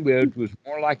that she lived was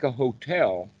more like a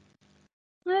hotel.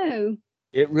 Oh.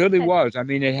 It really that- was. I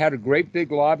mean, it had a great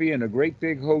big lobby and a great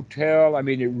big hotel. I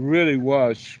mean, it really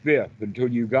was spiff until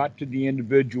you got to the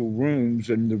individual rooms,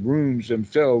 and the rooms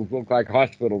themselves looked like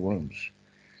hospital rooms.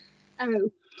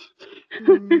 Oh.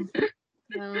 Mm.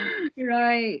 No.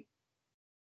 Right.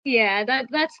 Yeah.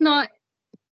 That's not.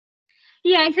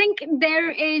 Yeah, I think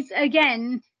there is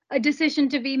again a decision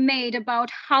to be made about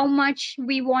how much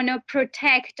we want to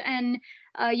protect and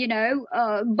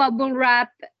bubble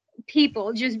wrap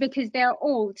people just because they're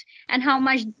old, and how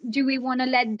much do we want to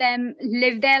let them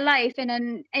live their life in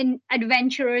an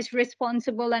adventurous,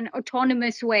 responsible, and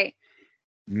autonomous way.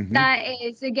 Hmm. That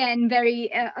is again very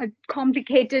a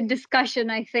complicated discussion,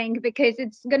 I think, because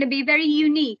it's going to be very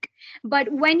unique.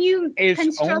 But when you It's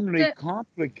construct only the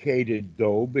complicated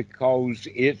though because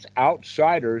it's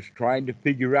outsiders trying to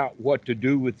figure out what to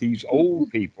do with these old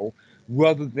people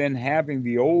rather than having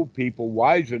the old people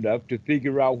wise enough to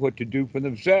figure out what to do for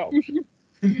themselves.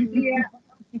 Mhm. yeah,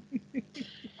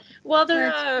 Well,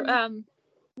 that's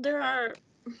there are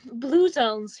blue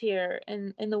zones here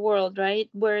in the world, right,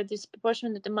 where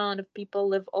disproportionate amount of people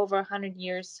live over 100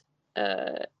 years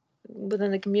uh,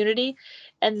 within the community,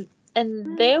 and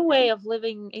their way of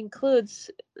living includes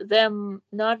them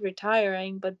not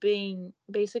retiring but being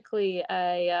basically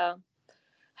a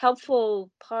helpful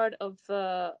part of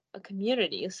a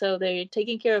community. So they're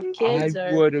taking care of I kids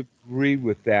or. would agree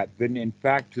with that. But in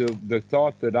fact, the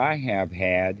thought that I have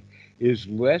had is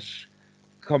let's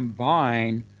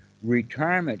combine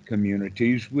retirement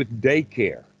communities with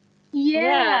daycare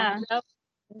Yeah, yeah.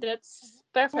 that's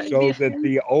perfect. so Only that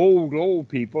the old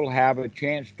people have a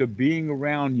chance to being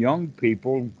around young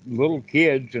people, little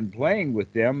kids, and playing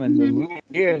with them, and the Mhm. little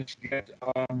kids get,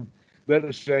 let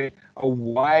us say, a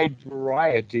wide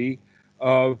variety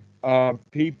of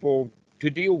people to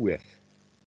deal with.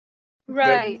 That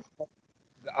Right.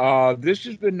 this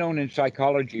has been known in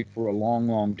psychology for a long,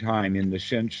 long time, in the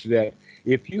sense that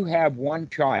if you have one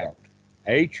child,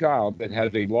 a child that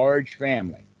has a large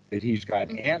family, that he's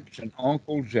got aunts and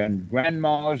uncles and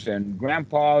grandmas and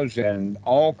grandpas and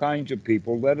all kinds of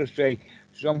people, let us say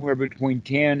somewhere between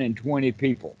 10 and 20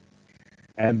 people.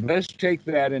 And let's take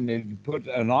that and then put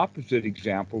an opposite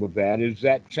example of that is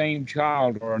that same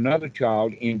child or another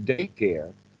child in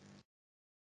daycare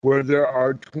where there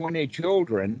are 20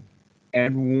 children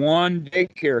and one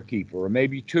daycare keeper, or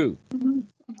maybe two. Mhm.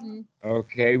 Mhm.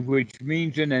 Okay, which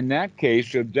means in that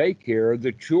case of daycare,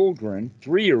 the children,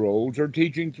 3 year olds, are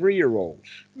teaching 3 year olds,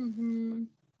 Mhm.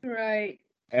 Right.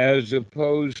 as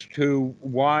opposed to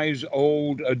wise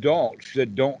old adults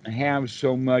that don't have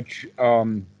so much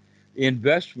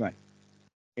investment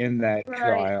in that Right.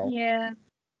 child. Yeah.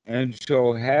 And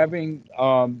so having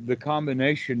the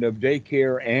combination of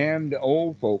daycare and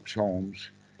old folks' homes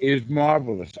is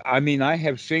marvelous. I mean, I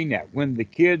have seen that when the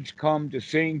kids come to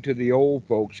sing to the old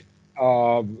folks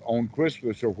on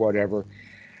Christmas or whatever,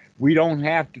 we don't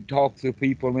have to talk the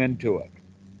people into it.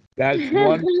 That's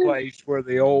one place where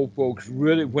the old folks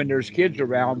really, when there's kids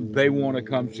around, they want to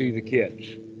come see the kids.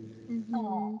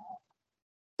 Mhm.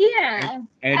 and, Yeah. and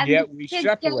And the yet we kids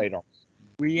get, separate them.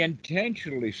 We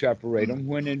intentionally separate them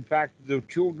when, in fact, the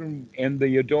children and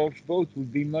the adults both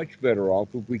would be much better off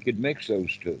if we could mix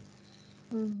those two.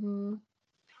 Mm-hmm. And,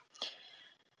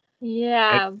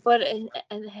 Yeah, but in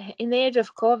the age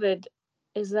of COVID,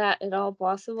 is that at all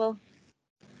possible?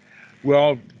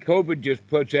 well, COVID just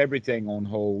puts everything on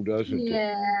hold, doesn't it?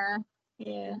 yeah,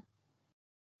 Yeah.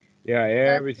 Yeah,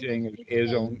 that's everything really is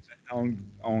strange.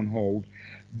 on hold.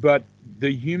 But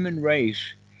the human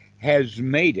race has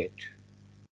made it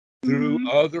through Mm-hmm.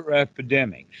 other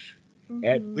epidemics,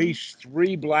 at Mm-hmm. least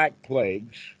three black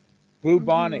plagues,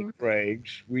 bubonic Mm-hmm.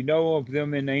 plagues. We know of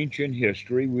them in ancient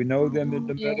history. We know them in Mm-hmm.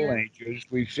 the Middle Yeah. Ages.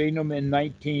 We've seen them in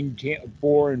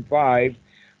 1904 and 5,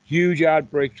 huge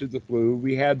outbreaks of the flu.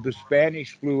 We had the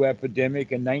Spanish flu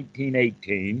epidemic in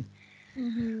 1918.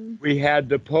 Mm-hmm. We had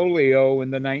the polio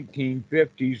in the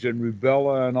 1950s and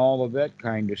rubella and all of that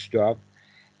kind of stuff.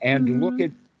 And to look Mm-hmm.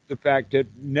 at the fact that,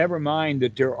 never mind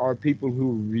that there are people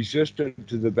who are resistant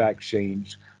to the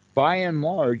vaccines, by and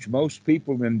large, most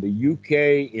people in the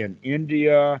UK, in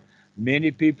India,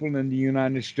 many people in the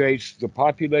United States, the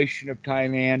population of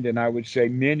Thailand, and I would say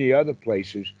many other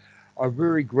places, are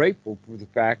very grateful for the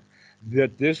fact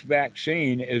that this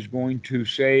vaccine is going to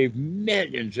save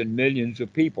millions and millions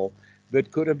of people that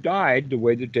could have died the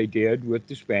way that they did with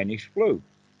the Spanish flu.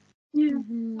 Yeah.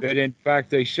 Mm-hmm. That in fact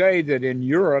they say that in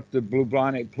Europe the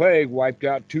bubonic plague wiped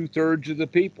out 2/3 of the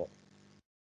people.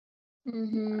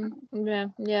 Mm-hmm. Yeah.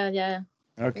 Yeah. Yeah.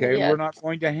 Okay, Yeah. we're not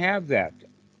going to have that.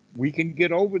 We can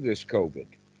get over this COVID.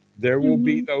 There will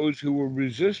be Mm-hmm. those who are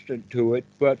resistant to it,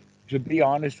 but to be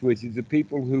honest with you, the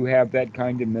people who have that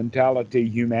kind of mentality,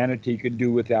 humanity could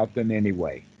do without them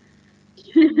anyway.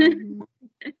 Mm-hmm.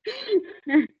 That's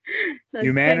kind of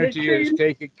Humanity has true.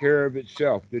 taken care of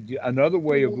itself. Another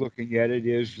way of Yeah. looking at it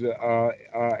is,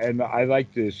 and I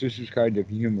like this, this is kind of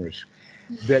humorous,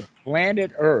 that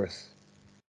planet Earth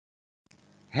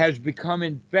has become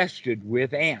infested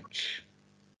with ants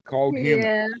called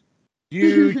humans, Yeah.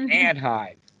 huge ant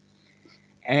hive,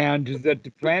 and that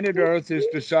the planet Earth has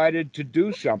decided to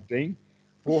do something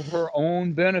for her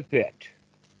own benefit.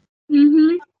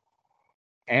 Mm-hmm.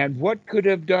 And what could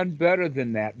have done better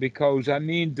than that? Because I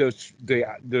mean,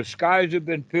 the skies have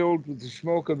been filled with the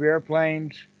smoke of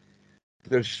airplanes.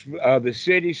 The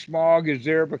city smog is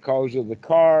there because of the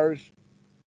cars.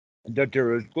 That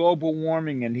there is global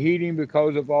warming and heating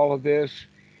because of all of this,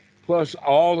 plus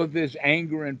all of this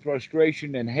anger and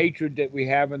frustration and hatred that we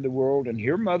have in the world. And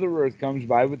here Mother Earth comes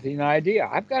by with an idea.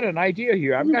 I've got an idea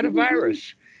here. I've got a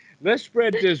virus. Let's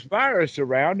spread this virus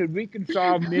around and we can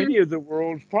solve many of the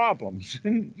world's problems.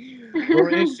 For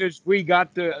instance, we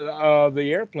got the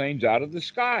airplanes out of the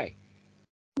sky,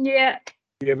 Yeah.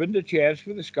 given the chance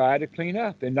for the sky to clean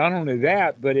up. And not only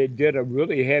that, but it did a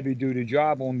really heavy duty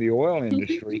job on the oil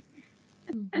industry.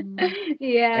 Mm-hmm.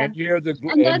 Yeah. And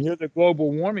And that's here the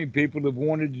global warming people have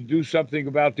wanted to do something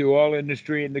about the oil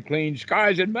industry and the clean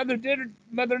skies, and Mother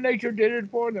Nature did it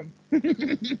for them.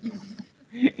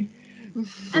 The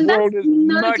and that's world is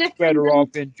no much different better than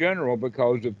off in general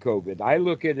because of COVID. I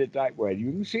look at it that way.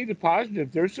 You can see the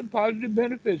positive. There's some positive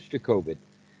benefits to COVID.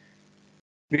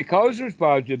 Because there's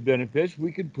positive benefits,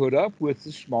 we can put up with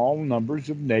the small numbers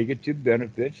of negative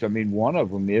benefits. I mean, one of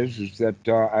them is that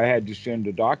I had to send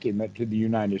a document to the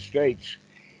United States,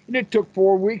 and it took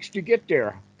 4 weeks to get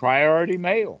there. Priority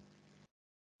mail.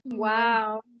 Yeah.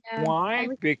 wow. Yeah. Why?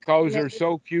 Everything Because delayed. there's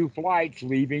so few flights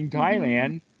leaving Mm-hmm.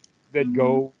 Thailand that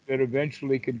Mm-hmm.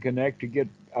 eventually can connect to get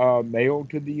mail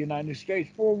to the United States.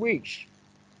 4 weeks.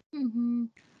 Mm-hmm.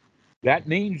 That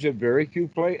means that very few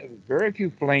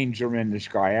planes are in the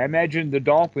sky. I imagine the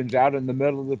dolphins out in the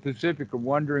middle of the Pacific are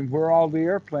wondering where all the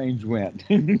airplanes went.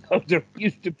 Because there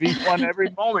used to be one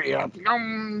every moment,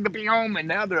 pyong, pyong, and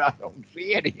now I don't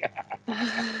see any.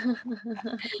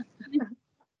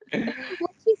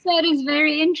 What you said is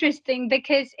very interesting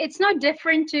because it's not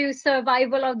different to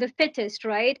survival of the fittest,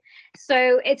 right?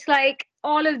 So it's like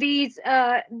all of these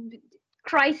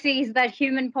crises that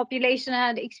human population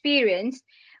had experienced.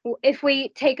 If we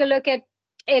take a look at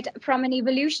it from an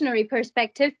evolutionary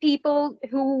perspective, people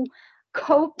who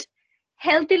coped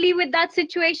healthily with that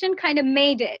situation kind of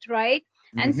made it, right?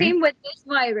 And Hmm. same with this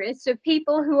virus. So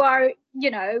people who are,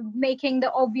 making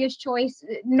the obvious choice,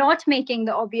 not making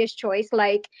the obvious choice,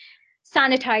 like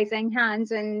sanitizing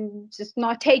hands and just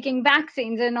not taking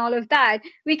vaccines and all of that,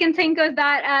 we can think of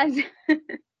that as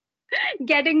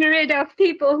getting rid of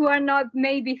people who are not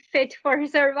maybe fit for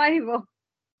survival.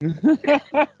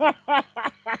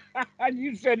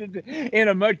 You said it in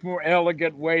a much more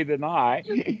elegant way than I,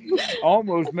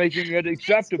 almost making it It's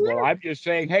acceptable. true. I'm just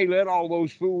saying, hey, let all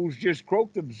those fools just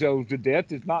croak themselves to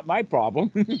death. It's not my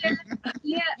problem. Yeah,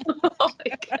 yeah, Oh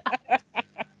my God.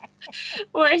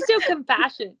 Where's your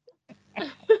compassion?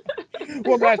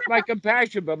 Well, that's my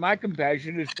compassion, but my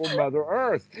compassion is for Mother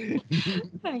Earth.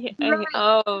 right.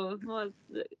 Oh, well,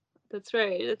 that's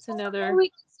right. That's Or another. we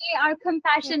can say our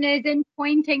compassion is in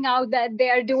pointing out that they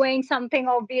are doing something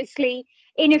obviously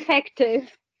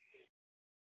ineffective.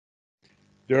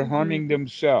 They're harming Mm-hmm.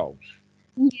 themselves.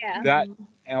 Yeah. That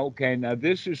Mm-hmm. okay? Now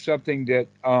this is something that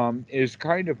is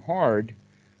kind of hard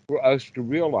for us to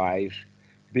realize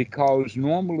because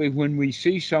normally when we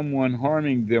see someone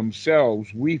harming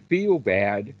themselves, we feel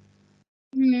bad,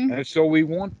 Mm, and so we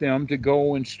want them to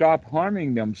go and stop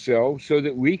harming themselves so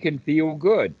that we can feel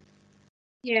good.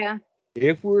 yeah.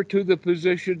 If we're to the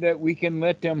position that we can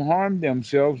let them harm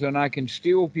themselves and I can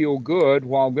still feel good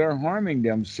while they're harming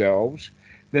themselves,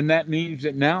 then that means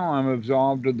that now I'm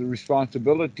absolved of the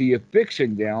responsibility of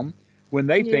fixing them when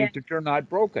they Yeah. think that they're not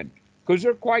broken because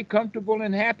they're quite comfortable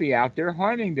and happy out there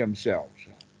harming themselves.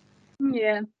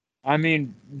 Yeah. I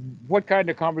mean, what kind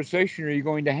of conversation are you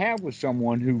going to have with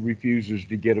someone who refuses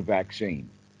to get a vaccine?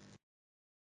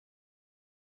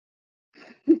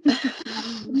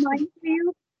 Mind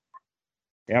you.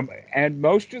 And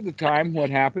most of the time, what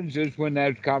happens is when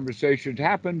those conversations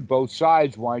happen, both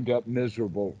sides wind up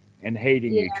miserable and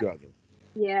hating Yeah. each other.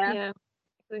 Yeah. Yeah.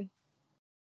 Exactly.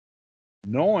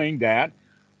 Knowing that,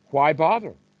 why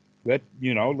bother?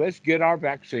 Let's get our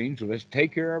vaccines. Let's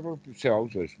take care of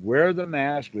ourselves. Let's wear the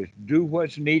mask. Let's do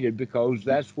what's needed because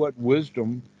that's what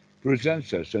wisdom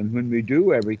presents us. And when we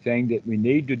do everything that we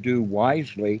need to do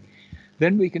wisely,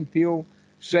 then we can feel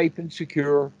safe and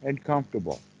secure and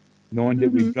comfortable, knowing that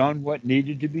Hmm. we've done what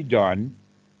needed to be done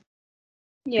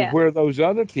to Yeah. where those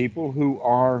other people who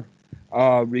are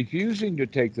refusing to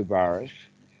take the virus,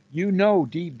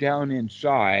 deep down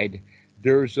inside,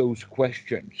 there's those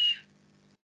questions.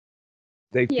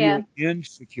 They Yeah. feel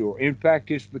insecure. In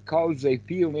fact, it's because they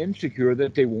feel insecure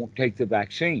that they won't take the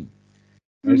vaccine.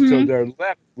 And so Hmm. they're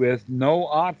left with no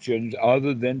options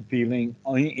other than feeling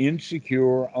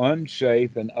insecure,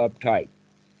 unsafe, and uptight.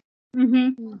 Hmm.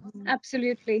 Mm-hmm.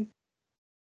 Absolutely.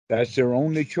 That's their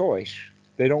only choice.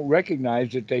 They don't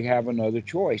recognize that they have another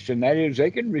choice, and that is they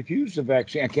can refuse the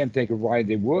vaccine. I can't think of why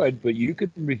they would, but you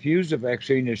can refuse the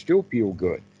vaccine and still feel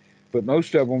good. But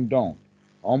most of them don't.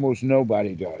 Almost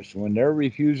nobody does. When they're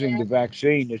refusing Yeah. the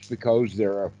vaccine, it's because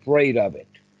they're afraid of it.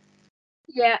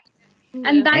 Yeah.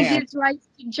 And Yeah. that And gives rise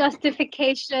to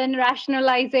justification,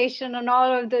 rationalization, and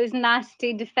all of those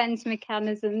nasty defense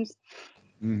mechanisms.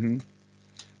 mhm,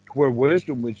 where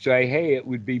wisdom would say, hey, it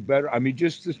would be better. I mean,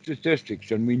 just the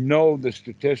statistics, and we know the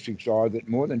statistics are that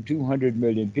more than 200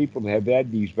 million people have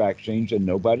had these vaccines and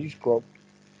nobody's croaked.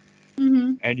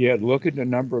 Hmm. And yet, look at the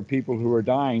number of people who are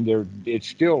dying. It's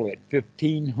still at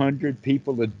 1,500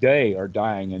 people a day are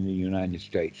dying in the United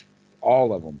States,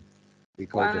 all of them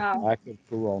because of Wow. lack of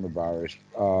coronavirus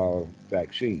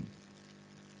vaccine.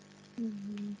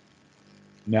 Mm-hmm.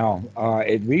 Now,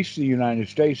 at least the United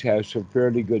States has some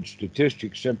fairly good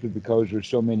statistics simply because there's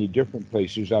so many different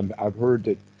places. I've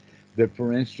heard that,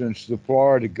 for instance, the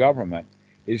Florida government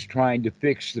is trying to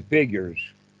fix the figures,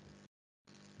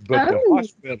 but the Oh.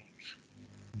 hospitals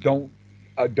don't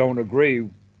agree.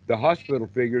 The hospital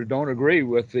figures don't agree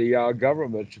with the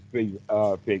government's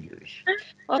figures.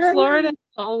 Well, Florida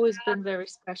has always been very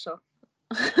special.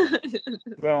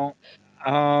 Well,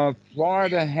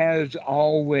 Florida has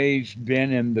always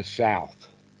been in the South,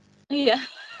 Yeah.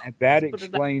 and that Let's put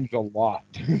it that. explains a lot.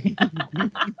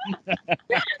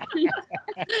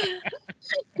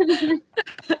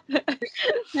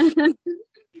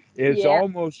 It's Yeah.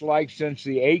 almost like since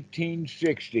the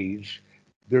 1860s,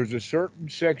 there's a certain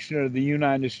section of the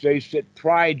United States that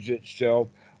prides itself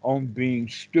on being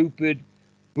stupid,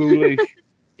 foolish,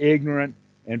 ignorant,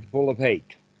 and full of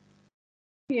hate.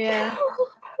 Yeah.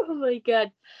 Oh my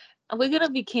God. We're gonna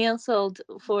be canceled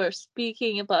for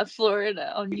speaking about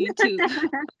Florida on YouTube.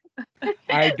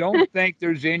 I don't think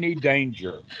there's any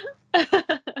danger.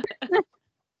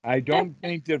 I don't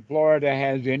think that Florida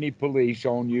has any police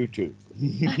on YouTube.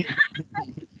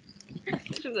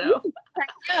 No.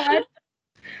 Thank God.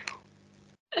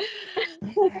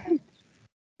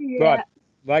 Yeah. But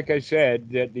like I said,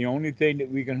 that the only thing that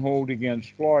we can hold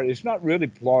against Florida, it's not really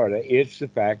Florida, it's the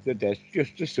fact that that's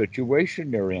just the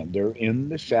situation they're in. They're in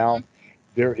the South.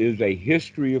 There is a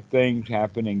history of things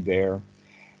happening there,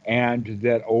 and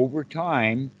that over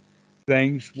time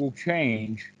things will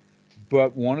change.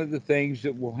 But one of the things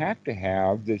that we'll have to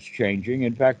have that's changing,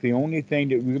 in fact, the only thing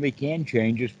that really can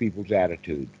change is people's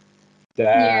attitude.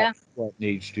 Yeah. That's what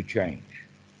needs to change,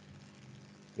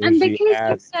 And is the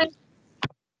attitude.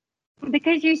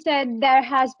 because you said there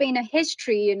has been a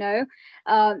history,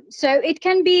 so it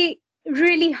can be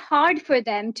really hard for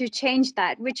them to change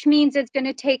that, which means it's going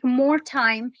to take more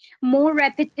time, more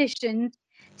repetition.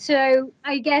 So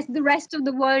I guess the rest of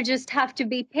the world just have to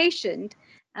be patient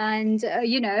and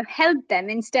help them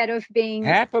instead of being.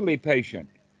 Happily patient,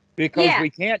 because Yeah, we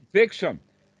can't fix them.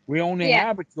 We only yeah,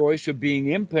 have a choice of being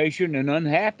impatient and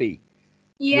unhappy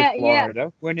with yeah, yeah.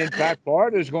 Florida, when in fact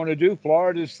Florida is going to do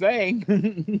Florida's thing.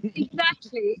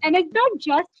 Exactly. And it's not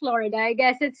just Florida. I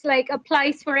guess it's like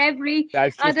applies for every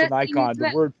That's just other an thing as icon. The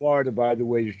well. word Florida, by the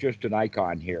way, is just an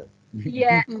icon here.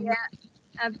 Yeah, Mhm. yeah,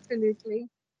 absolutely.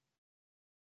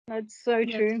 That's so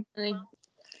That's true. funny.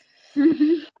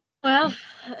 Mhm. Well,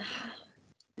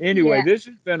 Anyway, Yeah. this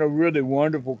has been a really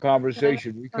wonderful yeah,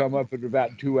 conversation. We come fun. up at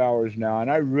about 2 hours now,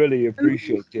 and I really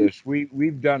appreciate this.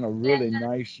 We've done a Yeah. really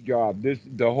nice job. This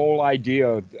the whole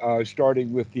idea,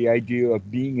 starting with the idea of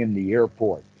being in the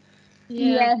airport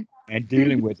Yeah. Yeah. and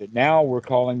dealing with it. Now we're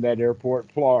calling that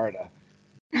airport Florida.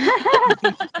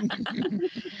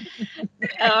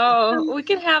 Oh, we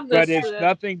can have But this. it's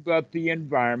nothing but the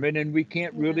environment, and we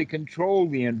can't Yeah. really control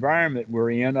the environment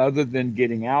we're in other than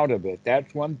getting out of it.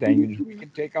 That's one thing, is we Mhm. can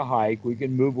take a hike, we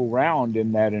can move around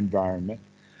in that environment.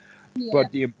 Yeah.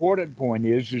 But the important point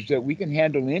is that we can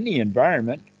handle any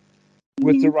environment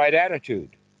with the Mhm. right attitude.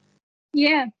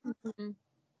 Yeah. Mhm.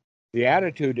 The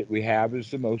attitude that we have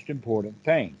is the most important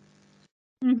thing,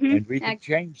 Mhm. and we can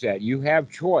change that. You have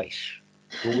choice,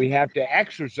 but we have to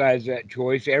exercise that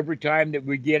choice every time that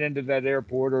we get into that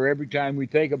airport, or every time we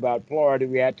think about Florida.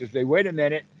 We have to say, wait a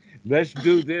minute, let's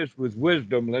do this with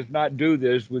wisdom. Let's not do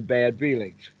this with bad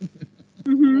feelings.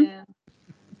 Mhm. Yeah.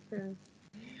 True.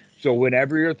 So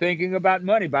whenever you're thinking about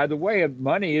money, by the way,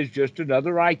 money is just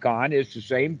another icon. It's the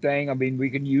same thing. I mean,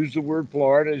 we can use the word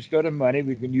Florida instead of money.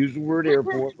 We can use the word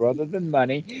airport rather than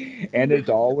money. And it's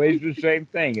always the same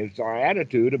thing. It's our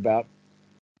attitude about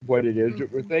what it is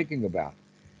that we're Mhm. thinking about.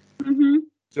 Mhm.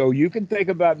 So you can think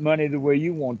about money the way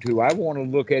you want to. I want to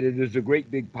look at it as a great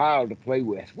big pile to play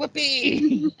with.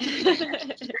 Whoopee!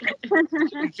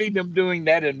 You see them doing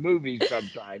that in movies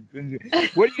sometimes.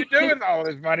 What do you do with all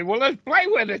this money? Well, let's play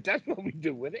with it. That's what we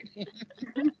do with it.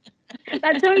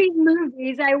 That's only in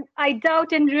movies. I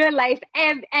doubt in real life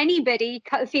anybody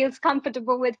feels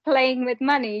comfortable with playing with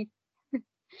money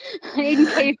in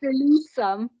case they lose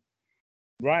some.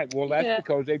 Right. Well, that's Yeah.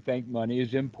 because they think money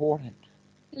is important.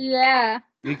 Yeah.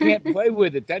 You can't play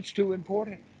with it. That's too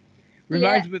important. Yeah.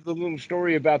 Reminds me of the little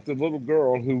story about the little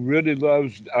girl who really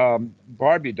loves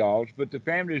Barbie dolls, but the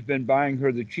family's been buying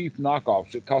her the cheap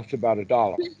knockoffs that cost about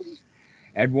 $1.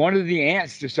 And one of the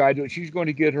aunts decided that she's going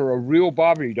to get her a real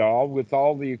Barbie doll with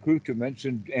all the accoutrements,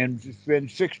 and spend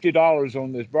 $60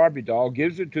 on this Barbie doll,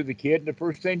 gives it to the kid, and the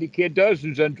first thing the kid does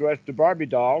is undress the Barbie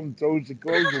doll and throws the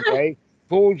clothes away,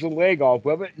 pulls the leg off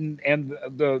of it, and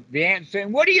the aunt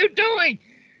saying, "What are you doing?"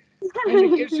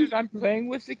 And the kid says, "I'm playing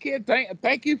with the kid.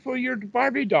 Thank you for your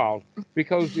Barbie doll."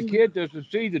 Because the kid doesn't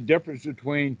see the difference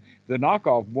between the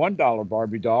knockoff $1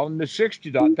 Barbie doll and the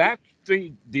 $60. That's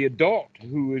the adult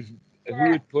who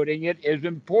Yeah. is putting it is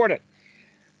important.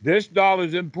 This doll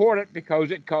is important because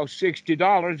it costs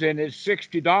 $60, and it's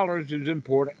 $60 is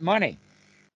important money.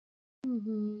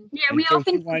 Mhm. Yeah. And We so she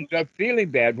often winds up feeling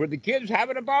bad where the kid's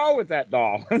having a ball with that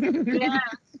doll. yeah,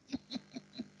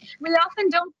 we often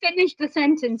don't finish the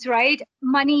sentence, right?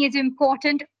 Money is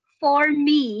important for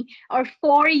me or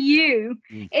for you.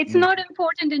 It's not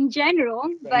important in general,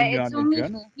 but it's Not in only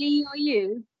general. me or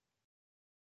you.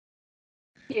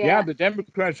 Yeah, Yeah. the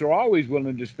Democrats are always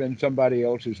willing to spend somebody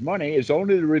else's money. It's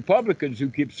only the Republicans who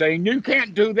keep saying, "You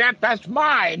can't do that. That's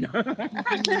mine."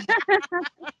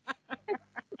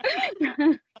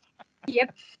 Mhm.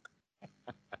 Yep.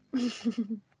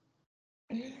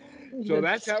 So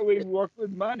that's That's how we work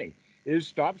with money, is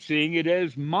stop seeing it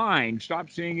as mine, stop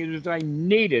seeing it as I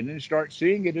need it, and start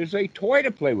seeing it as a toy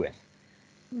to play with.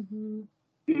 Mhm.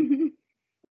 Mhm.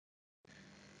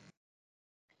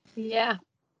 Yeah.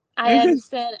 I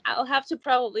understand. I'll have to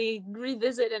probably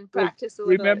revisit and Well, practice a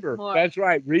little bit remember, more that's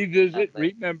right. of Revisit, it.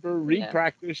 remember, Yeah.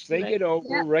 repractice, think Right. it over,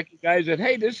 Yep. recognize that,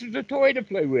 hey, this is a toy to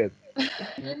play with.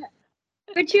 Yeah.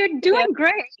 But you're Yeah. doing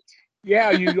great.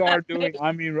 Yeah, you are doing.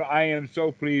 I mean, I am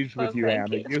so pleased Well, with you, thank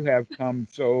Anna. you. You have come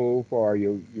so far.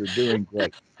 You're doing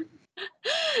great.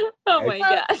 Oh As my Well,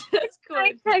 God, that's nice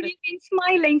have coincidence. you been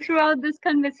smiling throughout this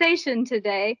conversation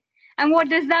today? And what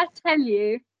does that tell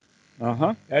you?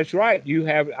 That's right. You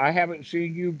have. I haven't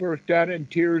seen you burst out in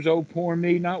tears. Oh, poor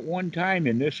me! Not one time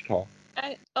in this talk.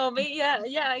 Oh me, yeah,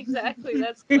 yeah, exactly.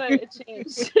 That's quite a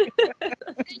change.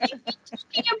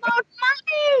 Talking about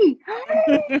money.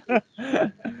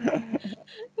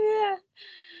 Yeah.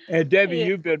 And Debbie, Yeah.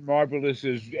 you've been marvelous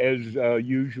as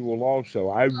usual. Also,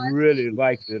 I really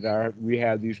like that we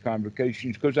have these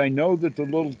conversations because I know that the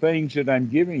little things that I'm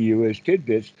giving you as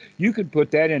tidbits, you could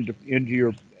put that into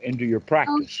your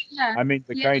Oh practice. yeah, I mean,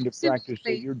 the yeah, kind of practice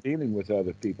that absolutely. you're dealing with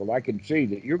other people. I can see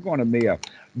that you're going to be a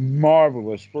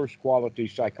marvelous first quality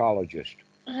psychologist.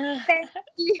 Thank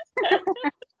you.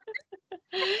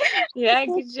 Yeah,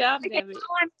 good job, Okay, Debbie.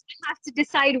 now I'm gonna have to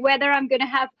decide whether I'm gonna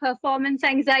have performance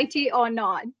anxiety or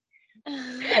not.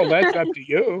 Well, that's up to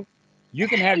you. You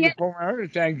can have Yeah, your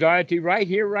performance anxiety right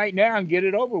here, right now, and get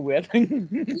it over with.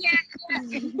 yeah.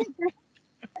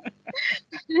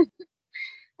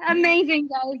 Amazing,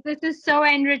 guys. This is so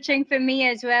enriching for me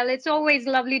as well. It's always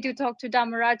lovely to talk to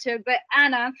Dhammaraja, but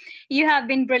Anna, you have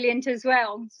been brilliant as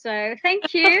well. So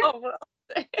thank you. Oh,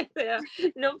 well, yeah,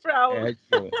 no problem.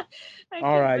 Excellent. I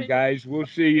All can right, bring guys. We'll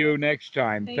see it. you next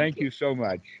time. Thank Thank you. you so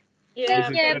much. This Take Yeah,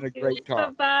 has care. been thank a you. great Bye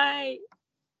talk. bye.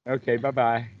 Okay, bye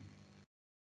bye.